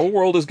 Which our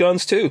world is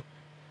guns too."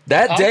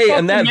 That day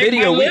and that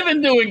video, we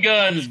living doing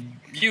guns.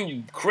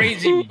 You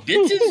crazy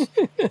bitches.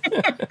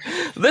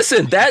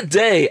 Listen, that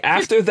day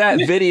after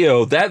that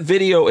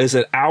video is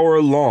an hour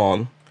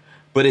long.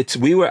 But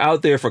we were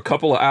out there for a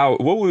couple of hours.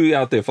 What were we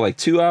out there for, like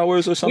 2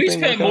 hours or something? We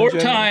spent more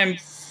time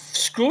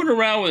screwing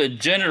around with a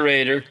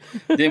generator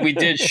than we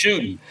did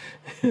shooting.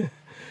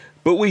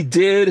 But we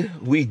did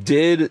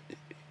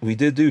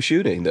do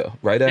shooting though,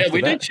 right after Yeah,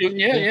 we that. did shooting.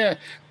 Yeah.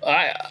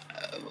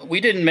 We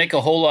didn't make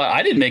a whole lot.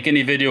 I didn't make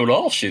any video at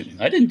all shooting.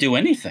 I didn't do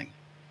anything.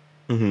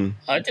 Mm-hmm.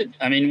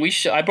 I mean,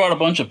 I brought a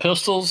bunch of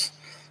pistols.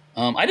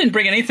 I didn't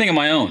bring anything of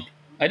my own.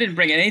 I didn't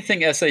bring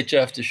anything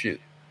SHF to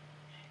shoot.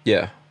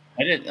 Yeah.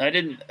 I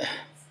didn't.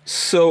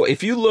 So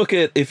if you look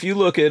at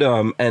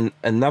and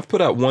I've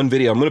put out one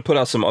video. I'm going to put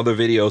out some other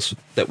videos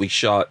that we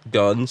shot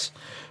guns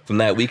from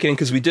that weekend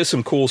because we did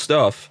some cool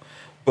stuff.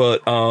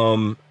 But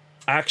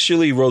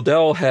actually,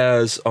 Rodell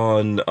has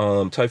on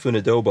Typhoon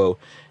Adobo.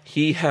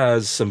 He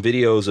has some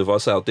videos of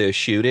us out there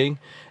shooting,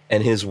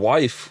 and his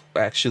wife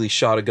actually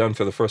shot a gun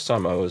for the first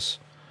time. I was,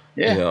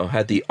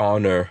 had the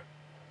honor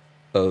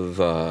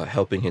of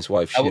helping his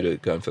wife shoot a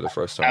gun for the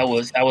first time. I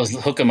was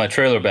hooking my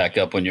trailer back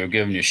up when you were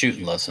giving your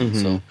shooting lesson.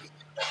 Mm-hmm.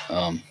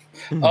 So,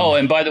 oh,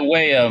 and by the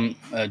way,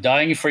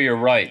 dying for your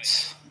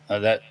rights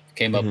that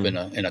came up in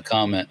a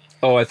comment.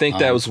 Oh, I think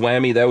that was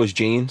Whammy. That was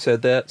Gene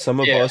said that. Some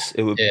of us,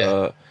 it would.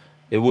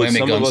 Whammy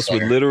some of us were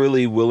Gunslinger.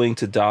 literally willing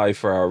to die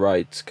for our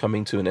rights.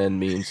 Coming to an end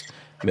means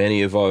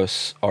many of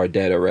us are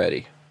dead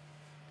already.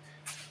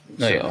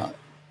 No, you're not.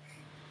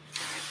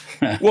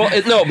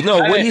 Well, no.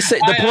 What he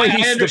said, the point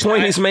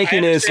he's I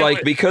making is understand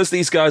like because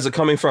these guys are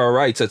coming for our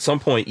rights. At some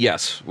point,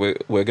 yes,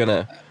 we're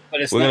gonna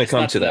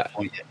come to that.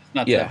 Point yet. It's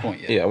not Yeah, that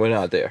point yet. yeah, we're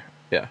not there.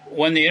 Yeah.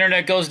 When the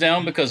internet goes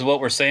down because of what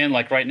we're saying,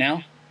 like right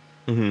now,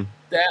 Mm-hmm.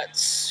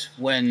 that's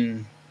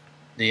when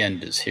the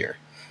end is here.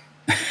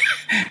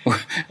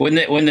 when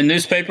the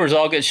newspapers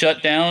all get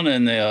shut down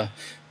and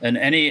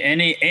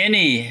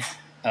any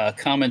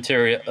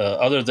commentary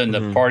other than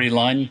the party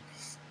line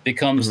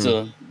becomes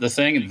the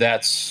thing,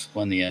 that's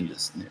when the end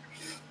is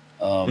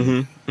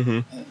near.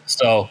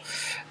 So,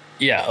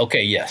 yeah,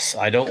 okay, yes,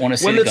 I don't want to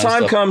see When the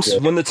time comes,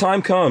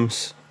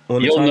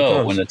 you'll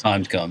know when the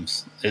time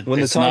comes. When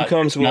the time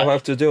comes, we'll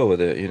have to deal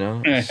with it, you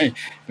know.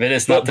 But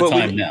it's not the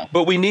time now.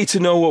 But we need to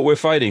know what we're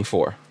fighting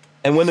for.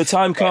 And when the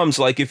time comes,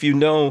 like if you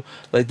know,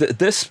 like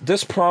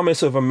this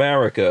promise of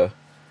America,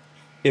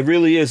 it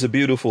really is a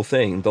beautiful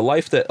thing. The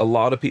life that a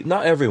lot of people,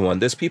 not everyone,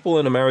 there's people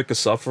in America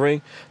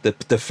suffering.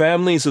 The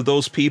families of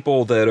those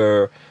people that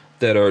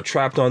are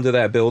trapped under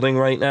that building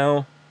right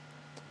now,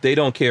 they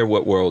don't care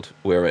what world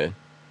we're in.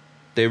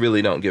 They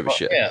really don't give a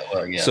shit.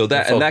 Yeah. So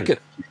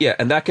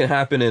that can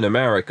happen in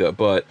America,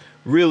 but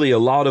really a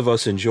lot of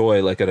us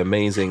enjoy like an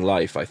amazing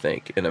life, I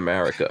think, in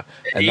America.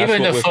 And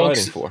Even that's the what we're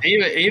folks, fighting for.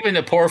 even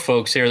the poor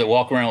folks here that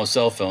walk around with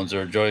cell phones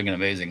are enjoying an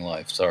amazing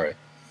life. Sorry,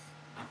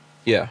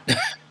 Yeah.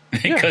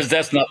 because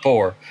that's not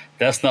poor.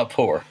 That's not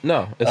poor.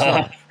 No, it's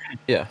not.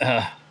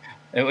 Yeah.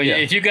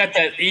 If you got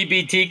that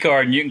EBT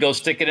card and you can go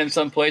stick it in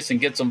some place and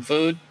get some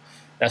food,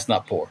 that's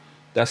not poor.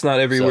 That's not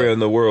everywhere So- in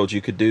the world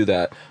you could do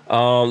that.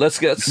 Let's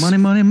get Money.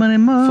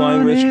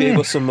 Flying Rich gave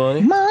us some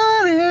money.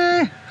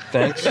 Money.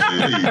 Thanks.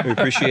 We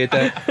appreciate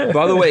that.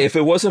 By the way, if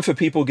it wasn't for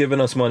people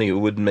giving us money, we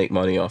wouldn't make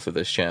money off of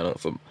this channel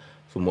from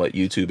what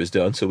YouTube has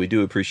done. So we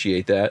do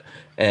appreciate that.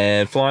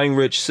 And Flying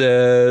Rich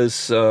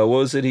says, what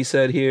was it he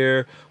said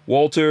here?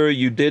 Walter,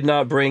 you did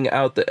not bring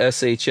out the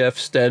SHF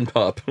Sten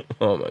Pup.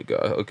 Oh my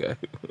God. Okay.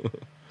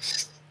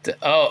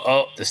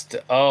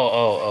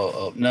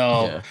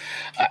 No.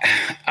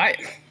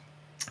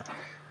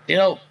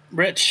 Yeah.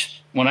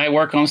 Rich, when I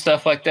work on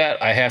stuff like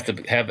that, I have to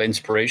have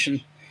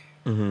inspiration.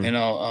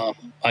 Mm-hmm.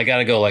 I got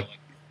to go like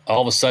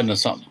all of a sudden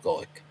something go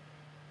like,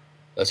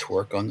 let's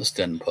work on the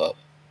Sten Pup.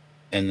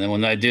 And then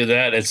when I do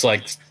that, it's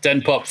like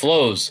Sten Pup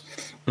flows.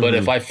 But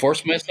if I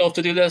force myself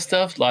to do that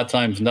stuff, a lot of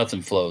times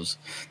nothing flows.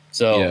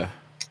 So, Yeah.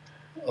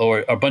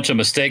 or a bunch of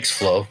mistakes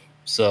flow.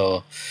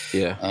 So,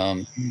 Yeah.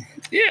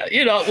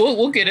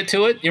 we'll get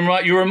into it.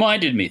 You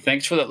reminded me.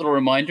 Thanks for that little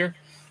reminder.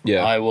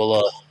 Yeah. I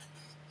will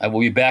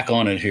be back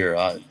on it here.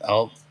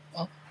 I'll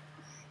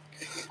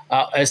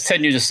as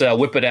Ted used to say, I'll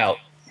whip it out,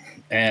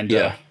 and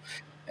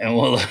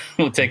we'll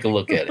take a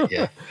look at it.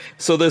 Yeah.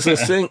 So there's a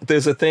thing.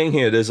 There's a thing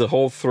here. There's a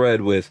whole thread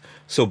with.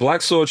 So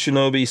Black Sword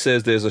Shinobi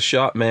says there's a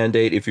shot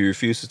mandate. If you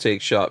refuse to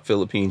take shot,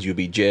 Philippines, you'll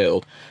be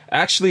jailed.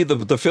 Actually,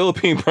 the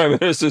Philippine Prime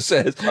Minister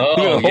says we're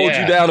gonna hold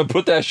you down and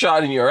put that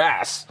shot in your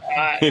ass.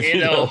 That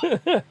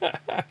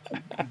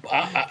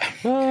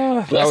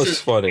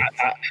was funny.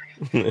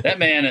 That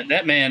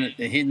man,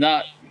 he's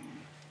not.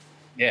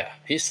 Yeah,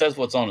 he says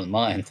what's on his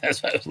mind.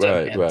 That's what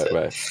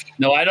Right.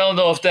 No, I don't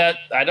know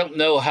I don't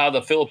know how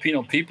the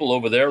Filipino people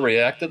over there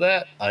react to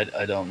that. I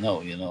don't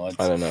know.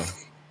 I don't know.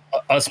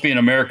 Us being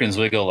Americans,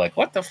 we go like,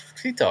 "What the f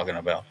is he talking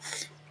about?"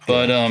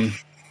 But can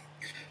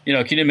you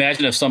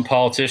imagine if some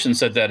politician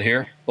said that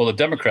here? Well, the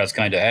Democrats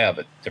kind of have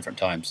at different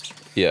times.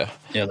 Yeah.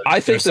 Yeah, I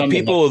think the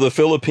people of the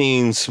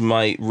Philippines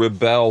might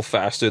rebel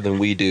faster than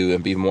we do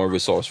and be more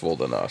resourceful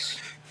than us.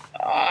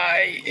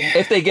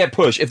 If they get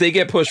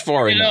pushed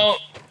far enough.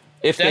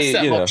 If that's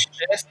they,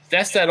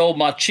 that's that old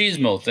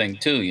machismo thing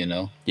too.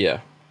 Yeah.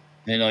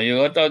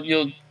 I thought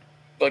you'll.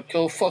 But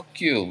go fuck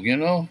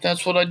you,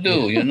 that's what I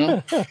do,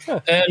 and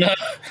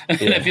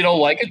if you don't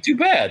like it, too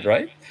bad,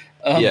 right?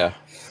 Yeah.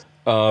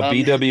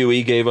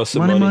 BWE gave us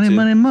some Money, money,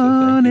 money, too.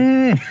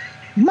 money,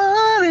 So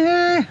money,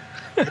 money.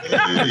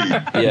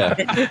 yeah.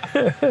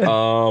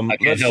 I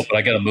can't let's- help it.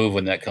 I got to move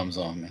when that comes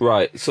on, man.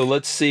 Right. So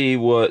let's see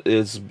what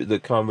is the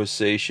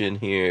conversation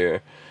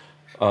here.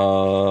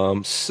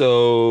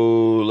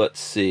 So let's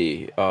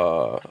see.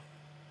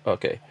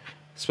 Okay.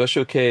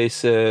 Special K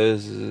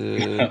says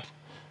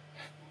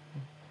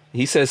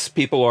he says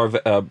people are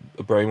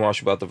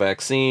brainwashed about the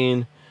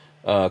vaccine.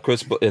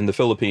 Chris in the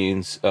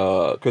Philippines.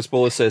 Chris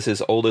Bullis says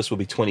his oldest will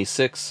be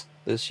 26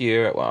 this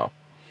year. Wow.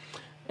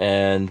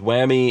 And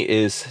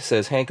Whammy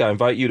says, Hank, I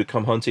invite you to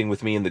come hunting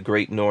with me in the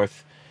Great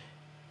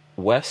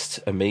Northwest.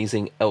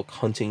 Amazing elk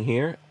hunting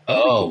here.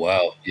 Oh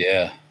wow,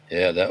 yeah,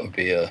 that would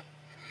be a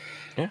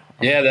Yeah.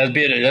 that'd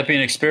be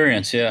an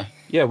experience. Yeah,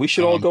 Yeah, we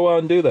should all go out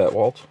and do that,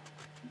 Walt.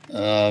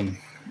 yeah,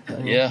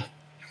 Yeah.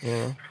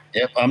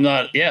 yep. I'm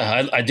not.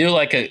 Yeah, I do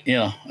like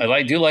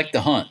do like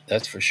the hunt.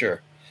 That's for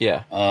sure.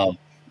 Yeah.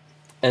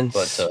 And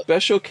but,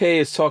 Special K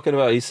is talking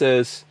about, he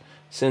says,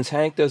 since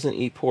Hank doesn't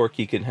eat pork,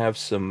 he can have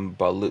some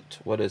balut.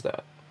 What is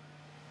that?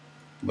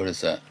 What is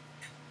that?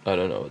 I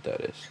don't know what that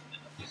is.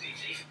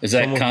 Is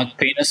that Someone- conch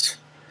penis?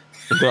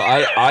 No,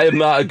 I am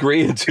not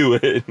agreeing to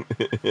it.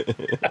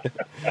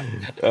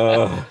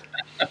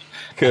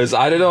 Because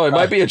I don't know, it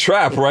might be a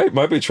trap, right?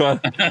 Might be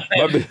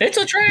It's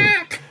a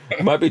trap.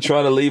 might be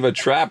trying to leave a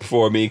trap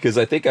for me. Because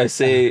I think I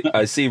see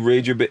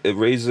Razor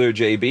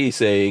JB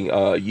saying,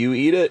 "You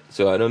eat it."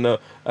 So I don't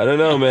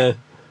know, man.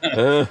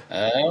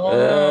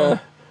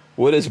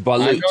 What is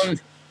balut?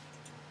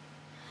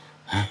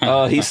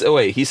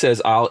 He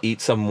says I'll eat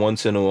some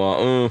once in a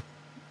while.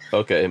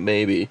 Okay,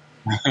 maybe.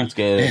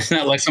 It's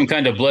not like some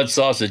kind of blood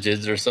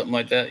sausages or something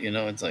like that.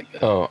 It's like.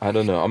 Oh, I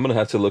don't know. I'm gonna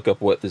have to look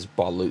up what is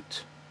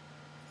balut.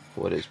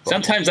 What is balut?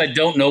 Sometimes I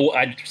don't know.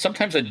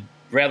 Sometimes I'd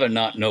rather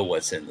not know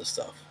what's in the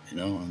stuff.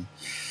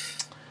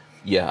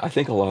 Yeah, I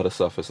think a lot of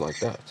stuff is like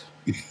that.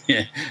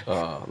 Yeah.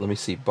 Let me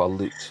see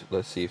balut.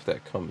 Let's see if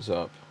that comes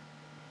up.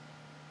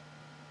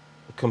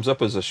 It comes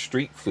up as a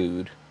street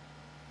food.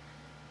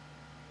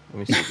 Let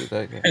me see. Did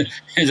that go?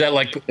 Is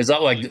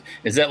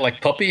that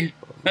like puppy?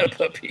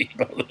 Puppy.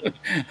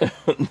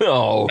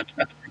 No.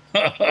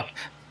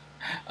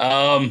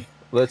 Um.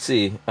 Let's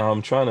see.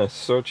 I'm trying to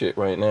search it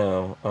right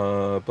now.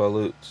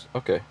 Balut.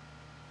 Okay.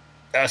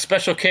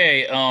 Special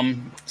K.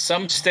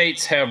 Some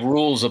states have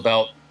rules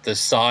about the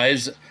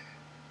size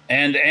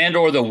and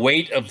or the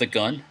weight of the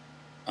gun.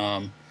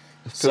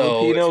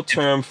 Filipino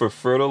term for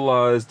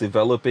fertilized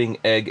developing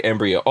egg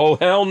embryo. Oh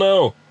hell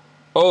no!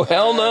 Oh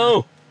hell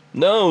no!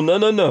 No.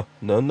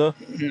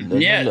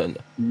 Yeah.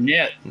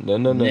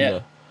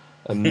 No.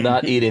 I'm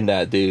not eating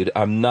that, dude.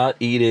 I'm not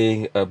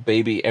eating a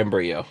baby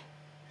embryo.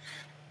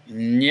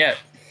 Yeah.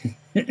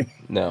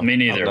 No. Me I'm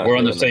neither. not We're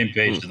on the doing same that.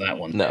 page on that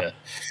one. No. Yeah.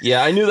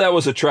 Yeah, I knew that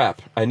was a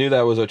trap.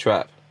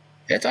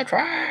 It's a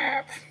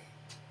trap.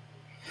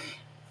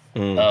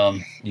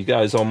 You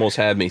guys almost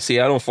had me. See,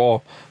 I don't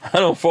fall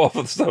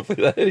for stuff like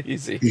that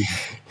easy.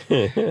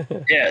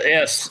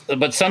 Yes,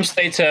 but some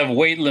states have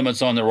weight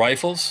limits on the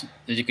rifles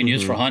that you can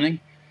use for hunting.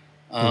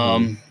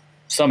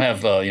 Some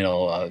have,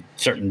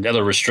 certain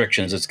other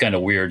restrictions. It's kind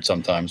of weird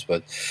sometimes,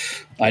 but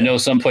I know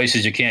some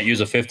places you can't use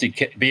a 50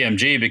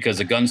 BMG because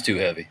the gun's too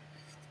heavy.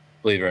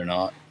 Believe it or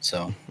not.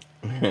 So,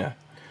 Yeah.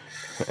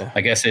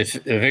 I guess if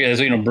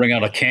it's bring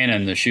out a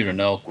cannon to shoot an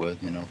elk with,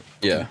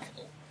 Yeah.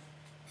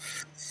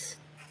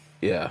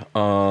 Yeah.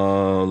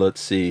 Let's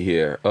see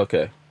here.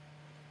 Okay.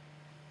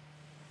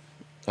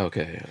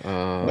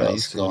 I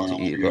used to love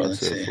to eat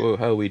lots of. Whoa,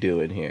 how are we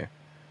doing here?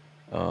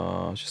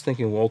 Just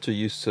thinking. Walter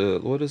used to.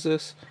 What is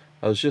this?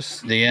 I was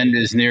just The end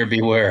is near.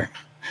 Beware.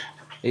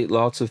 ate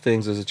lots of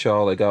things as a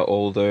child. I got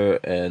older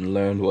and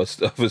learned what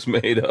stuff is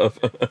made of.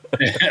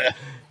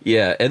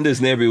 Yeah,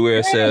 Enders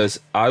Everywhere says,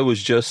 I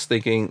was just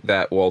thinking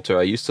that, Walter.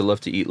 I used to love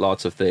to eat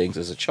lots of things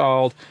as a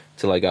child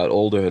till I got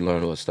older and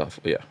learned what stuff.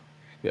 Yeah.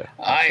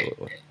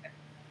 Absolutely.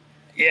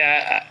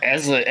 Yeah,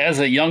 as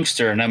a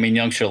youngster, and I mean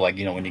youngster, like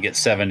when you get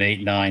 7,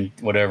 8, 9,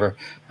 whatever.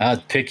 I was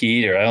a picky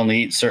eater. I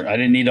only eat certain. I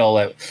didn't eat all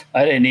that.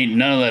 I didn't eat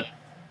none of that.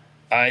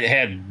 I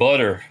had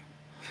butter.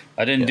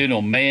 I didn't do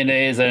no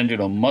mayonnaise. I didn't do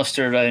no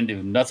mustard. I didn't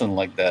do nothing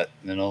like that.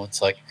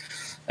 It's like,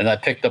 and I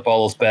picked up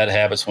all those bad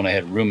habits when I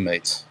had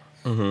roommates.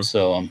 Mm-hmm.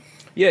 So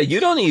Yeah,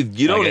 you don't eat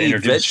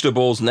introduced-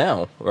 vegetables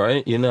now,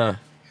 right? You're not.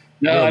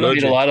 no, You're I don't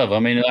eat allergic. a lot of them.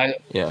 I mean,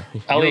 Yeah.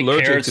 I'll You're eat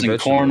allergic carrots to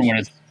and corn vegetables. when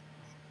it's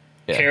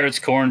Yeah. carrots,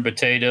 corn,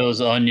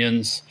 potatoes,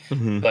 onions,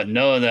 Mhm. but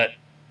no that.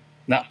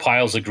 Not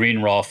piles of green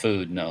raw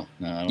food. No,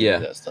 I don't Yeah.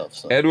 do that stuff.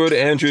 So. Edward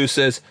Andrews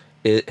says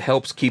it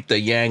helps keep the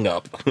yang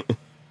up.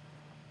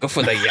 Go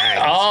for the yang.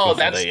 Oh, Go for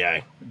that's- the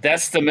yang.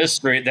 That's the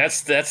mystery.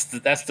 That's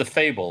the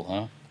fable,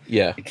 huh?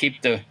 Yeah. To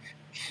keep that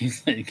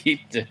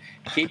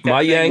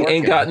My thing yang ain't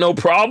working. got no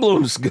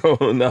problems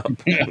going up.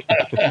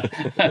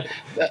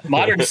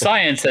 Modern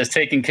science has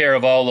taken care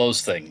of all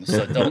those things.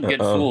 So don't get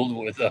fooled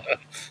with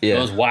Yeah.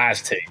 those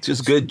wise takes.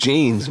 Just good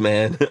genes,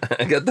 man.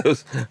 I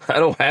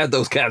don't have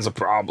those kinds of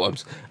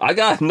problems. I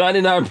got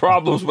 99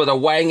 problems, but a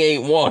wang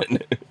ain't one.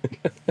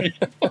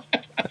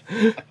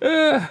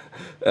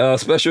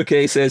 Special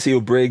K says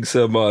he'll bring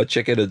some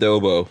chicken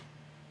adobo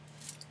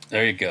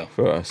There you go.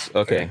 for us.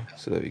 Okay,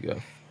 so there you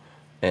go,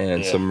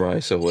 and Yeah. some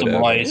rice or whatever.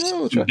 Some rice, Yeah,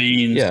 we'll some try.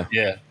 beans. Yeah.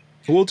 Yeah.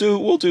 We'll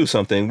do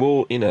something.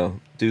 We'll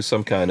do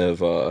some kind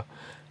of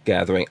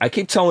gathering. I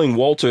keep telling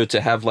Walter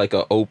to have like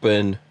a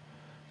open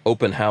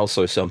house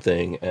or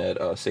something at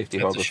Safety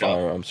At the Harbor shop.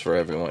 Firearms for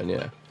everyone.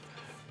 Yeah.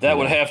 That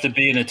would have to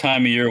be in a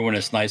time of year when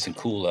it's nice and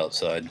cool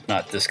outside,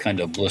 not this kind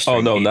of blistering.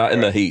 Oh no, heat, not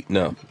in the right? heat.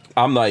 No,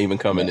 I'm not even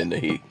coming in the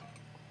heat.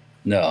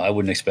 No, I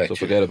wouldn't expect So you.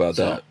 forget about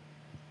that.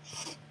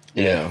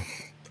 Yeah.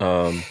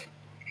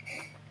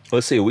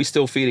 Let's see. Are we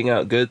still feeding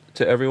out good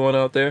to everyone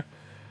out there?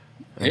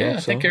 Yeah, I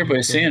hope think so.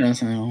 everybody's seeing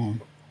us,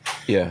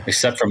 Yeah.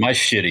 except for my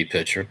shitty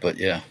picture. But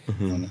yeah,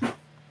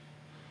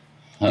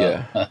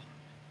 Yeah.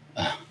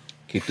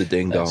 Keep the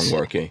ding dong That's-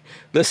 working.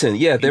 Listen,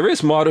 yeah, there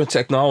is modern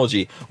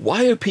technology.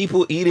 Why are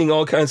people eating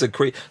all kinds of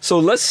crazy? So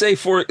let's say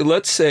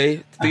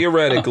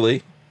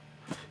theoretically,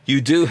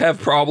 you do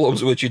have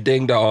problems with your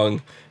ding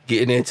dong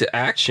getting into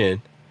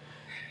action.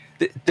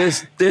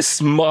 There's this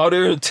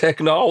modern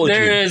technology. for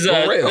reals.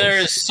 there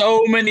is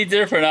so many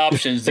different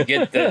options to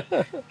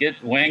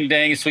get Wang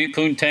Dang Sweet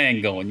Poon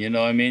Tang going. You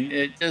know, what I mean,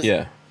 it just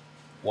Yeah.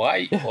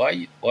 why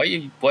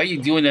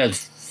you doing that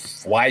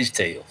wise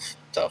tale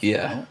stuff? you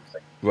Yeah. know?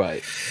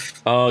 Right.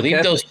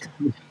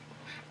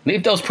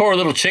 Leave those poor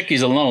little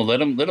chickies alone. Let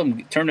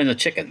them turn into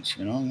chickens.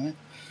 You know.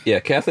 Yeah,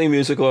 Kathleen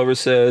Music Lover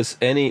says,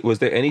 was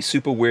there any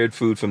super weird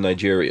food from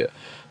Nigeria?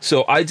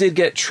 So I did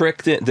get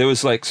tricked in. There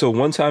was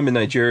one time in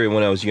Nigeria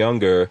when I was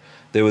younger,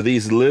 there were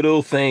these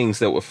little things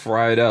that were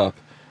fried up,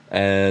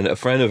 and a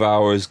friend of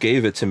ours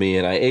gave it to me,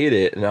 and I ate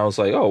it, and I was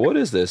like, oh, what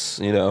is this?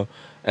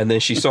 And then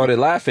she started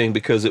laughing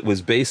because it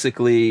was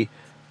basically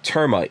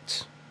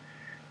termites.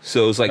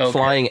 So it was like Okay.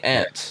 flying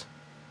ants.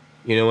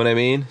 You know what I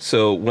mean?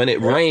 So when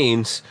it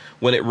rains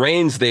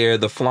there,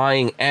 the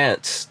flying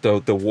ants, the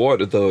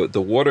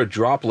water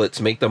droplets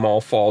make them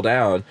all fall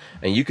down,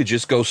 and you could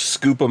just go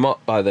scoop them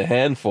up by the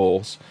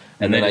handfuls,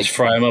 And then just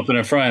fry them up in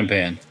a frying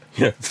pan.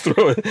 yeah,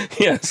 throw it.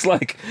 Yeah, it's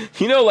like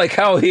like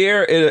how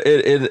here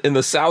in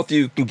the South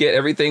you can get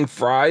everything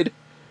fried.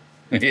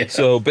 Yeah.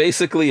 So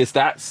basically, it's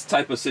that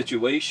type of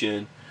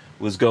situation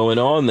was going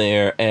on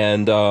there,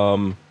 and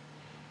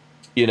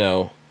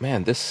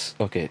man,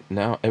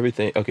 now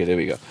everything. Okay, there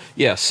we go.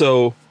 Yeah,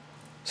 so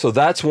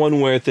that's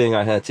one weird thing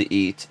I had to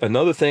eat.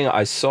 Another thing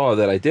I saw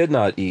that I did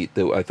not eat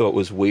that I thought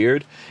was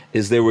weird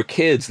is there were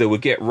kids that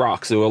would get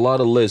rocks. There were a lot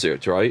of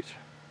lizards, right?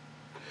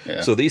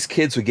 Yeah. So these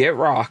kids would get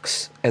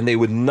rocks and they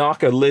would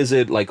knock a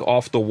lizard like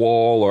off the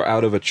wall or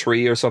out of a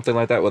tree or something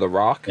like that with a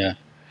rock. Yeah.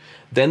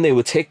 Then they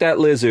would take that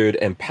lizard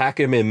and pack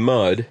him in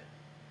mud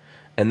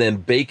and then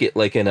bake it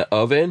like in an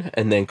oven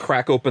and then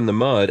crack open the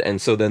mud. And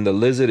so then the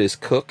lizard is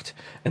cooked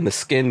and the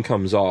skin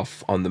comes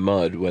off on the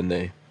mud when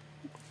they...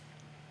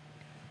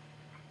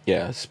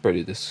 Yeah, it's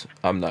pretty...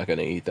 I'm not going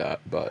to eat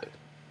that, but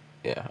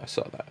yeah, I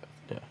saw that.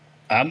 Yeah.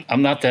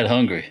 I'm not that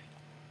hungry.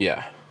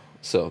 Yeah.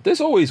 So there's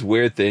always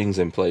weird things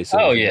in places.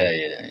 Oh yeah.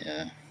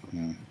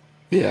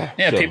 Yeah.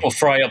 Yeah, so- people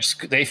fry up.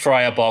 They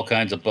fry up all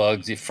kinds of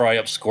bugs. They fry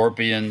up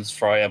scorpions.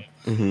 Fry up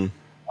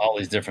all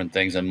these different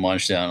things and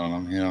munch down on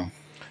them. You know.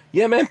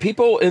 Yeah, man.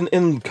 People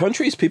in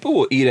countries, people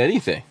will eat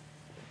anything.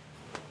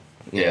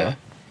 Yeah.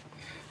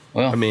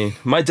 Well, I mean,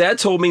 my dad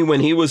told me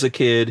when he was a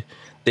kid,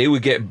 they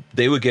would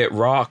get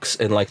rocks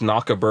and like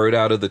knock a bird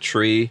out of the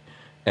tree,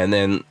 and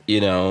then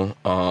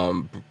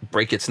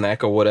break its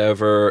neck or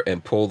whatever,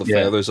 and pull the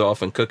Yeah. feathers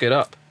off and cook it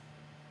up.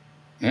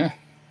 yeah.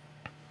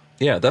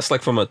 Yeah, that's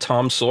like from a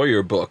Tom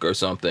Sawyer book or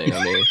something.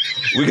 I mean,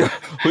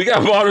 we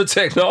got modern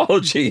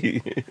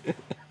technology.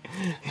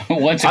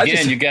 Once I again,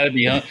 just- you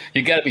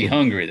gotta be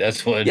hungry.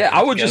 That's what. Yeah,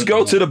 I would just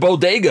go to the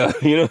bodega.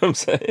 You know what I'm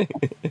saying?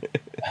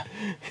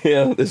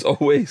 Yeah, there's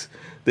always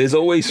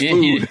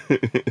food.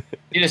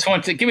 You just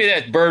want to give me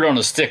that bird on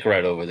a stick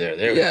right over there.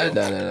 There Yeah, we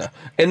go. no.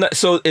 And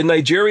so in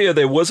Nigeria,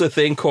 there was a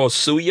thing called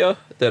suya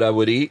that I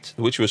would eat,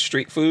 which was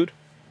street food.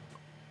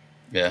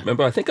 Yeah.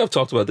 Remember, I think I've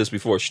talked about this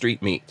before,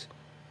 street meat.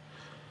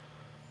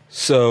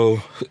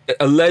 So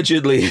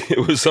allegedly,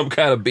 it was some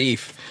kind of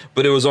beef,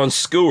 but it was on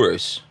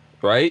skewers,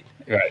 right?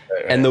 Right.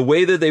 And the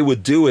way that they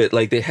would do it,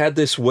 like they had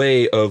this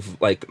way of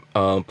like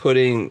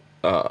putting,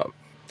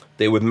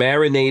 they would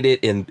marinate it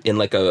in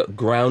like a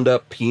ground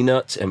up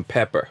peanuts and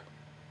pepper.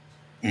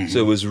 So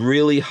it was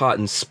really hot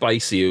and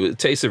spicy. It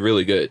tasted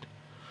really good.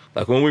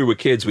 Like when we were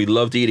kids, we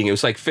loved eating. It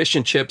was like fish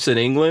and chips in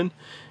England.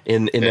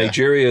 In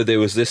Nigeria, there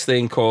was this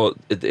thing called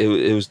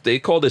it was they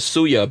called it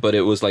suya, but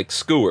it was like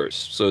skewers.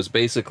 So it's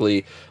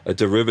basically a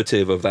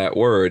derivative of that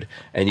word.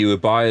 And you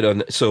would buy it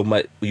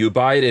you would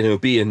buy it and it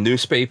would be in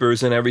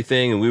newspapers and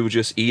everything, and we would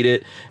just eat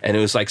it. And it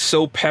was like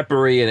so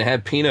peppery and it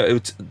had peanut. It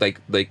was like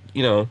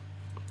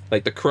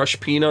like the crushed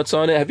peanuts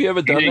on it. Have you ever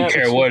You done didn't that?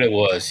 care what it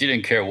was. You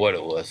didn't care what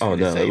it was. Oh You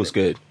no, just it ate was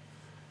good.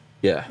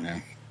 Yeah. Yeah.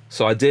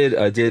 So I did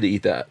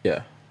eat that.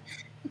 Yeah.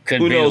 Could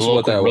Who be knows a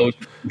what local that was?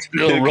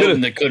 little Could've-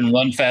 rodent that couldn't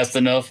run fast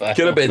enough. Could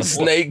have been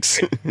snakes.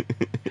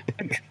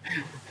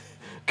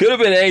 Could have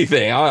been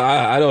anything.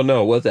 I don't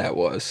know what that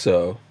was.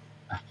 So,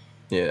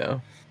 yeah.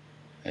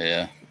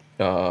 Yeah.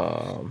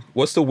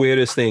 What's the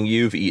weirdest thing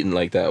you've eaten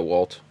like that,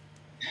 Walt?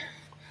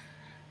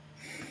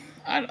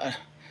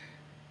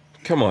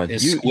 Come on,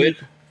 Squid.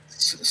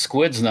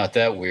 Squid's not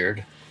that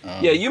weird.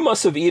 Yeah, you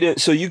must have eaten.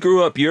 So you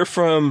grew up. You're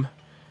from.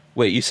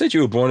 Wait, you said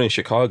you were born in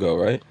Chicago,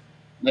 right?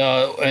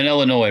 No, in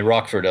Illinois,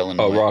 Rockford,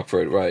 Illinois. Oh,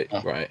 Rockford, right,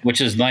 right.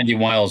 Which is 90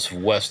 miles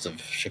west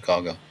of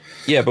Chicago.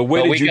 Yeah, but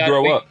where did you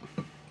grow up?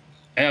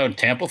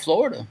 Tampa,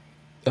 Florida.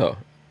 Oh,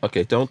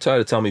 okay. Don't try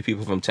to tell me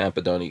people from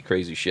Tampa don't eat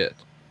crazy shit.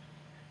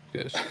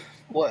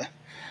 What?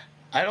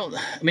 I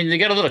mean, they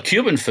got a little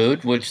Cuban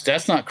food, which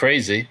that's not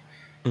crazy.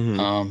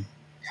 Mm-hmm.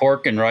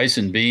 Pork and rice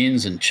and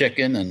beans and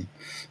chicken and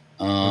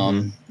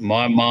Mm-hmm.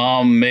 my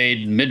mom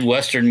made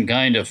Midwestern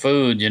kind of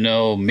food, meat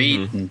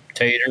Mm-hmm. and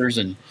taters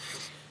and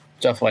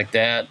stuff like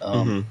that.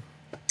 Mm-hmm.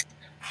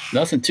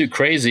 Nothing too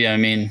crazy. I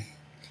mean,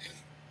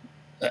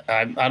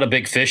 I'm not a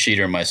big fish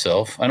eater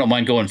myself. I don't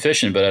mind going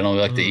fishing, but I don't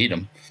like to eat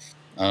them.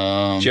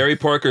 Jerry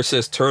Parker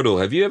says turtle.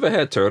 Have you ever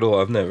had turtle?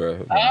 I've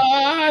never.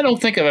 I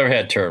don't think I've ever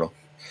had turtle.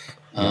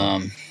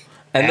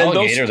 And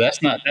alligator,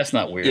 that's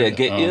not weird.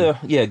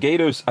 Yeah,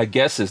 gators, I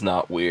guess, is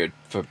not weird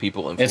for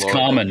people in Florida. It's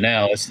common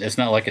now. It's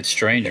not like it's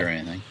strange or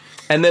anything.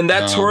 And then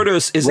that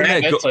tortoise, isn't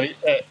rabbits,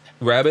 that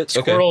rabbits?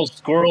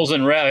 Squirrels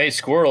and rabbits. Hey,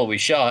 squirrel we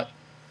shot.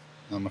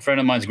 A friend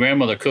of mine's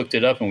grandmother cooked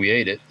it up and we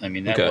ate it. I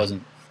mean, that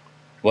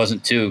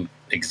wasn't too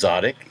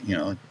exotic.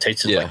 It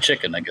tasted like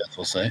chicken, I guess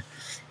we'll say.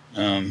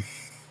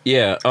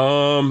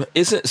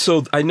 Isn't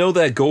so? I know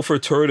that gopher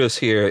tortoise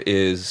here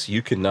is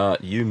you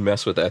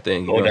mess with that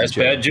thing. That's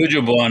bad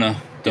juju, Buana.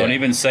 Don't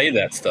even say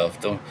that stuff.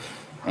 Don't.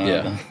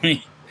 Yeah.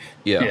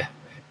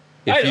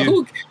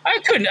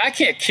 I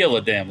can't kill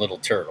a damn little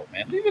turtle,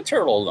 man. Leave a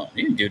turtle alone.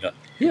 You can do nothing.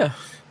 Yeah.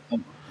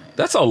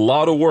 That's a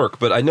lot of work,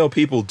 but I know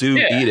people do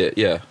eat it.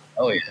 Yeah.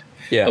 Oh yeah.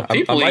 Yeah.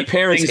 My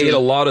parents ate a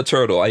lot of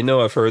turtle. I know.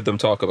 I've heard them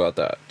talk about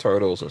that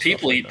turtles and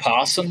people stuff eat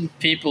possum.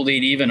 People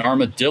eat even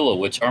armadillo,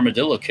 which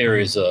armadillo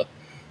carries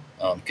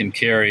can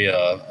carry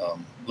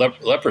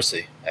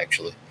leprosy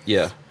actually.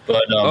 Yeah.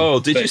 But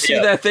did you see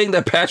that thing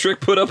that Patrick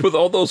put up with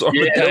all those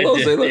armadillos?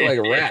 Yeah, they look like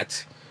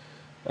rats.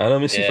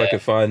 Let me see if I can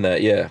find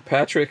that. Yeah,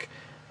 Patrick.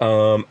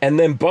 And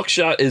then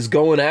Buckshot is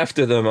going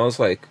after them. I was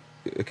like,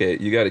 okay,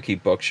 you got to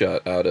keep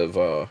Buckshot out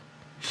of.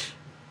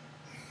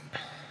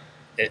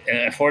 And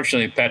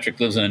unfortunately, Patrick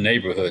lives in a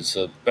neighborhood,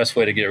 so the best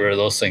way to get rid of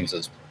those things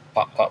is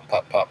pop, pop,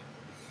 pop, pop.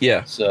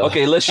 Yeah. So.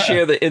 Okay, let's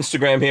share the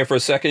Instagram here for a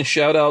second.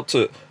 Shout out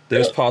to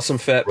there's Possum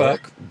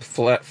Fatback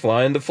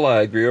flying the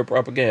flag, real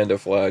propaganda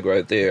flag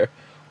right there.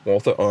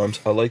 Walther Arms.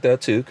 I like that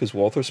too because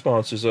Walther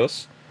sponsors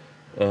us.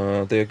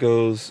 There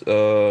goes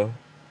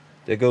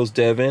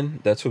Devin.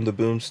 That's from the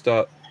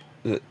Boomstop.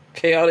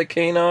 Chaotic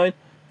Canine.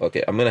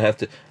 Okay,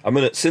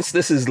 since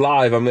this is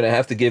live, I'm gonna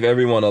have to give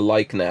everyone a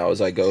like now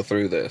as I go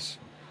through this.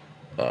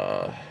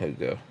 Here we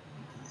go.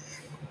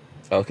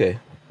 Okay,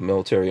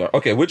 military arm.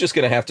 Okay, we're just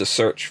gonna have to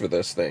search for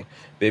this thing.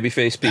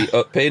 Babyface Pete.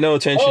 Pay no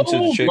attention to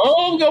the chick.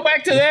 Oh, go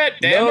back to that.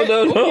 Damn it.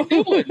 No. What are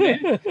you doing,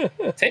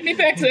 man? Take me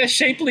back to that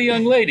shapely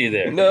young lady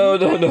there. No.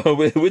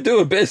 We're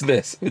doing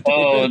business.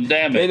 Damn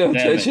it. Pay no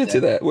attention to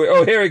that.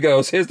 Here he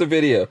goes. Here's the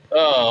video.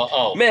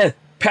 Oh. Man,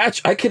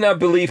 I cannot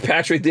believe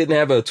Patrick didn't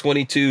have a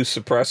 22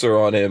 suppressor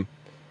on him.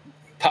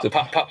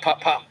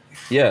 Pop.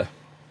 Yeah.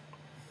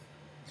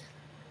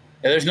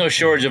 Yeah, there's no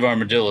shortage of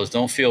armadillos.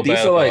 Don't feel These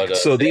bad are about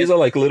it. these are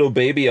like little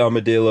baby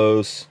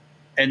armadillos.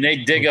 And they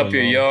dig up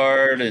your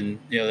yard, and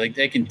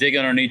they can dig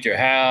underneath your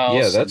house.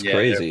 Yeah, that's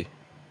crazy.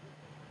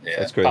 Yeah,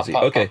 that's crazy.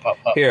 Pop, okay, pop.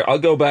 Here, I'll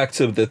go back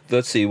to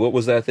let's see, what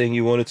was that thing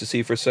you wanted to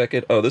see for a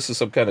second? Oh, this is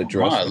some kind of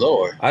dress. My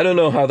Lord. I don't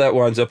know how that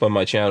winds up on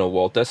my channel,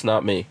 Walt. That's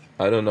not me.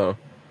 I don't know.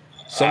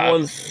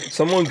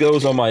 Someone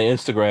goes on my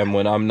Instagram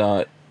when I'm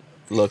not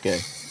looking.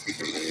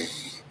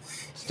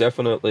 It's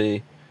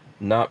definitely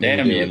not me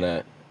doing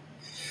that.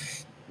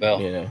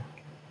 Well,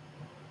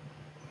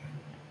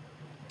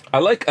 I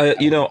like,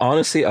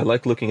 honestly, I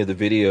like looking at the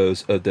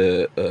videos of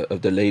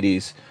the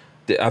ladies.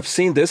 I've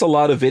seen there's a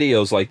lot of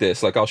videos like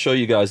this. Like I'll show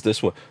you guys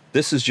this one.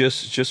 This is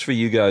just for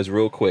you guys,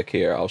 real quick.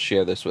 Here, I'll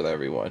share this with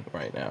everyone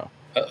right now.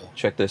 Uh-oh.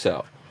 Check this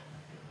out.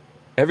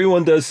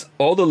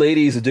 All the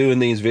ladies are doing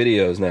these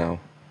videos now.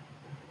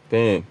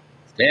 Bam.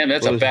 Damn,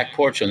 that's a back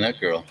porch on that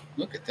girl.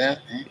 Look at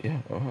that, man. Yeah,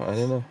 I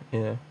don't know.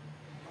 Yeah.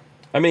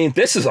 I mean,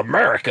 this is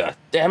America.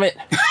 Damn it.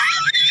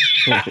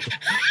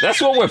 That's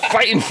what we're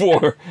fighting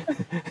for.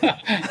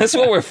 That's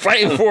what we're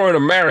fighting for in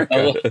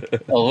America.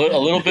 A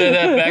little bit of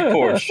that back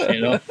porch, A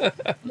little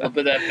bit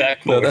of that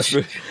back porch.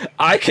 No,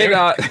 I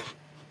cannot.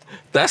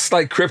 That's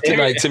like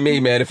kryptonite to me,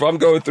 man. If I'm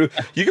going through,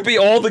 you could be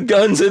all the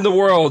guns in the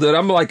world, and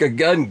I'm like a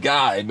gun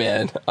guy,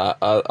 man.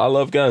 I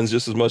love guns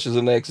just as much as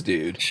the next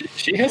dude.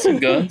 She has some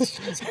guns.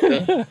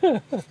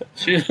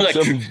 She's like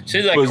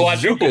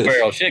quadruple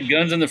barrel. She had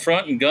guns in the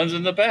front and guns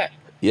in the back.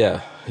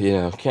 Yeah,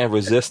 can't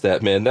resist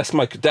that, man. That's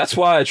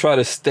why I try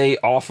to stay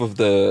off of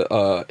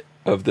the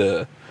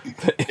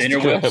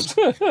interwebs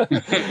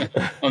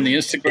on the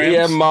Instagram.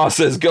 Yeah, Ma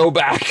says go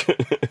back.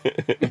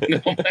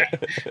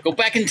 Go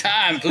back in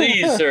time,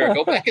 please, sir.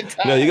 Go back in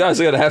time. No, you guys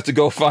are gonna have to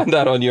go find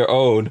that on your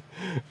own.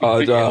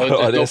 There's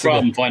no this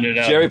problem finding it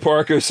out. Jerry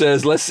Parker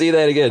says, "Let's see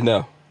that again."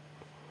 No.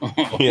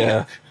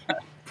 Yeah.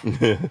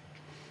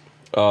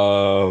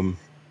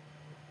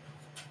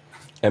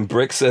 And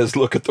Brick says,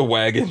 "Look at the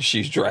wagon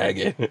she's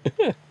dragging."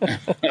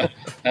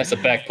 That's the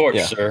back porch,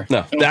 Yeah. sir.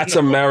 No, that's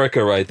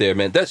America right there,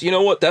 man. That's, you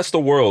know what? That's the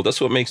world.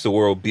 That's what makes the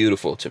world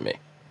beautiful to me.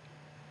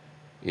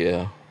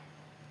 Yeah.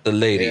 The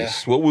ladies.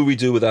 Yeah. What would we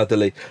do without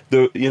the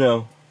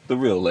the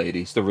real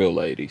ladies, the real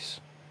ladies.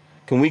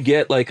 Can we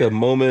get like a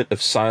moment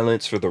of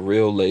silence for the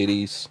real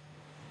ladies?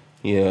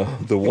 Yeah,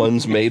 the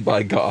ones made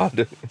by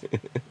God.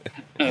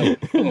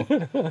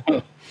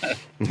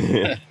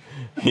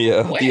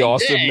 Yeah, the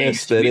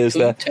awesomeness that is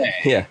that.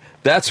 Yeah,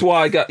 that's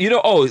why I got.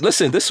 Oh,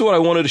 listen, this is what I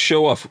wanted to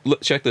show off.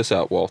 Look, check this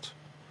out, Walt.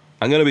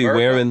 I'm gonna be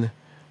wearing.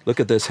 Look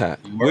at this hat.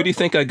 Where do you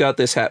think I got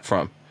this hat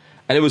from?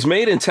 And it was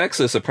made in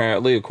Texas,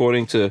 apparently,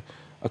 according to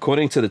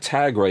the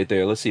tag right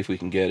there. Let's see if we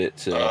can get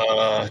it.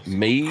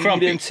 Made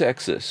Crumpy. in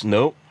Texas.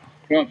 Nope.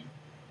 Crump.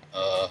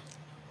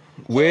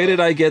 Where did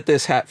I get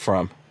this hat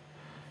from?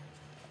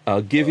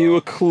 I'll give you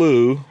a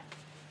clue.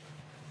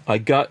 I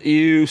got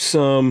you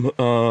some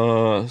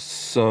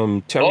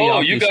teriyaki. Oh,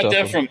 you got stuff.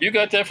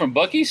 that from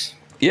Buc-ee's?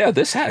 Yeah,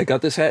 this hat. I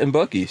got this hat in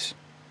Buc-ee's.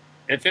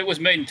 If it was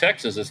made in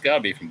Texas, it's got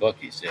to be from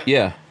Buc-ee's. Yeah.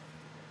 Yeah.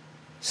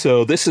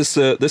 So this is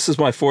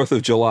my 4th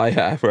of July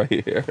hat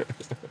right here.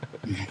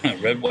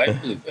 Red,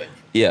 white, blue, baby.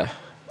 Yeah,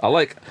 I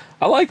like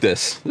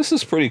this. This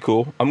is pretty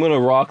cool. I'm gonna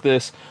rock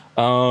this.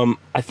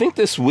 I think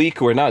this week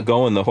we're not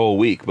going the whole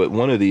week, but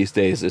one of these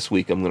days this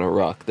week I'm gonna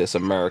rock this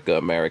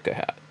America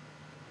hat.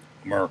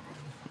 Merc.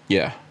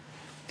 Yeah,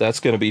 that's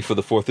gonna be for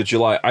the 4th of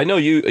July. I know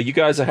you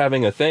guys are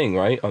having a thing,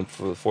 right,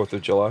 for the 4th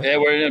of July. Yeah,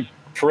 we're in a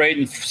parade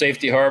in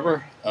Safety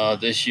Harbor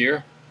this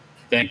year.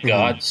 Thank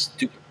God,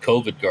 stupid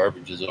COVID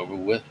garbage is over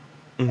with.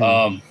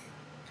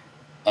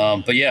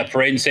 But yeah,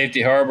 parade in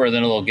Safety Harbor, and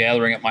then a little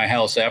gathering at my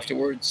house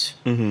afterwards.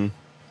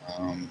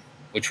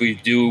 Which we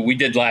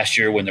did last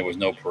year when there was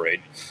no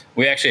parade.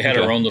 We actually had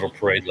our own little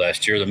parade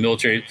last year. The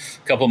military,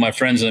 a couple of my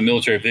friends in the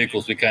military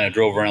vehicles, we kind of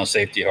drove around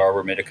Safety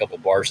Harbor, made a couple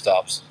bar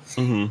stops,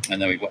 and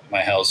then we went to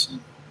my house and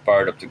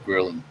fired up the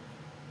grill and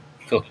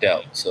cooked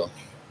out. So,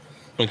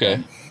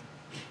 Okay.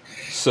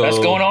 So that's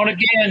going on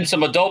again.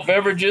 Some adult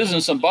beverages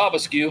and some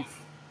barbecue.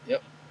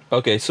 Yep.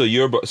 Okay, so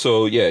you're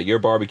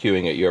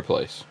barbecuing at your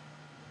place.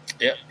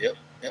 Yep.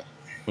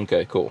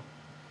 Okay, cool.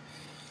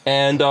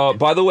 And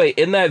by the way,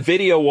 in that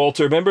video,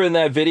 Walter, remember in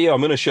that video,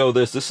 I'm going to show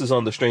this. This is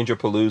on the Stranger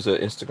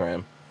Palooza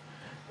Instagram.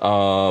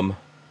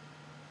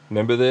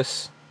 Remember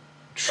this?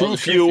 True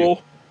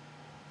Fuel.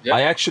 Yep.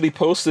 I actually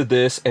posted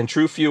this, and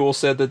True Fuel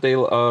said that there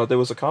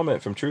was a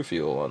comment from True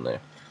Fuel on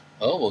there.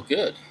 Oh, well,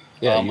 good.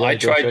 Yeah, I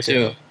tried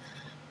to.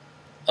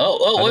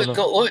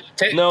 What?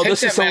 Take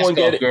this that is someone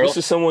mask off, girl. This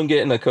is someone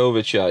getting a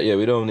COVID shot. Yeah,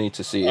 we don't need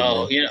to see it.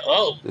 Oh,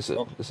 man. This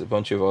is a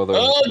bunch of other.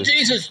 Oh,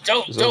 Jesus!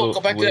 Don't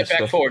go back to that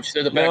back porch.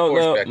 There's a back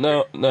porch back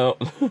there. No.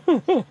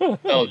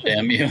 Oh,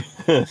 damn you!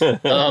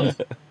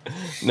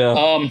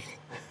 No.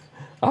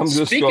 I'm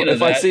just. Speaking of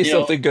If I that, see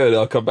something good,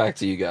 I'll come back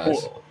to you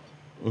guys.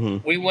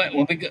 We went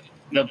when we got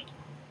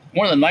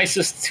one of the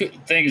nicest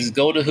things is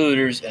go to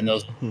Hooters and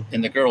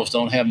the girls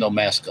don't have no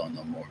mask on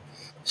no more,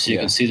 so you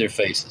can see their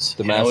faces.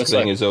 The mask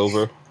thing is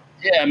over.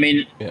 Yeah, I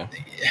mean, yeah.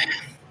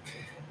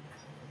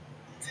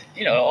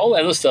 All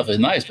that other stuff is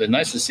nice, but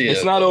nice to see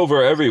it's not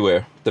over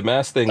everywhere. The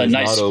mask thing is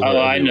nice, not over. Oh,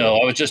 everywhere. I know.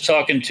 I was just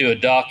talking to a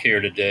doc here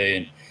today,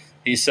 and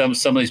he's some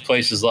of these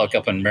places like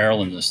up in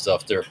Maryland and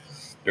stuff. They're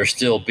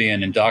still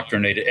being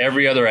indoctrinated.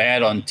 Every other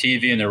ad on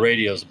TV and the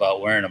radio is about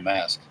wearing a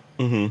mask.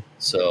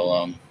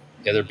 So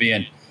they're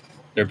being.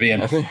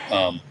 I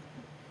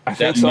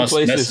think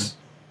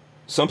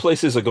some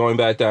places are going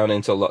back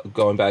into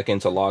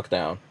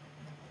lockdown.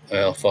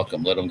 Well, fuck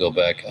them. Let them go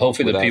back.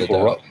 Hopefully, the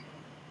people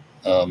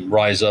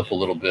rise up a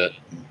little bit,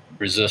 and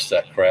resist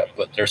that crap.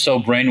 But they're so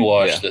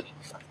brainwashed that.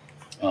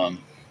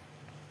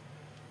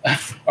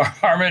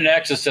 Harmon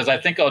Axis says, "I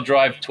think I'll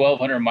drive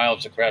 1,200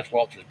 miles to Crash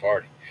Walter's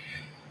party.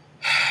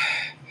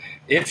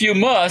 If you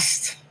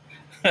must."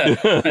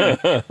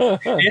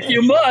 If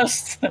you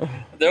must,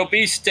 there'll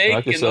be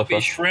steak and there'll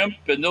be shrimp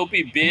and there'll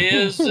be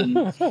beers and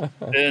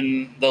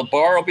the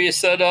bar will be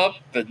set up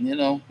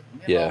and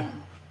Yeah.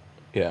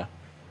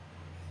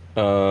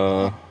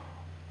 I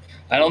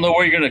don't know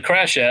where you're gonna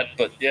crash at,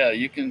 but yeah,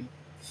 you can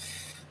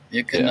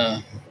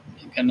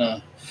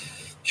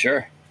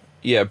sure.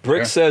 Yeah,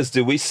 Brick says,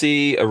 "Do we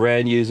see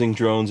Iran using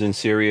drones in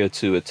Syria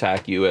to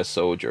attack U.S.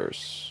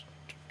 soldiers?"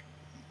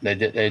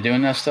 They're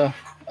doing that stuff.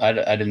 I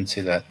didn't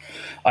see that.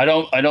 I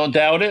don't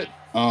doubt it.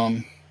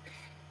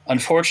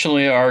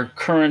 Unfortunately, our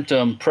current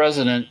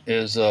president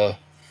is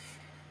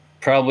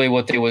probably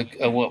what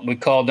we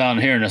call down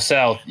here in the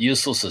South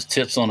useless as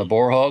tits on a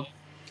boar hog.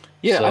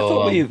 Yeah, so, I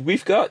thought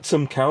we've got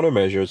some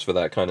countermeasures for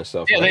that kind of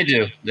stuff. Yeah, right?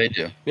 They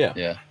do.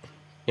 Yeah.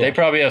 They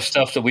probably have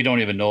stuff that we don't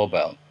even know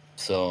about.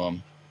 So,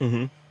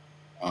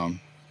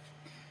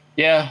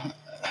 yeah.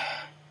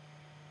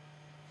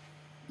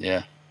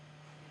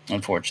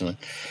 Unfortunately.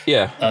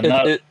 Yeah.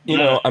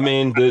 I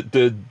mean,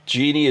 the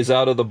genie is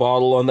out of the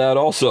bottle on that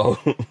also.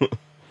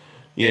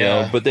 You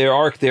know, but there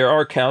are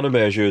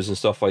countermeasures and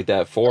stuff like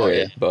that for it.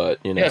 Yeah. But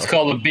you know, Yeah, it's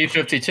called a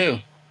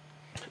B-52.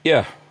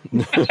 yeah,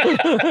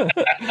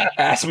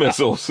 ass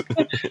missiles.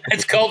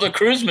 It's called a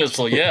cruise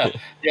missile. Yeah,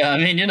 yeah. I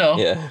mean, you know.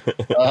 Yeah,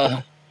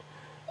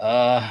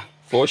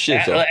 for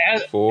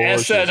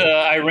As that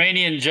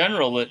Iranian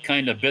general that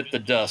kind of bit the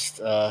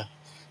dust.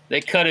 They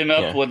cut him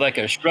up with like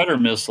a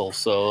shredder missile.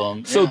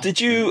 So,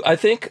 did you? I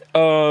think.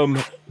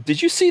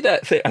 Did you see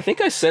that thing? I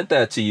think I sent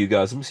that to you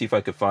guys. Let me see if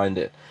I could find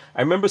it.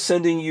 I remember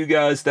sending you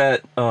guys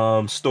that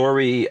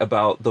story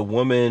about the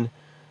woman,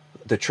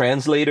 the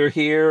translator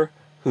here,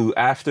 who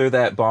after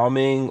that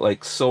bombing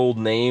like sold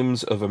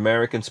names of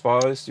American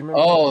spies. Do you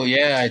remember? Oh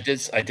yeah, I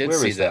did. I did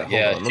see that. Hold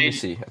Yeah, on, let me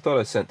see. I thought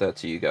I sent that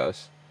to you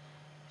guys,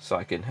 so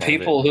I can have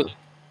people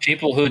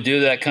who do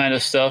that kind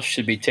of stuff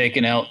should be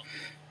taken out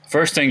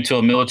first thing to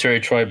a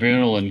military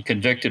tribunal and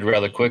convicted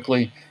rather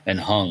quickly and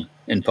hung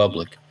in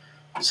public.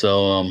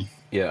 So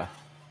yeah,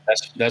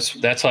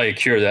 that's how you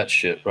cure that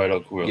shit,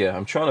 right? Yeah,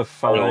 I'm trying to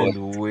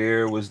find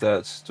where was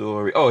that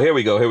story. Oh, here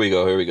we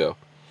go.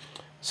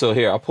 So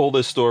here, I'll pull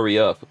this story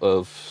up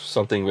of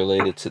something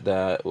related to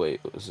that. Wait,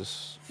 was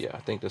this? Yeah, I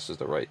think this is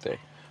the right thing.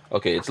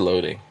 Okay, it's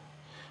loading.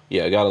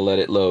 Yeah, I gotta let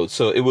it load.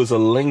 So it was a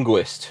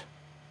linguist.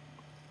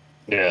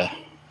 Yeah.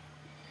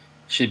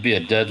 She'd be a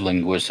dead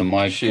linguist in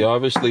my. She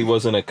obviously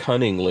wasn't a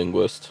cunning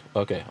linguist.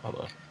 Okay, hold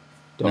on.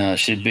 No,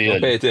 she'd be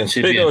pay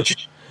attention.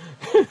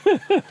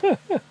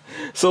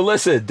 So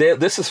listen,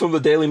 this is from the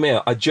Daily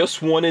Mail. I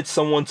just wanted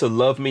someone to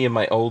love me in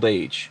my old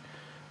age.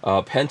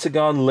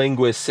 Pentagon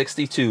linguist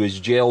 62 is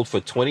jailed for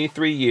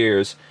 23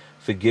 years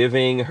for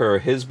giving her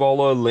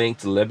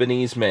Hezbollah-linked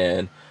Lebanese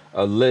man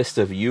a list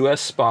of U.S.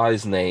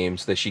 spies'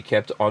 names that she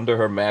kept under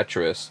her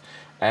mattress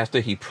after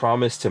he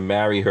promised to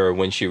marry her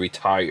when she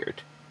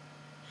retired.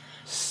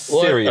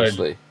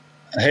 Seriously.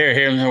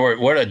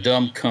 What a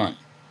dumb cunt.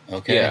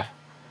 Okay. Yeah.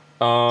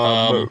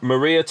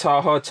 Maria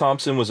Taha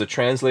Thompson was a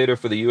translator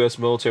for the U.S.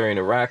 military in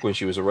Iraq when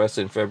she was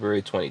arrested in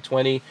February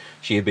 2020.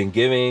 She had been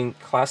giving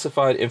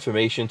classified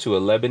information to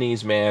a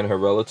Lebanese man her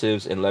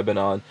relatives in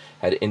Lebanon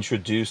had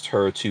introduced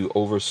her to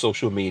over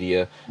social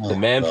media. The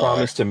man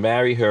promised to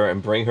marry her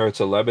and bring her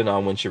to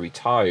Lebanon when she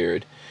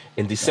retired.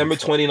 In December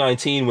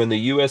 2019, when the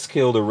U.S.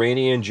 killed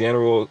Iranian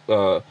General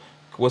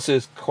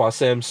Qasem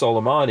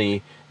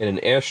Soleimani in an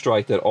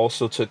airstrike that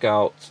also took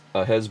out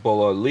a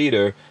Hezbollah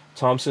leader,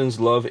 Thompson's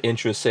love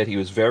interest said he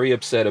was very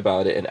upset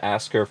about it and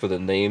asked her for the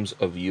names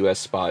of U.S.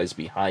 spies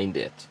behind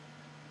it.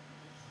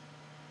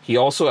 He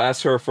also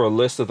asked her for a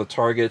list of the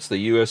targets the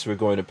U.S. were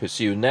going to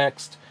pursue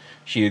next.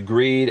 She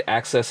agreed,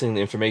 accessing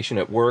the information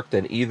at work,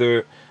 then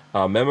either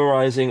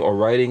memorizing or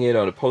writing it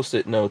on a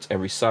post-it notes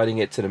and reciting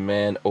it to the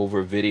man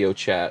over video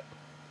chat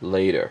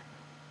later.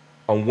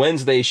 On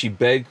Wednesday, she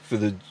begged for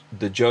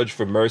the judge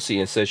for mercy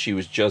and said she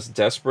was just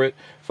desperate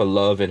for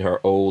love in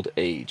her old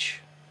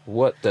age.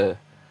 What the...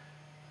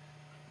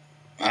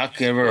 I'll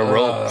give her a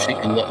rope.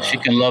 She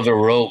can love a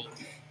rope.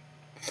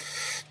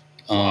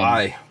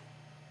 Why?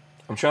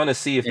 I'm trying to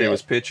see if there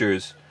was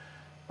pictures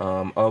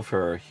of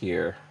her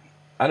here.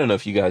 I don't know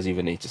if you guys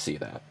even need to see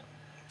that.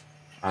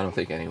 I don't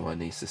think anyone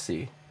needs to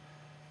see.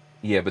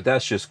 Yeah, but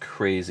that's just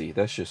crazy.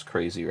 That's just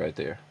crazy right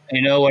there.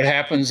 You know what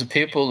happens to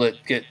people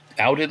that get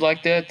outed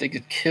like that? They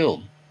get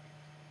killed.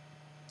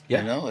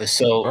 Yeah. You know,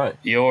 so right.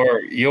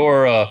 You're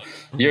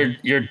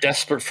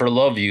desperate for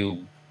love,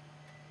 you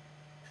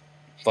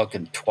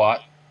fucking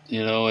twat.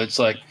 You know, it's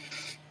like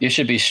you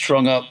should be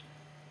strung up.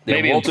 Yeah,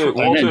 maybe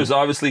Walter is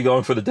obviously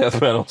going for the death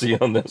penalty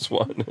on this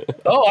one.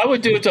 Oh, I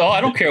would do it.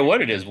 I don't care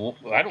what it is.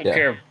 I don't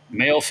care,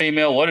 male,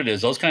 female, what it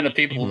is. Those kind of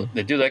people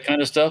that do that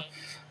kind of stuff,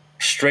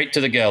 straight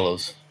to the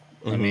gallows.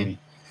 I mean,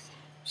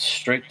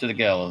 straight to the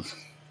gallows.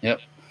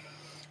 Yep.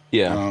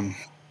 Yeah.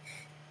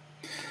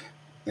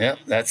 Yep.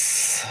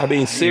 That's. I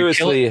mean,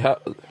 seriously,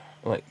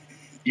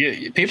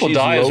 people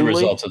die as a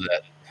result of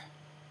that.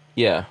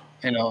 Yeah.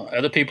 You know,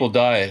 other people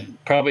die.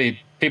 Probably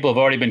people have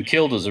already been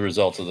killed as a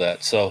result of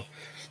that. So,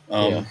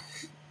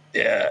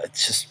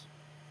 it's just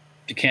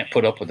you can't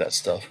put up with that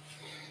stuff.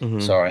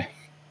 Sorry.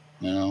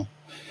 You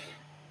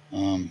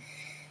know.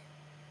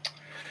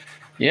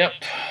 Yep.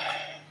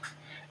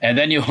 And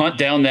then you hunt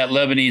down that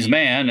Lebanese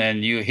man,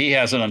 and he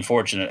has an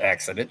unfortunate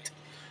accident.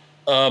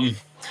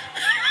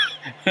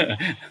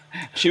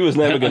 She was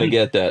never going to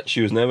get that.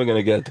 She was never going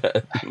to get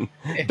that.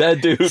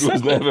 That dude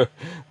was never.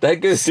 That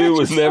good dude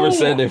was never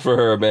sending for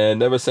her, man.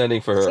 Never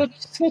sending for her.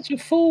 Such a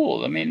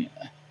fool. I mean.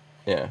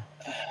 Yeah.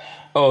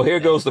 Oh,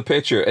 here goes the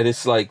picture, and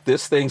it's like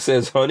this thing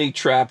says "honey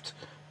trapped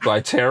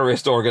by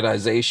terrorist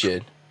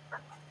organization."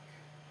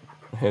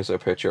 Here's her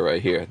picture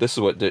right here. This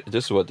is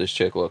what this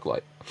chick looked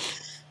like.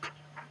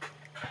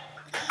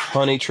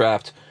 Honey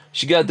trapped.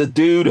 She got the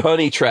dude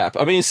honey trap.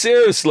 I mean,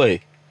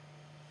 seriously.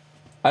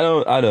 I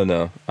don't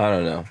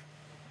know.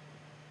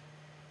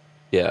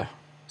 Yeah.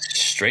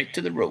 Straight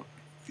to the rope.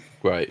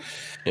 Right.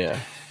 Yeah.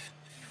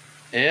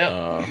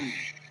 Yeah.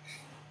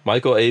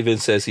 Michael Avon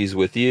says he's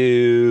with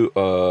you.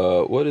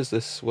 What is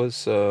this? Hold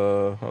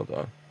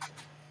on.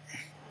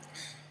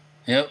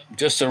 Yep.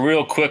 Just a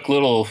real quick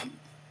little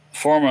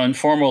form an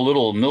informal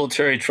little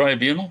military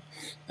tribunal,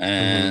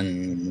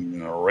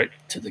 and right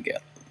to the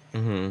gap.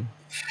 Mm-hmm.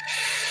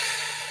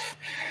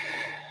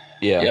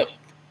 Yeah.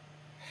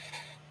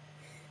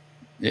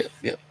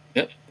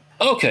 Yep.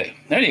 Okay.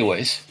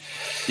 Anyways,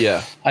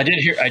 Yeah. I did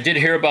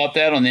hear about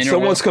that on the internet.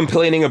 Someone's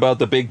complaining about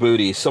the big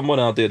booty. Someone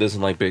out there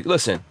doesn't like big.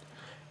 Listen,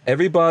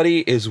 everybody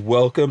is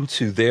welcome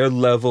to their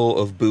level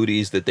of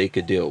booties that they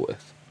could deal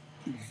with.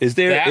 Let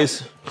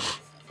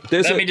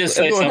me just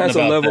say something everyone has a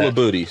about level that. of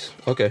booties.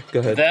 Okay,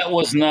 go ahead. That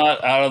was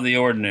not out of the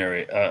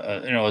ordinary.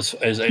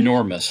 As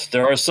enormous.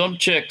 There are some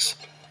chicks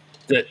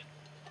that.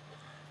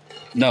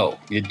 No,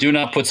 you do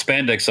not put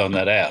spandex on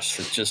that ass.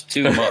 It's just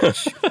too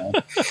much.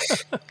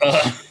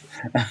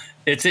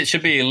 It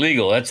should be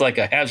illegal. That's like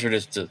a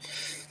hazardous to,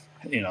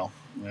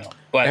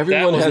 But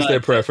Everyone that was has not- their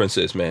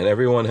preferences, man.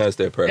 Everyone has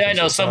their Yeah, preferences.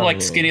 I know some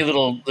like skinny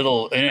little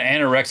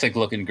anorexic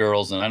looking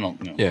girls, and I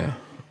don't know.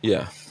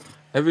 Yeah.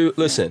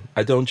 Listen,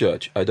 I don't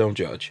judge.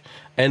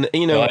 And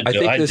No,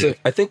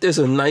 I think there's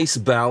a nice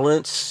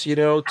balance, to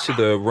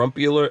the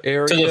rumpular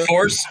area. To the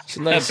force, It's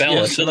a nice, that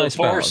balance it's to a the nice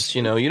force.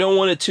 balance. You don't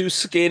want it too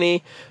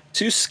skinny.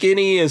 Too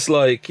skinny is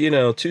like,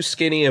 too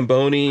skinny and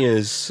bony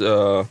is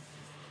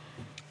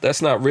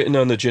that's not written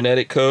on the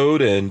genetic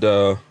code, and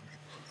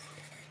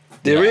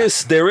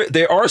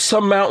there are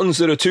some mountains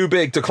that are too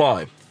big to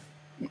climb.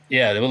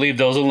 Yeah, we'll leave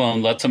those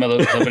alone. Let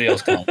somebody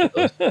else climb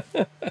those.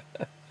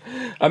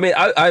 I mean,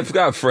 I've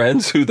got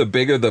friends who the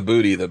bigger the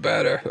booty, the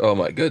better. Oh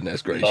my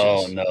goodness gracious!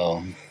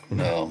 Oh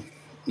no.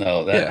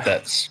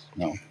 That's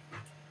no.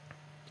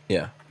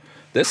 Yeah,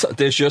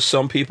 there's just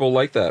some people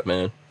like that,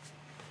 man.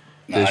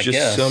 There's I just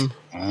guess. some,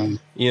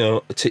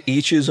 to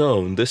each his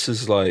own. This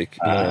is like,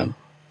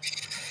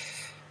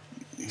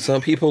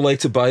 some people like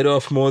to bite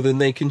off more than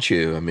they can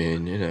chew. I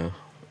mean,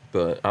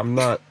 but I'm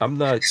not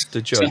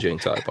the judging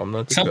type. I'm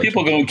not. Some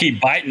people going to keep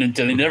biting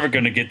until they're never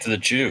going to get to the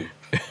chew.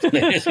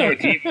 They just gonna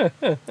keep.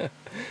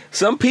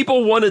 Some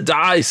people want to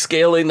die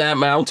scaling that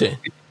mountain.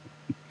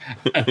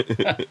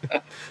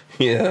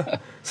 Yeah,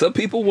 some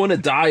people want to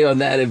die on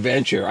that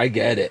adventure. I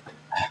get it.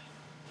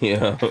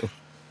 Yeah.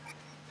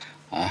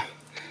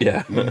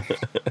 Yeah.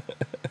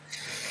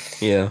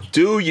 Yeah.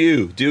 Do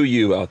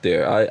you out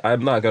there?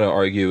 I'm not going to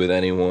argue with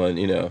anyone,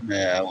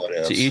 Yeah, what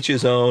else? To each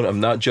his own. I'm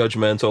not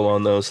judgmental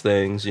on those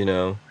things,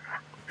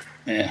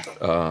 Yeah.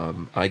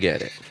 I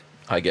get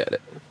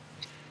it.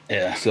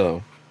 Yeah.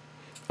 So,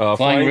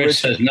 Flying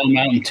Rich says no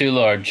mountain too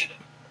large.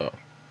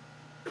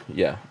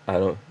 Yeah, I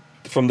don't.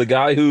 From the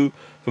guy who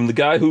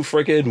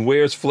freaking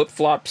wears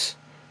flip-flops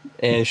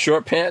and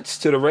short pants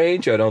to the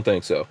range, I don't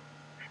think so.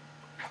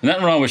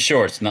 Nothing wrong with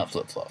shorts, not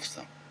flip-flops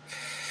though.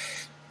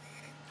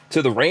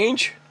 To the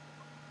range?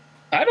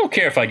 I don't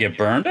care if I get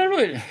burned. I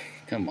really.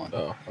 Come on.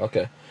 Oh,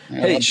 okay.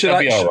 Yeah, Hey, I'll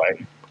be all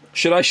right.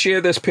 Should I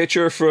share this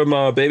picture from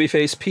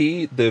Babyface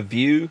P, the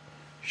view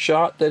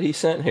shot that he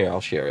sent? Here,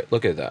 I'll share it.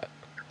 Look at that.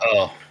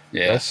 Oh,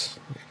 yeah.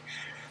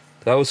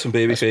 That was from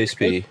Babyface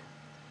P.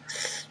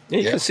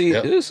 You can see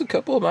there's a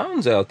couple of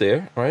mountains out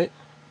there, right?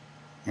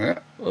 Yeah.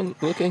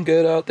 Looking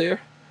good out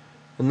there.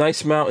 A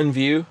nice mountain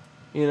view,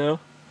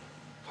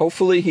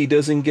 Hopefully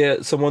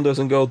someone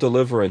doesn't go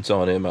deliverance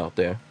on him out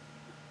there.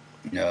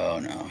 No,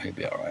 he'll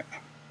be all right.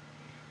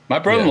 My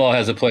brother-in-law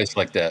has a place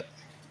like that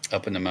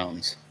up in the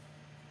mountains.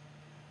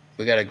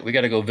 We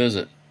gotta go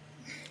visit.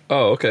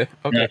 Oh, okay.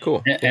 Okay,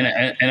 cool.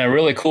 And a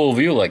really cool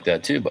view like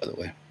that too, by the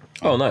way.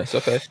 Oh, nice.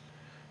 Okay.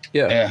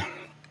 Yeah.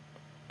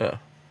 Yeah.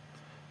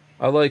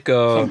 I like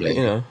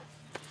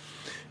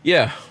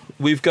yeah,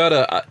 we've got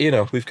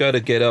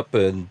to get up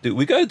and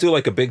we got to do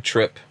like a big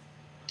trip.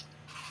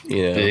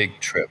 Big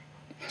trip.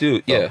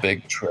 Dude, yeah. A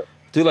big trip.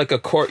 Do like a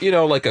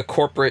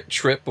corporate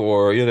trip,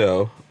 or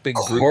big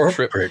group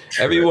trip.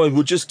 Everyone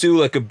would just do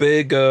like a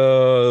big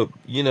what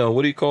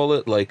do you call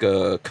it? Like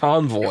a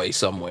convoy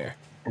somewhere.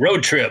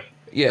 Road trip.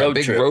 Yeah,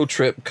 road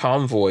trip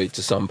convoy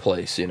to some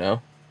place,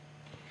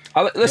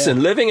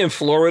 Listen, living in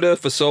Florida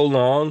for so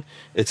long,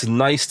 it's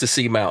nice to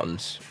see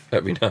mountains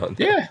every now and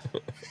then. Yeah.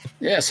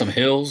 Yeah, some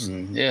hills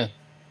and yeah.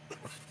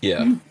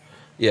 Yeah.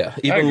 Yeah.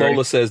 Even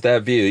Lola says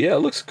that view. Yeah, it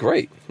looks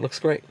great.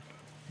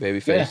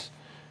 Babyface.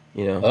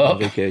 On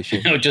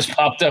vacation. It just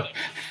popped up.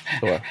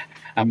 What?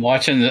 I'm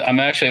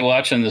actually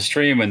watching the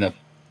stream, and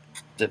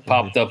that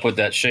popped up with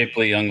that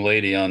shapely young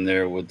lady on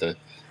there with the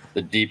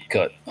deep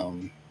cut.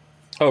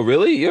 Oh,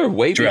 really? You're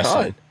way dressing.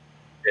 behind.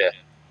 Yeah.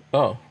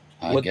 Oh.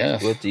 I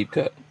guess. What deep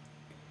cut?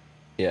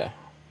 Yeah.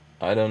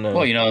 I don't know.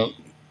 Well,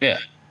 yeah.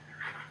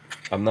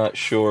 I'm not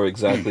sure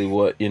exactly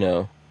what,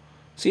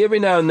 See, every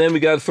now and then we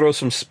got to throw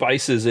some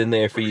spices in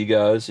there for you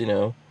guys,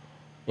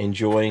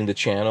 enjoying the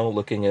channel,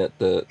 looking at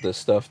the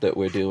stuff that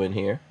we're doing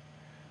here,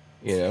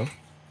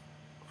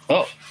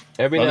 Oh,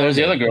 there's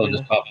the other girl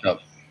just popped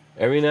up.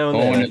 Every now and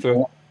then I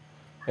throw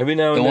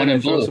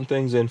blue. some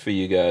things in for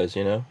you guys,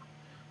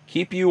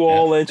 Keep you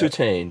all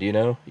entertained,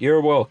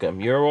 You're welcome.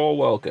 You're all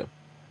welcome.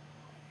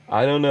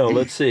 I don't know.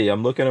 Let's see.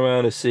 I'm looking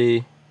around to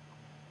see.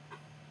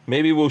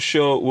 Maybe we'll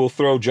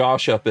throw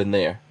Josh up in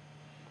there.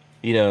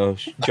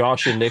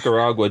 Josh in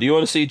Nicaragua. Do you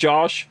want to see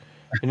Josh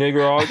in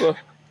Nicaragua?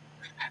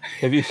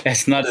 Have you?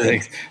 That's not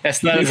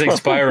as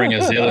inspiring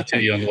as the other two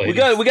young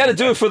ladies. We got to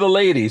do it for the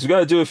ladies. We got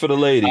to do it for the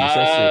ladies.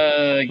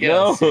 I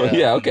No, guess,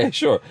 yeah, okay,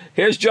 sure.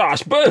 Here's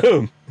Josh.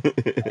 Boom.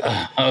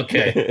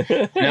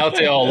 Okay. Now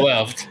they all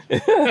left.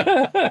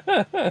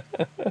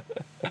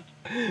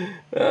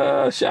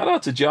 Shout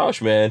out to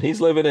Josh, man.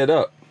 He's living it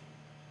up.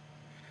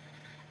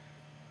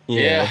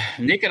 Yeah,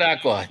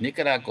 Nicaragua.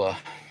 Nicaragua,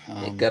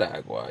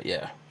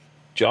 yeah.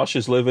 Josh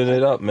is living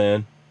it up,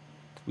 man.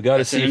 We got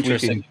to see if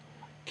we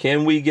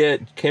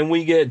can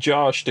we get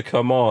Josh to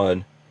come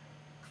on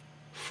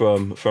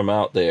from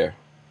out there.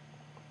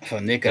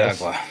 From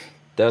Nicaragua.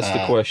 That's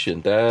the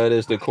question. That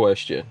is the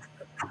question.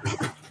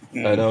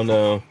 I don't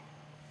know.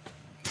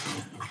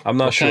 I'm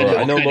not sure.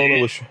 I know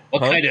Lola was.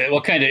 What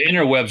kind of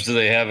interwebs do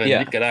they have in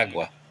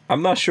Nicaragua?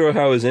 I'm not sure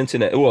how his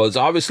internet. Well, it's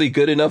obviously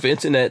good enough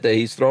internet that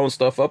he's throwing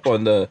stuff up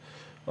on the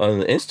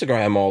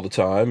Instagram all the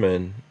time,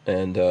 and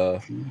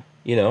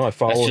you know, I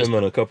follow him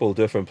in a couple of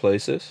different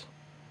places.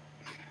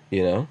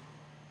 You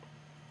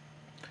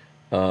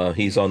know,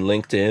 he's on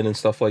LinkedIn and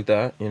stuff like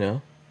that. You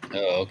know.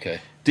 Oh, okay.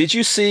 Did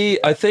you see?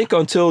 I think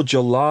until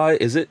July.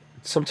 Is it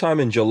sometime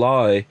in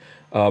July?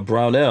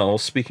 Brownell.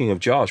 Speaking of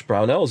Josh,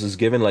 Brownell's is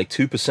giving like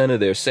 2% of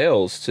their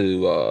sales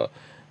to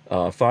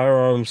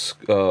Firearms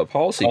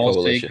Policy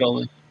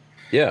Coalition.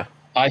 Yeah,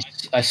 I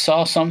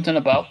saw something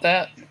about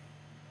that.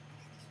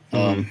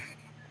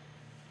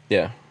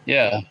 Yeah,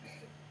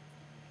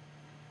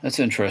 that's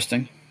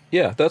interesting.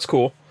 Yeah, that's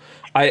cool.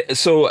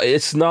 So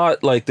it's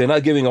not like they're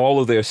not giving all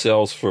of their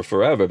sales for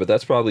forever, but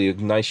that's probably a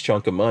nice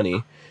chunk of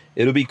money.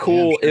 It'll be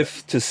cool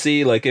to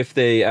see like if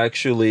they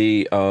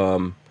actually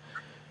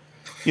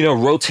you know,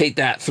 rotate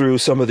that through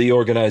some of the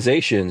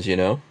organizations, you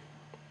know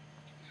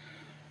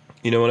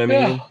what I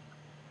mean?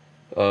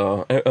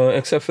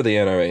 Except for the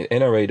NRA.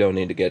 NRA don't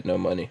need to get no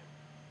money.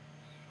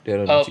 They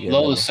don't need to get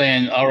Lola's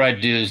saying, all right,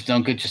 dudes,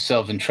 don't get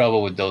yourself in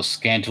trouble with those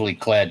scantily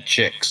clad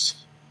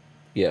chicks.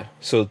 Yeah.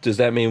 So does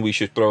that mean we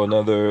should throw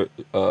another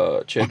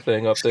chick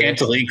thing up there?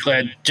 Scantily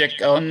clad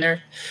chick on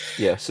there?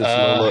 Yeah, since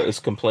Lola is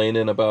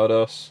complaining about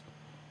us.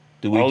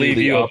 Do we do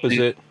the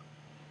opposite?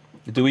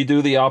 Do we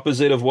do the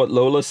opposite of what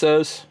Lola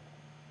says?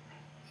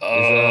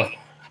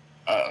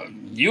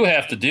 You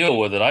have to deal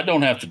with it. I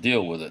don't have to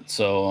deal with it.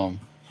 So,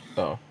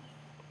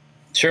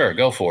 sure,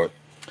 go for it.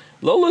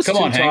 Lola's come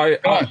too on, tired.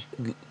 Hank.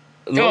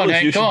 Come on,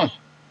 Hank. Come on.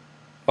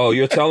 Oh,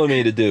 you're telling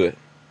me to do it.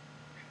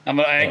 I'm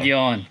gonna egg you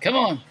on. Come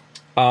on.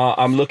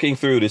 I'm looking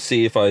through to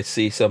see if I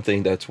see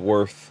something that's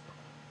worth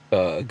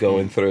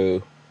going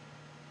through.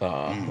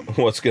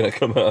 What's gonna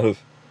come out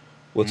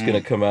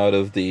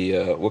of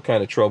the what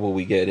kind of trouble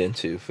we get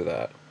into for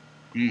that.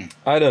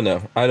 I don't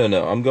know.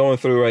 I'm going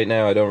through right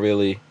now.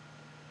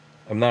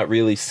 I'm not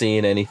really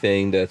seeing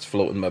anything that's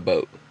floating my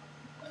boat.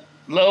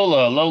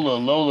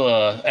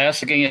 Lola,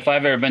 asking if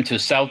I've ever been to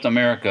South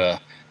America.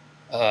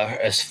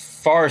 As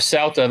far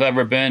south I've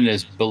ever been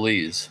is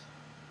Belize.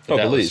 But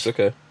Belize,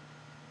 okay.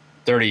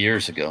 30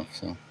 years ago,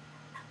 so.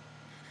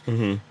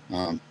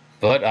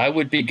 But I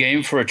would be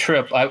game for a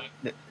trip. I'd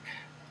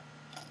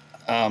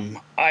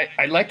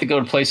like to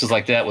go to places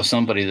like that with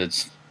somebody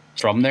that's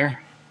from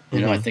there. You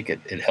know, I think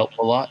it helped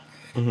a lot.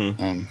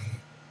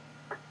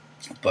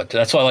 But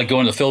that's why I like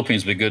going to the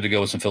Philippines. It'd be good to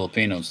go with some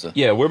Filipinos.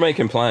 Yeah, we're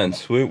making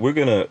plans. We're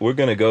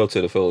gonna go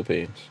to the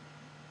Philippines.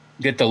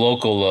 Get the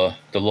local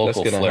that's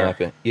gonna flair.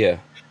 Happen. Yeah,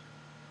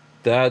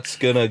 that's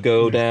gonna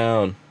go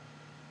down.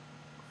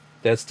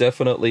 That's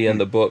definitely in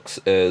the books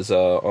as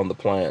on the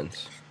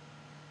plans.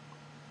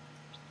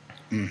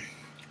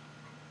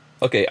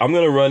 Okay, I'm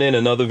gonna run in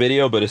another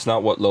video, but it's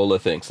not what Lola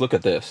thinks. Look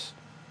at this.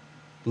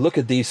 Look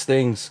at these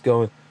things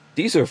going.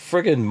 These are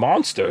friggin'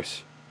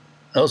 monsters.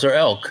 Those are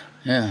elk.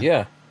 Yeah.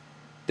 Yeah.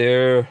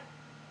 They're.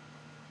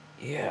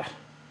 Yeah.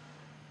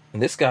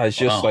 And this guy's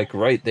just like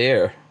right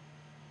there.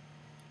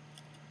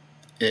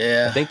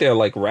 Yeah. I think they're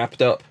like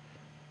wrapped up.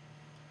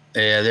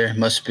 Yeah, there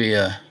must be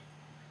a.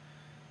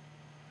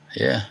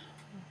 Yeah.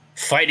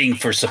 Fighting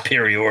for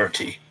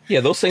superiority. Yeah,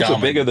 those things are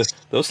bigger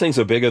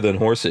than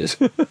horses.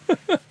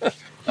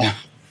 Yeah,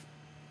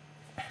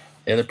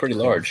 they're pretty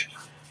large.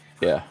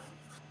 Yeah.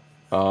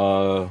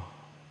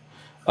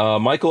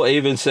 Michael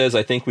Avon says,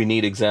 I think we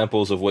need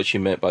examples of what she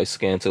meant by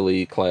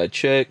scantily clad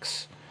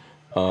chicks.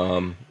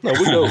 No, we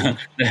don't.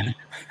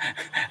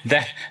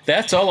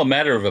 That's all a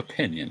matter of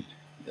opinion.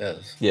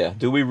 Yes. Yeah.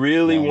 Do we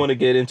really want to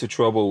get into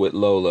trouble with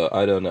Lola?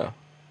 I don't know.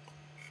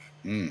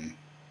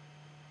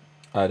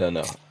 I don't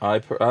know.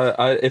 I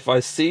if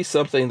I see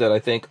something that I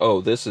think, oh,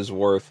 this is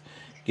worth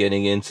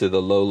getting into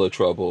the Lola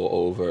trouble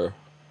over,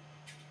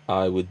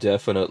 I would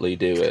definitely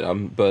do it.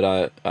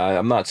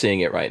 I'm not seeing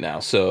it right now.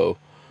 So,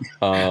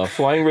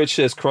 Flying Rich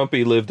says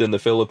Crumpy lived in the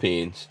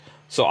Philippines.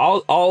 So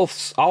I'll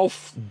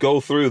go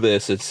through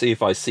this and see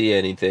if I see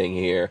anything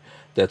here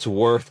that's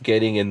worth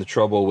getting in the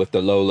trouble with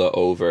the Lola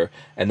over,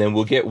 and then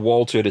we'll get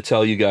Walter to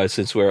tell you guys,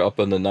 since we're up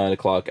on the 9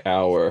 o'clock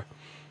hour,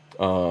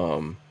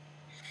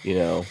 you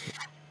know,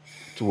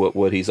 to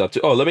what he's up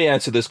to. Oh, let me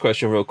answer this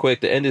question real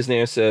quick. The End is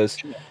Near says,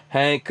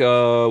 Hank,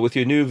 with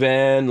your new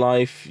van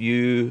life,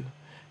 you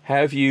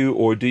have you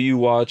or do you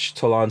watch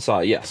Talon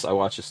Sai? Yes, I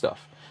watch his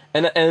stuff.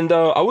 And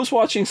I was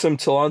watching some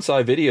Talon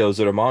Sai videos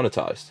that are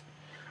monetized.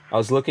 I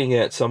was looking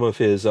at some of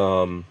his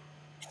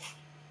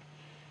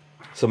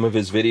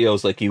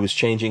videos, like he was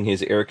changing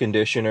his air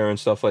conditioner and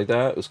stuff like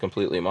that. It was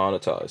completely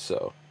monetized.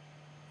 So,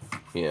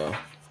 you know,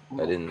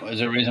 I didn't. Is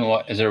there a reason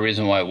why? Is there a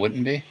reason why it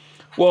wouldn't be?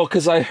 Well,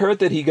 because I heard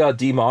that he got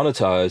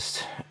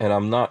demonetized, and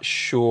I'm not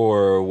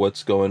sure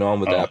what's going on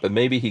with that. But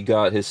maybe he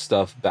got his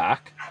stuff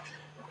back.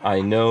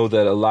 I know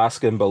that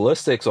Alaskan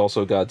Ballistics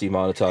also got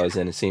demonetized,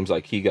 and it seems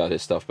like he got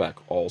his stuff back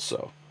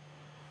also.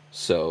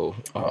 So,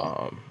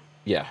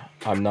 yeah,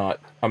 I'm not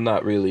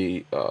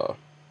really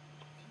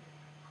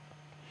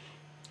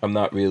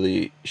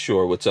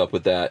sure what's up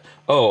with that.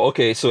 Oh,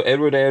 okay. So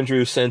Edward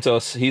Andrews sent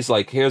us. He's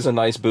like, here's a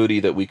nice booty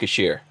that we could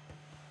share.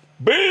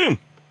 Boom.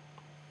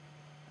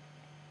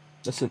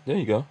 That's it. There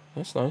you go.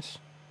 That's nice.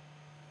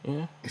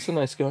 Yeah, it's a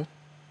nice guy.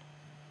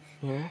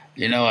 Yeah.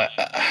 You know,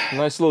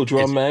 Nice little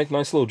drum mag.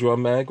 Nice little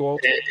drum mag, Walt.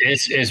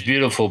 it's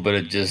beautiful, but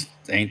it just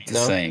ain't the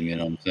No? same. You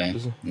know what I'm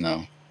saying?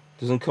 No.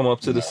 Doesn't come up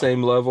to the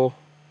same level.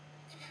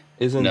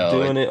 Isn't No,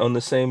 doing it on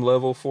the same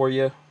level for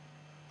you.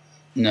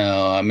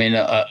 No, I mean,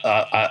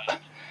 I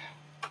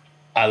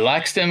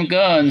likes them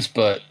guns,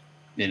 but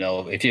you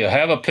know, if you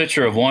have a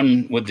picture of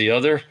one with the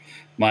other,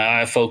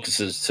 my eye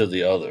focuses to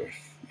the other.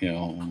 You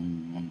know,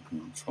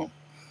 so.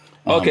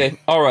 Okay,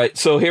 all right.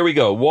 So here we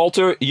go,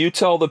 Walter. You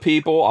tell the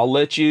people. I'll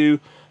let you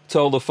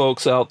tell the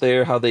folks out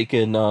there how they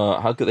can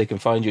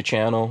find your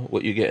channel,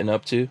 what you're getting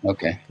up to.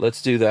 Okay.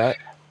 Let's do that.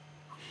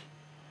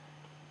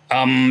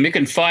 You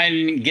can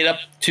get up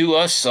to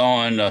us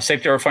on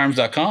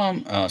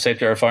safetyhourfirearms.com.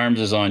 Safety Hour Firearms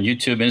is on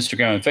YouTube,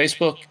 Instagram, and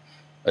Facebook.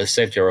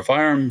 Safety Hour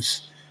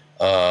Firearms.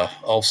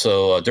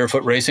 Also,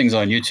 Dirtfoot Racing's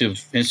on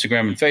YouTube,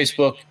 Instagram, and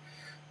Facebook.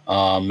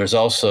 There's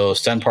also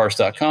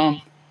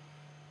stenparts.com.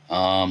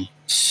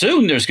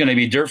 Soon there's going to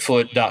be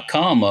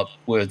dirtfoot.com up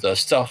with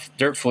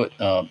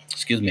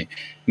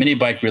mini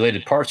bike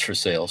related parts for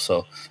sale.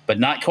 So, but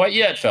not quite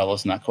yet,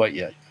 fellas, not quite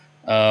yet.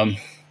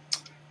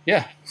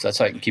 Yeah, so that's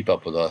how you can keep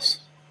up with us.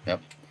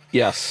 Yep.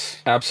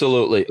 Yes,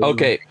 absolutely.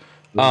 Okay.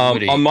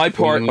 On my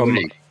part,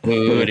 Booty.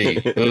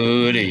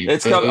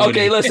 it's coming.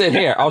 Okay, listen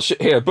here.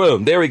 Here.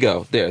 Boom. There we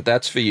go. There.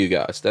 That's for you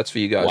guys. That's for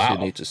you guys Wow.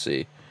 who need to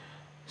see.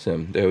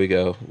 So there we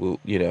go. We'll,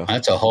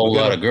 That's a whole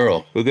lot of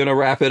girl. We're gonna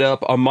wrap it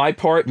up. On my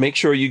part, make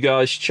sure you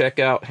guys check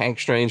out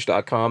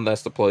hankstrange.com.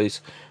 That's the place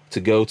to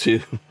go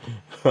to.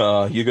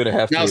 You're gonna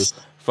have to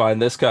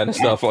find this kind of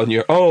stuff on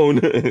your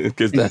own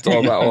because that's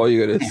all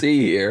you're gonna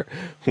see here,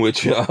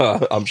 which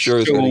I'm sure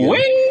is gonna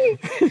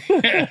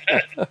get.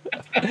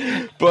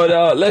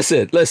 But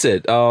listen.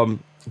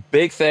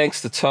 Big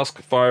thanks to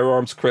Tusk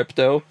Firearms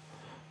Crypto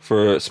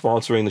for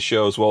sponsoring the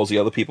show, as well as the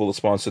other people that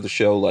sponsor the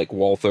show, like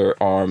Walther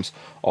Arms,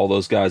 all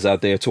those guys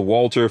out there. To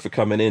Walter for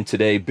coming in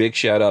today. Big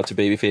shout out to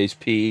Babyface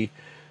P,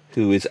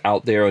 who is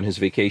out there on his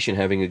vacation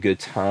having a good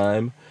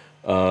time.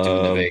 Doing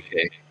the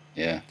vacay.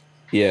 Yeah.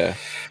 Yeah.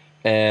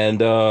 And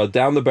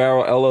Down the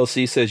Barrel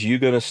LLC says you're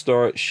going to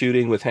start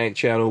shooting with Hank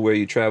Channel where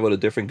you travel to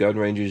different gun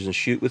ranges and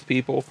shoot with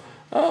people.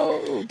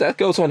 Oh, that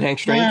goes on Hank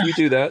Strange. Yeah. We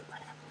do that.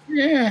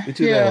 Yeah. We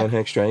do that on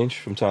Hank Strange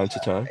from time to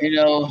time. You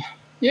know,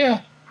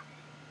 yeah.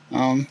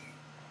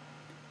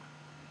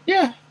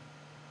 Yeah.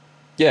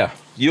 Yeah,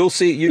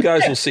 you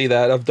guys will see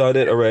that. I've done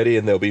it already,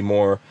 and there'll be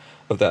more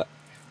of that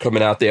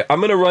coming out there. I'm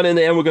going to run in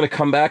there, and we're going to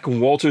come back, and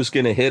Walter's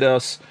going to hit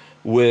us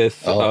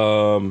with,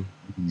 Walter's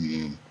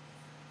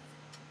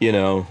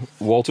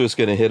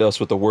going to hit us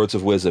with the words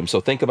of wisdom. So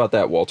think about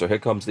that, Walter. Here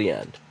comes the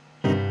end.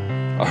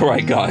 All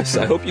right, guys.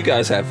 I hope you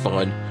guys have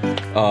fun.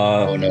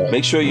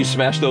 Make sure you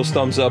smash those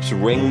thumbs ups,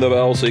 ring the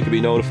bell so you can be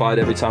notified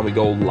every time we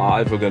go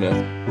live. We're going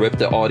to rip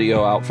the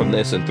audio out from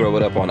this and throw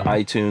it up on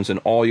iTunes and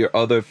all your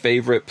other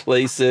favorite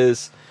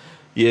places,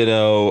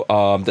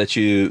 that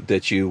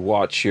you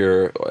watch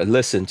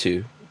listen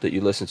to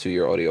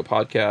your audio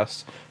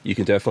podcasts. You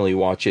can definitely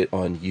watch it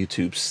on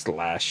YouTube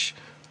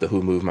 / the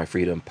Who Moved My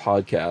Freedom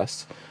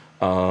podcast.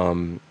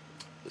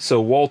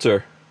 So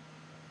Walter,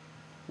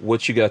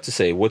 what you got to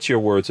say? What's your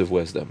words of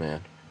wisdom,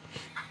 man?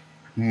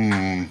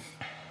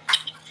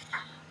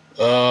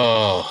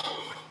 I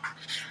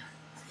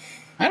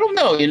don't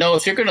know.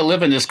 If you're going to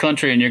live in this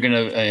country and you're going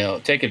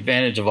to take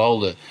advantage of all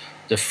the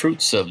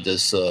fruits of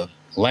this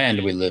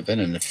land we live in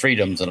and the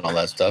freedoms and all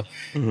that stuff,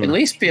 at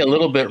least be a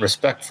little bit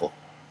respectful.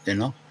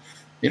 You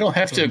don't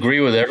have to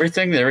agree with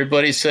everything that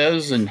everybody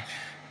says and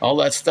all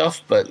that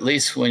stuff, but at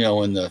least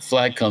when the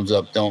flag comes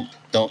up, don't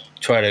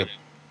try to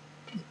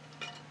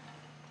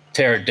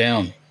tear it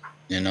down.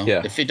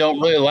 Yeah. If you don't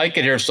really like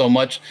it here so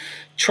much,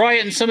 try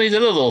it in some of these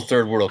other little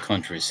third world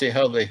countries. See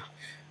how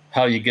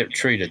you get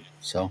treated.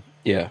 So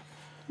yeah.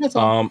 That's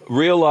all.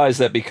 Realize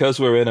that because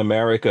we're in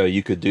America,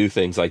 you could do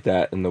things like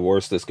that, and the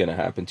worst that's going to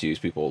happen to you is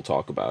people will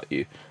talk about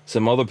you.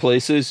 Some other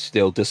places,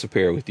 they'll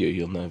disappear with you.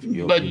 You'll never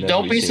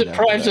don't be seen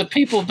surprised after if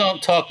people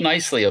don't talk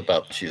nicely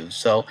about you.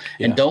 So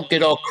and don't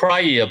get all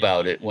cryy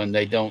about it when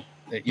they don't.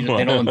 They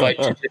don't invite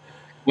you.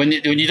 When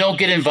you don't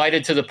get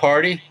invited to the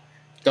party,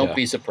 don't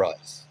be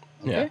surprised.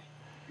 Okay?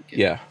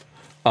 Yeah.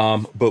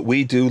 But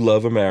we do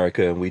love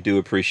America, and we do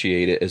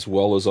appreciate it, as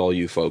well as all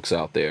you folks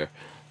out there.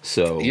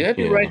 So You have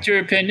to write your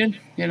opinion.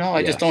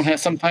 I just don't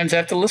sometimes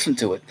have to listen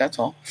to it. That's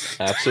all.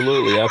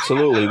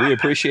 Absolutely. We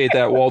appreciate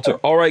that, Walter.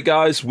 All right,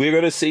 guys, we're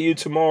going to see you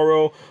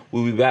tomorrow.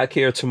 We'll be back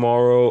here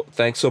tomorrow.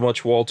 Thanks so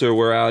much, Walter.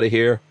 We're out of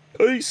here.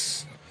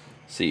 Peace.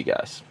 See you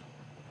guys.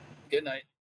 Good night.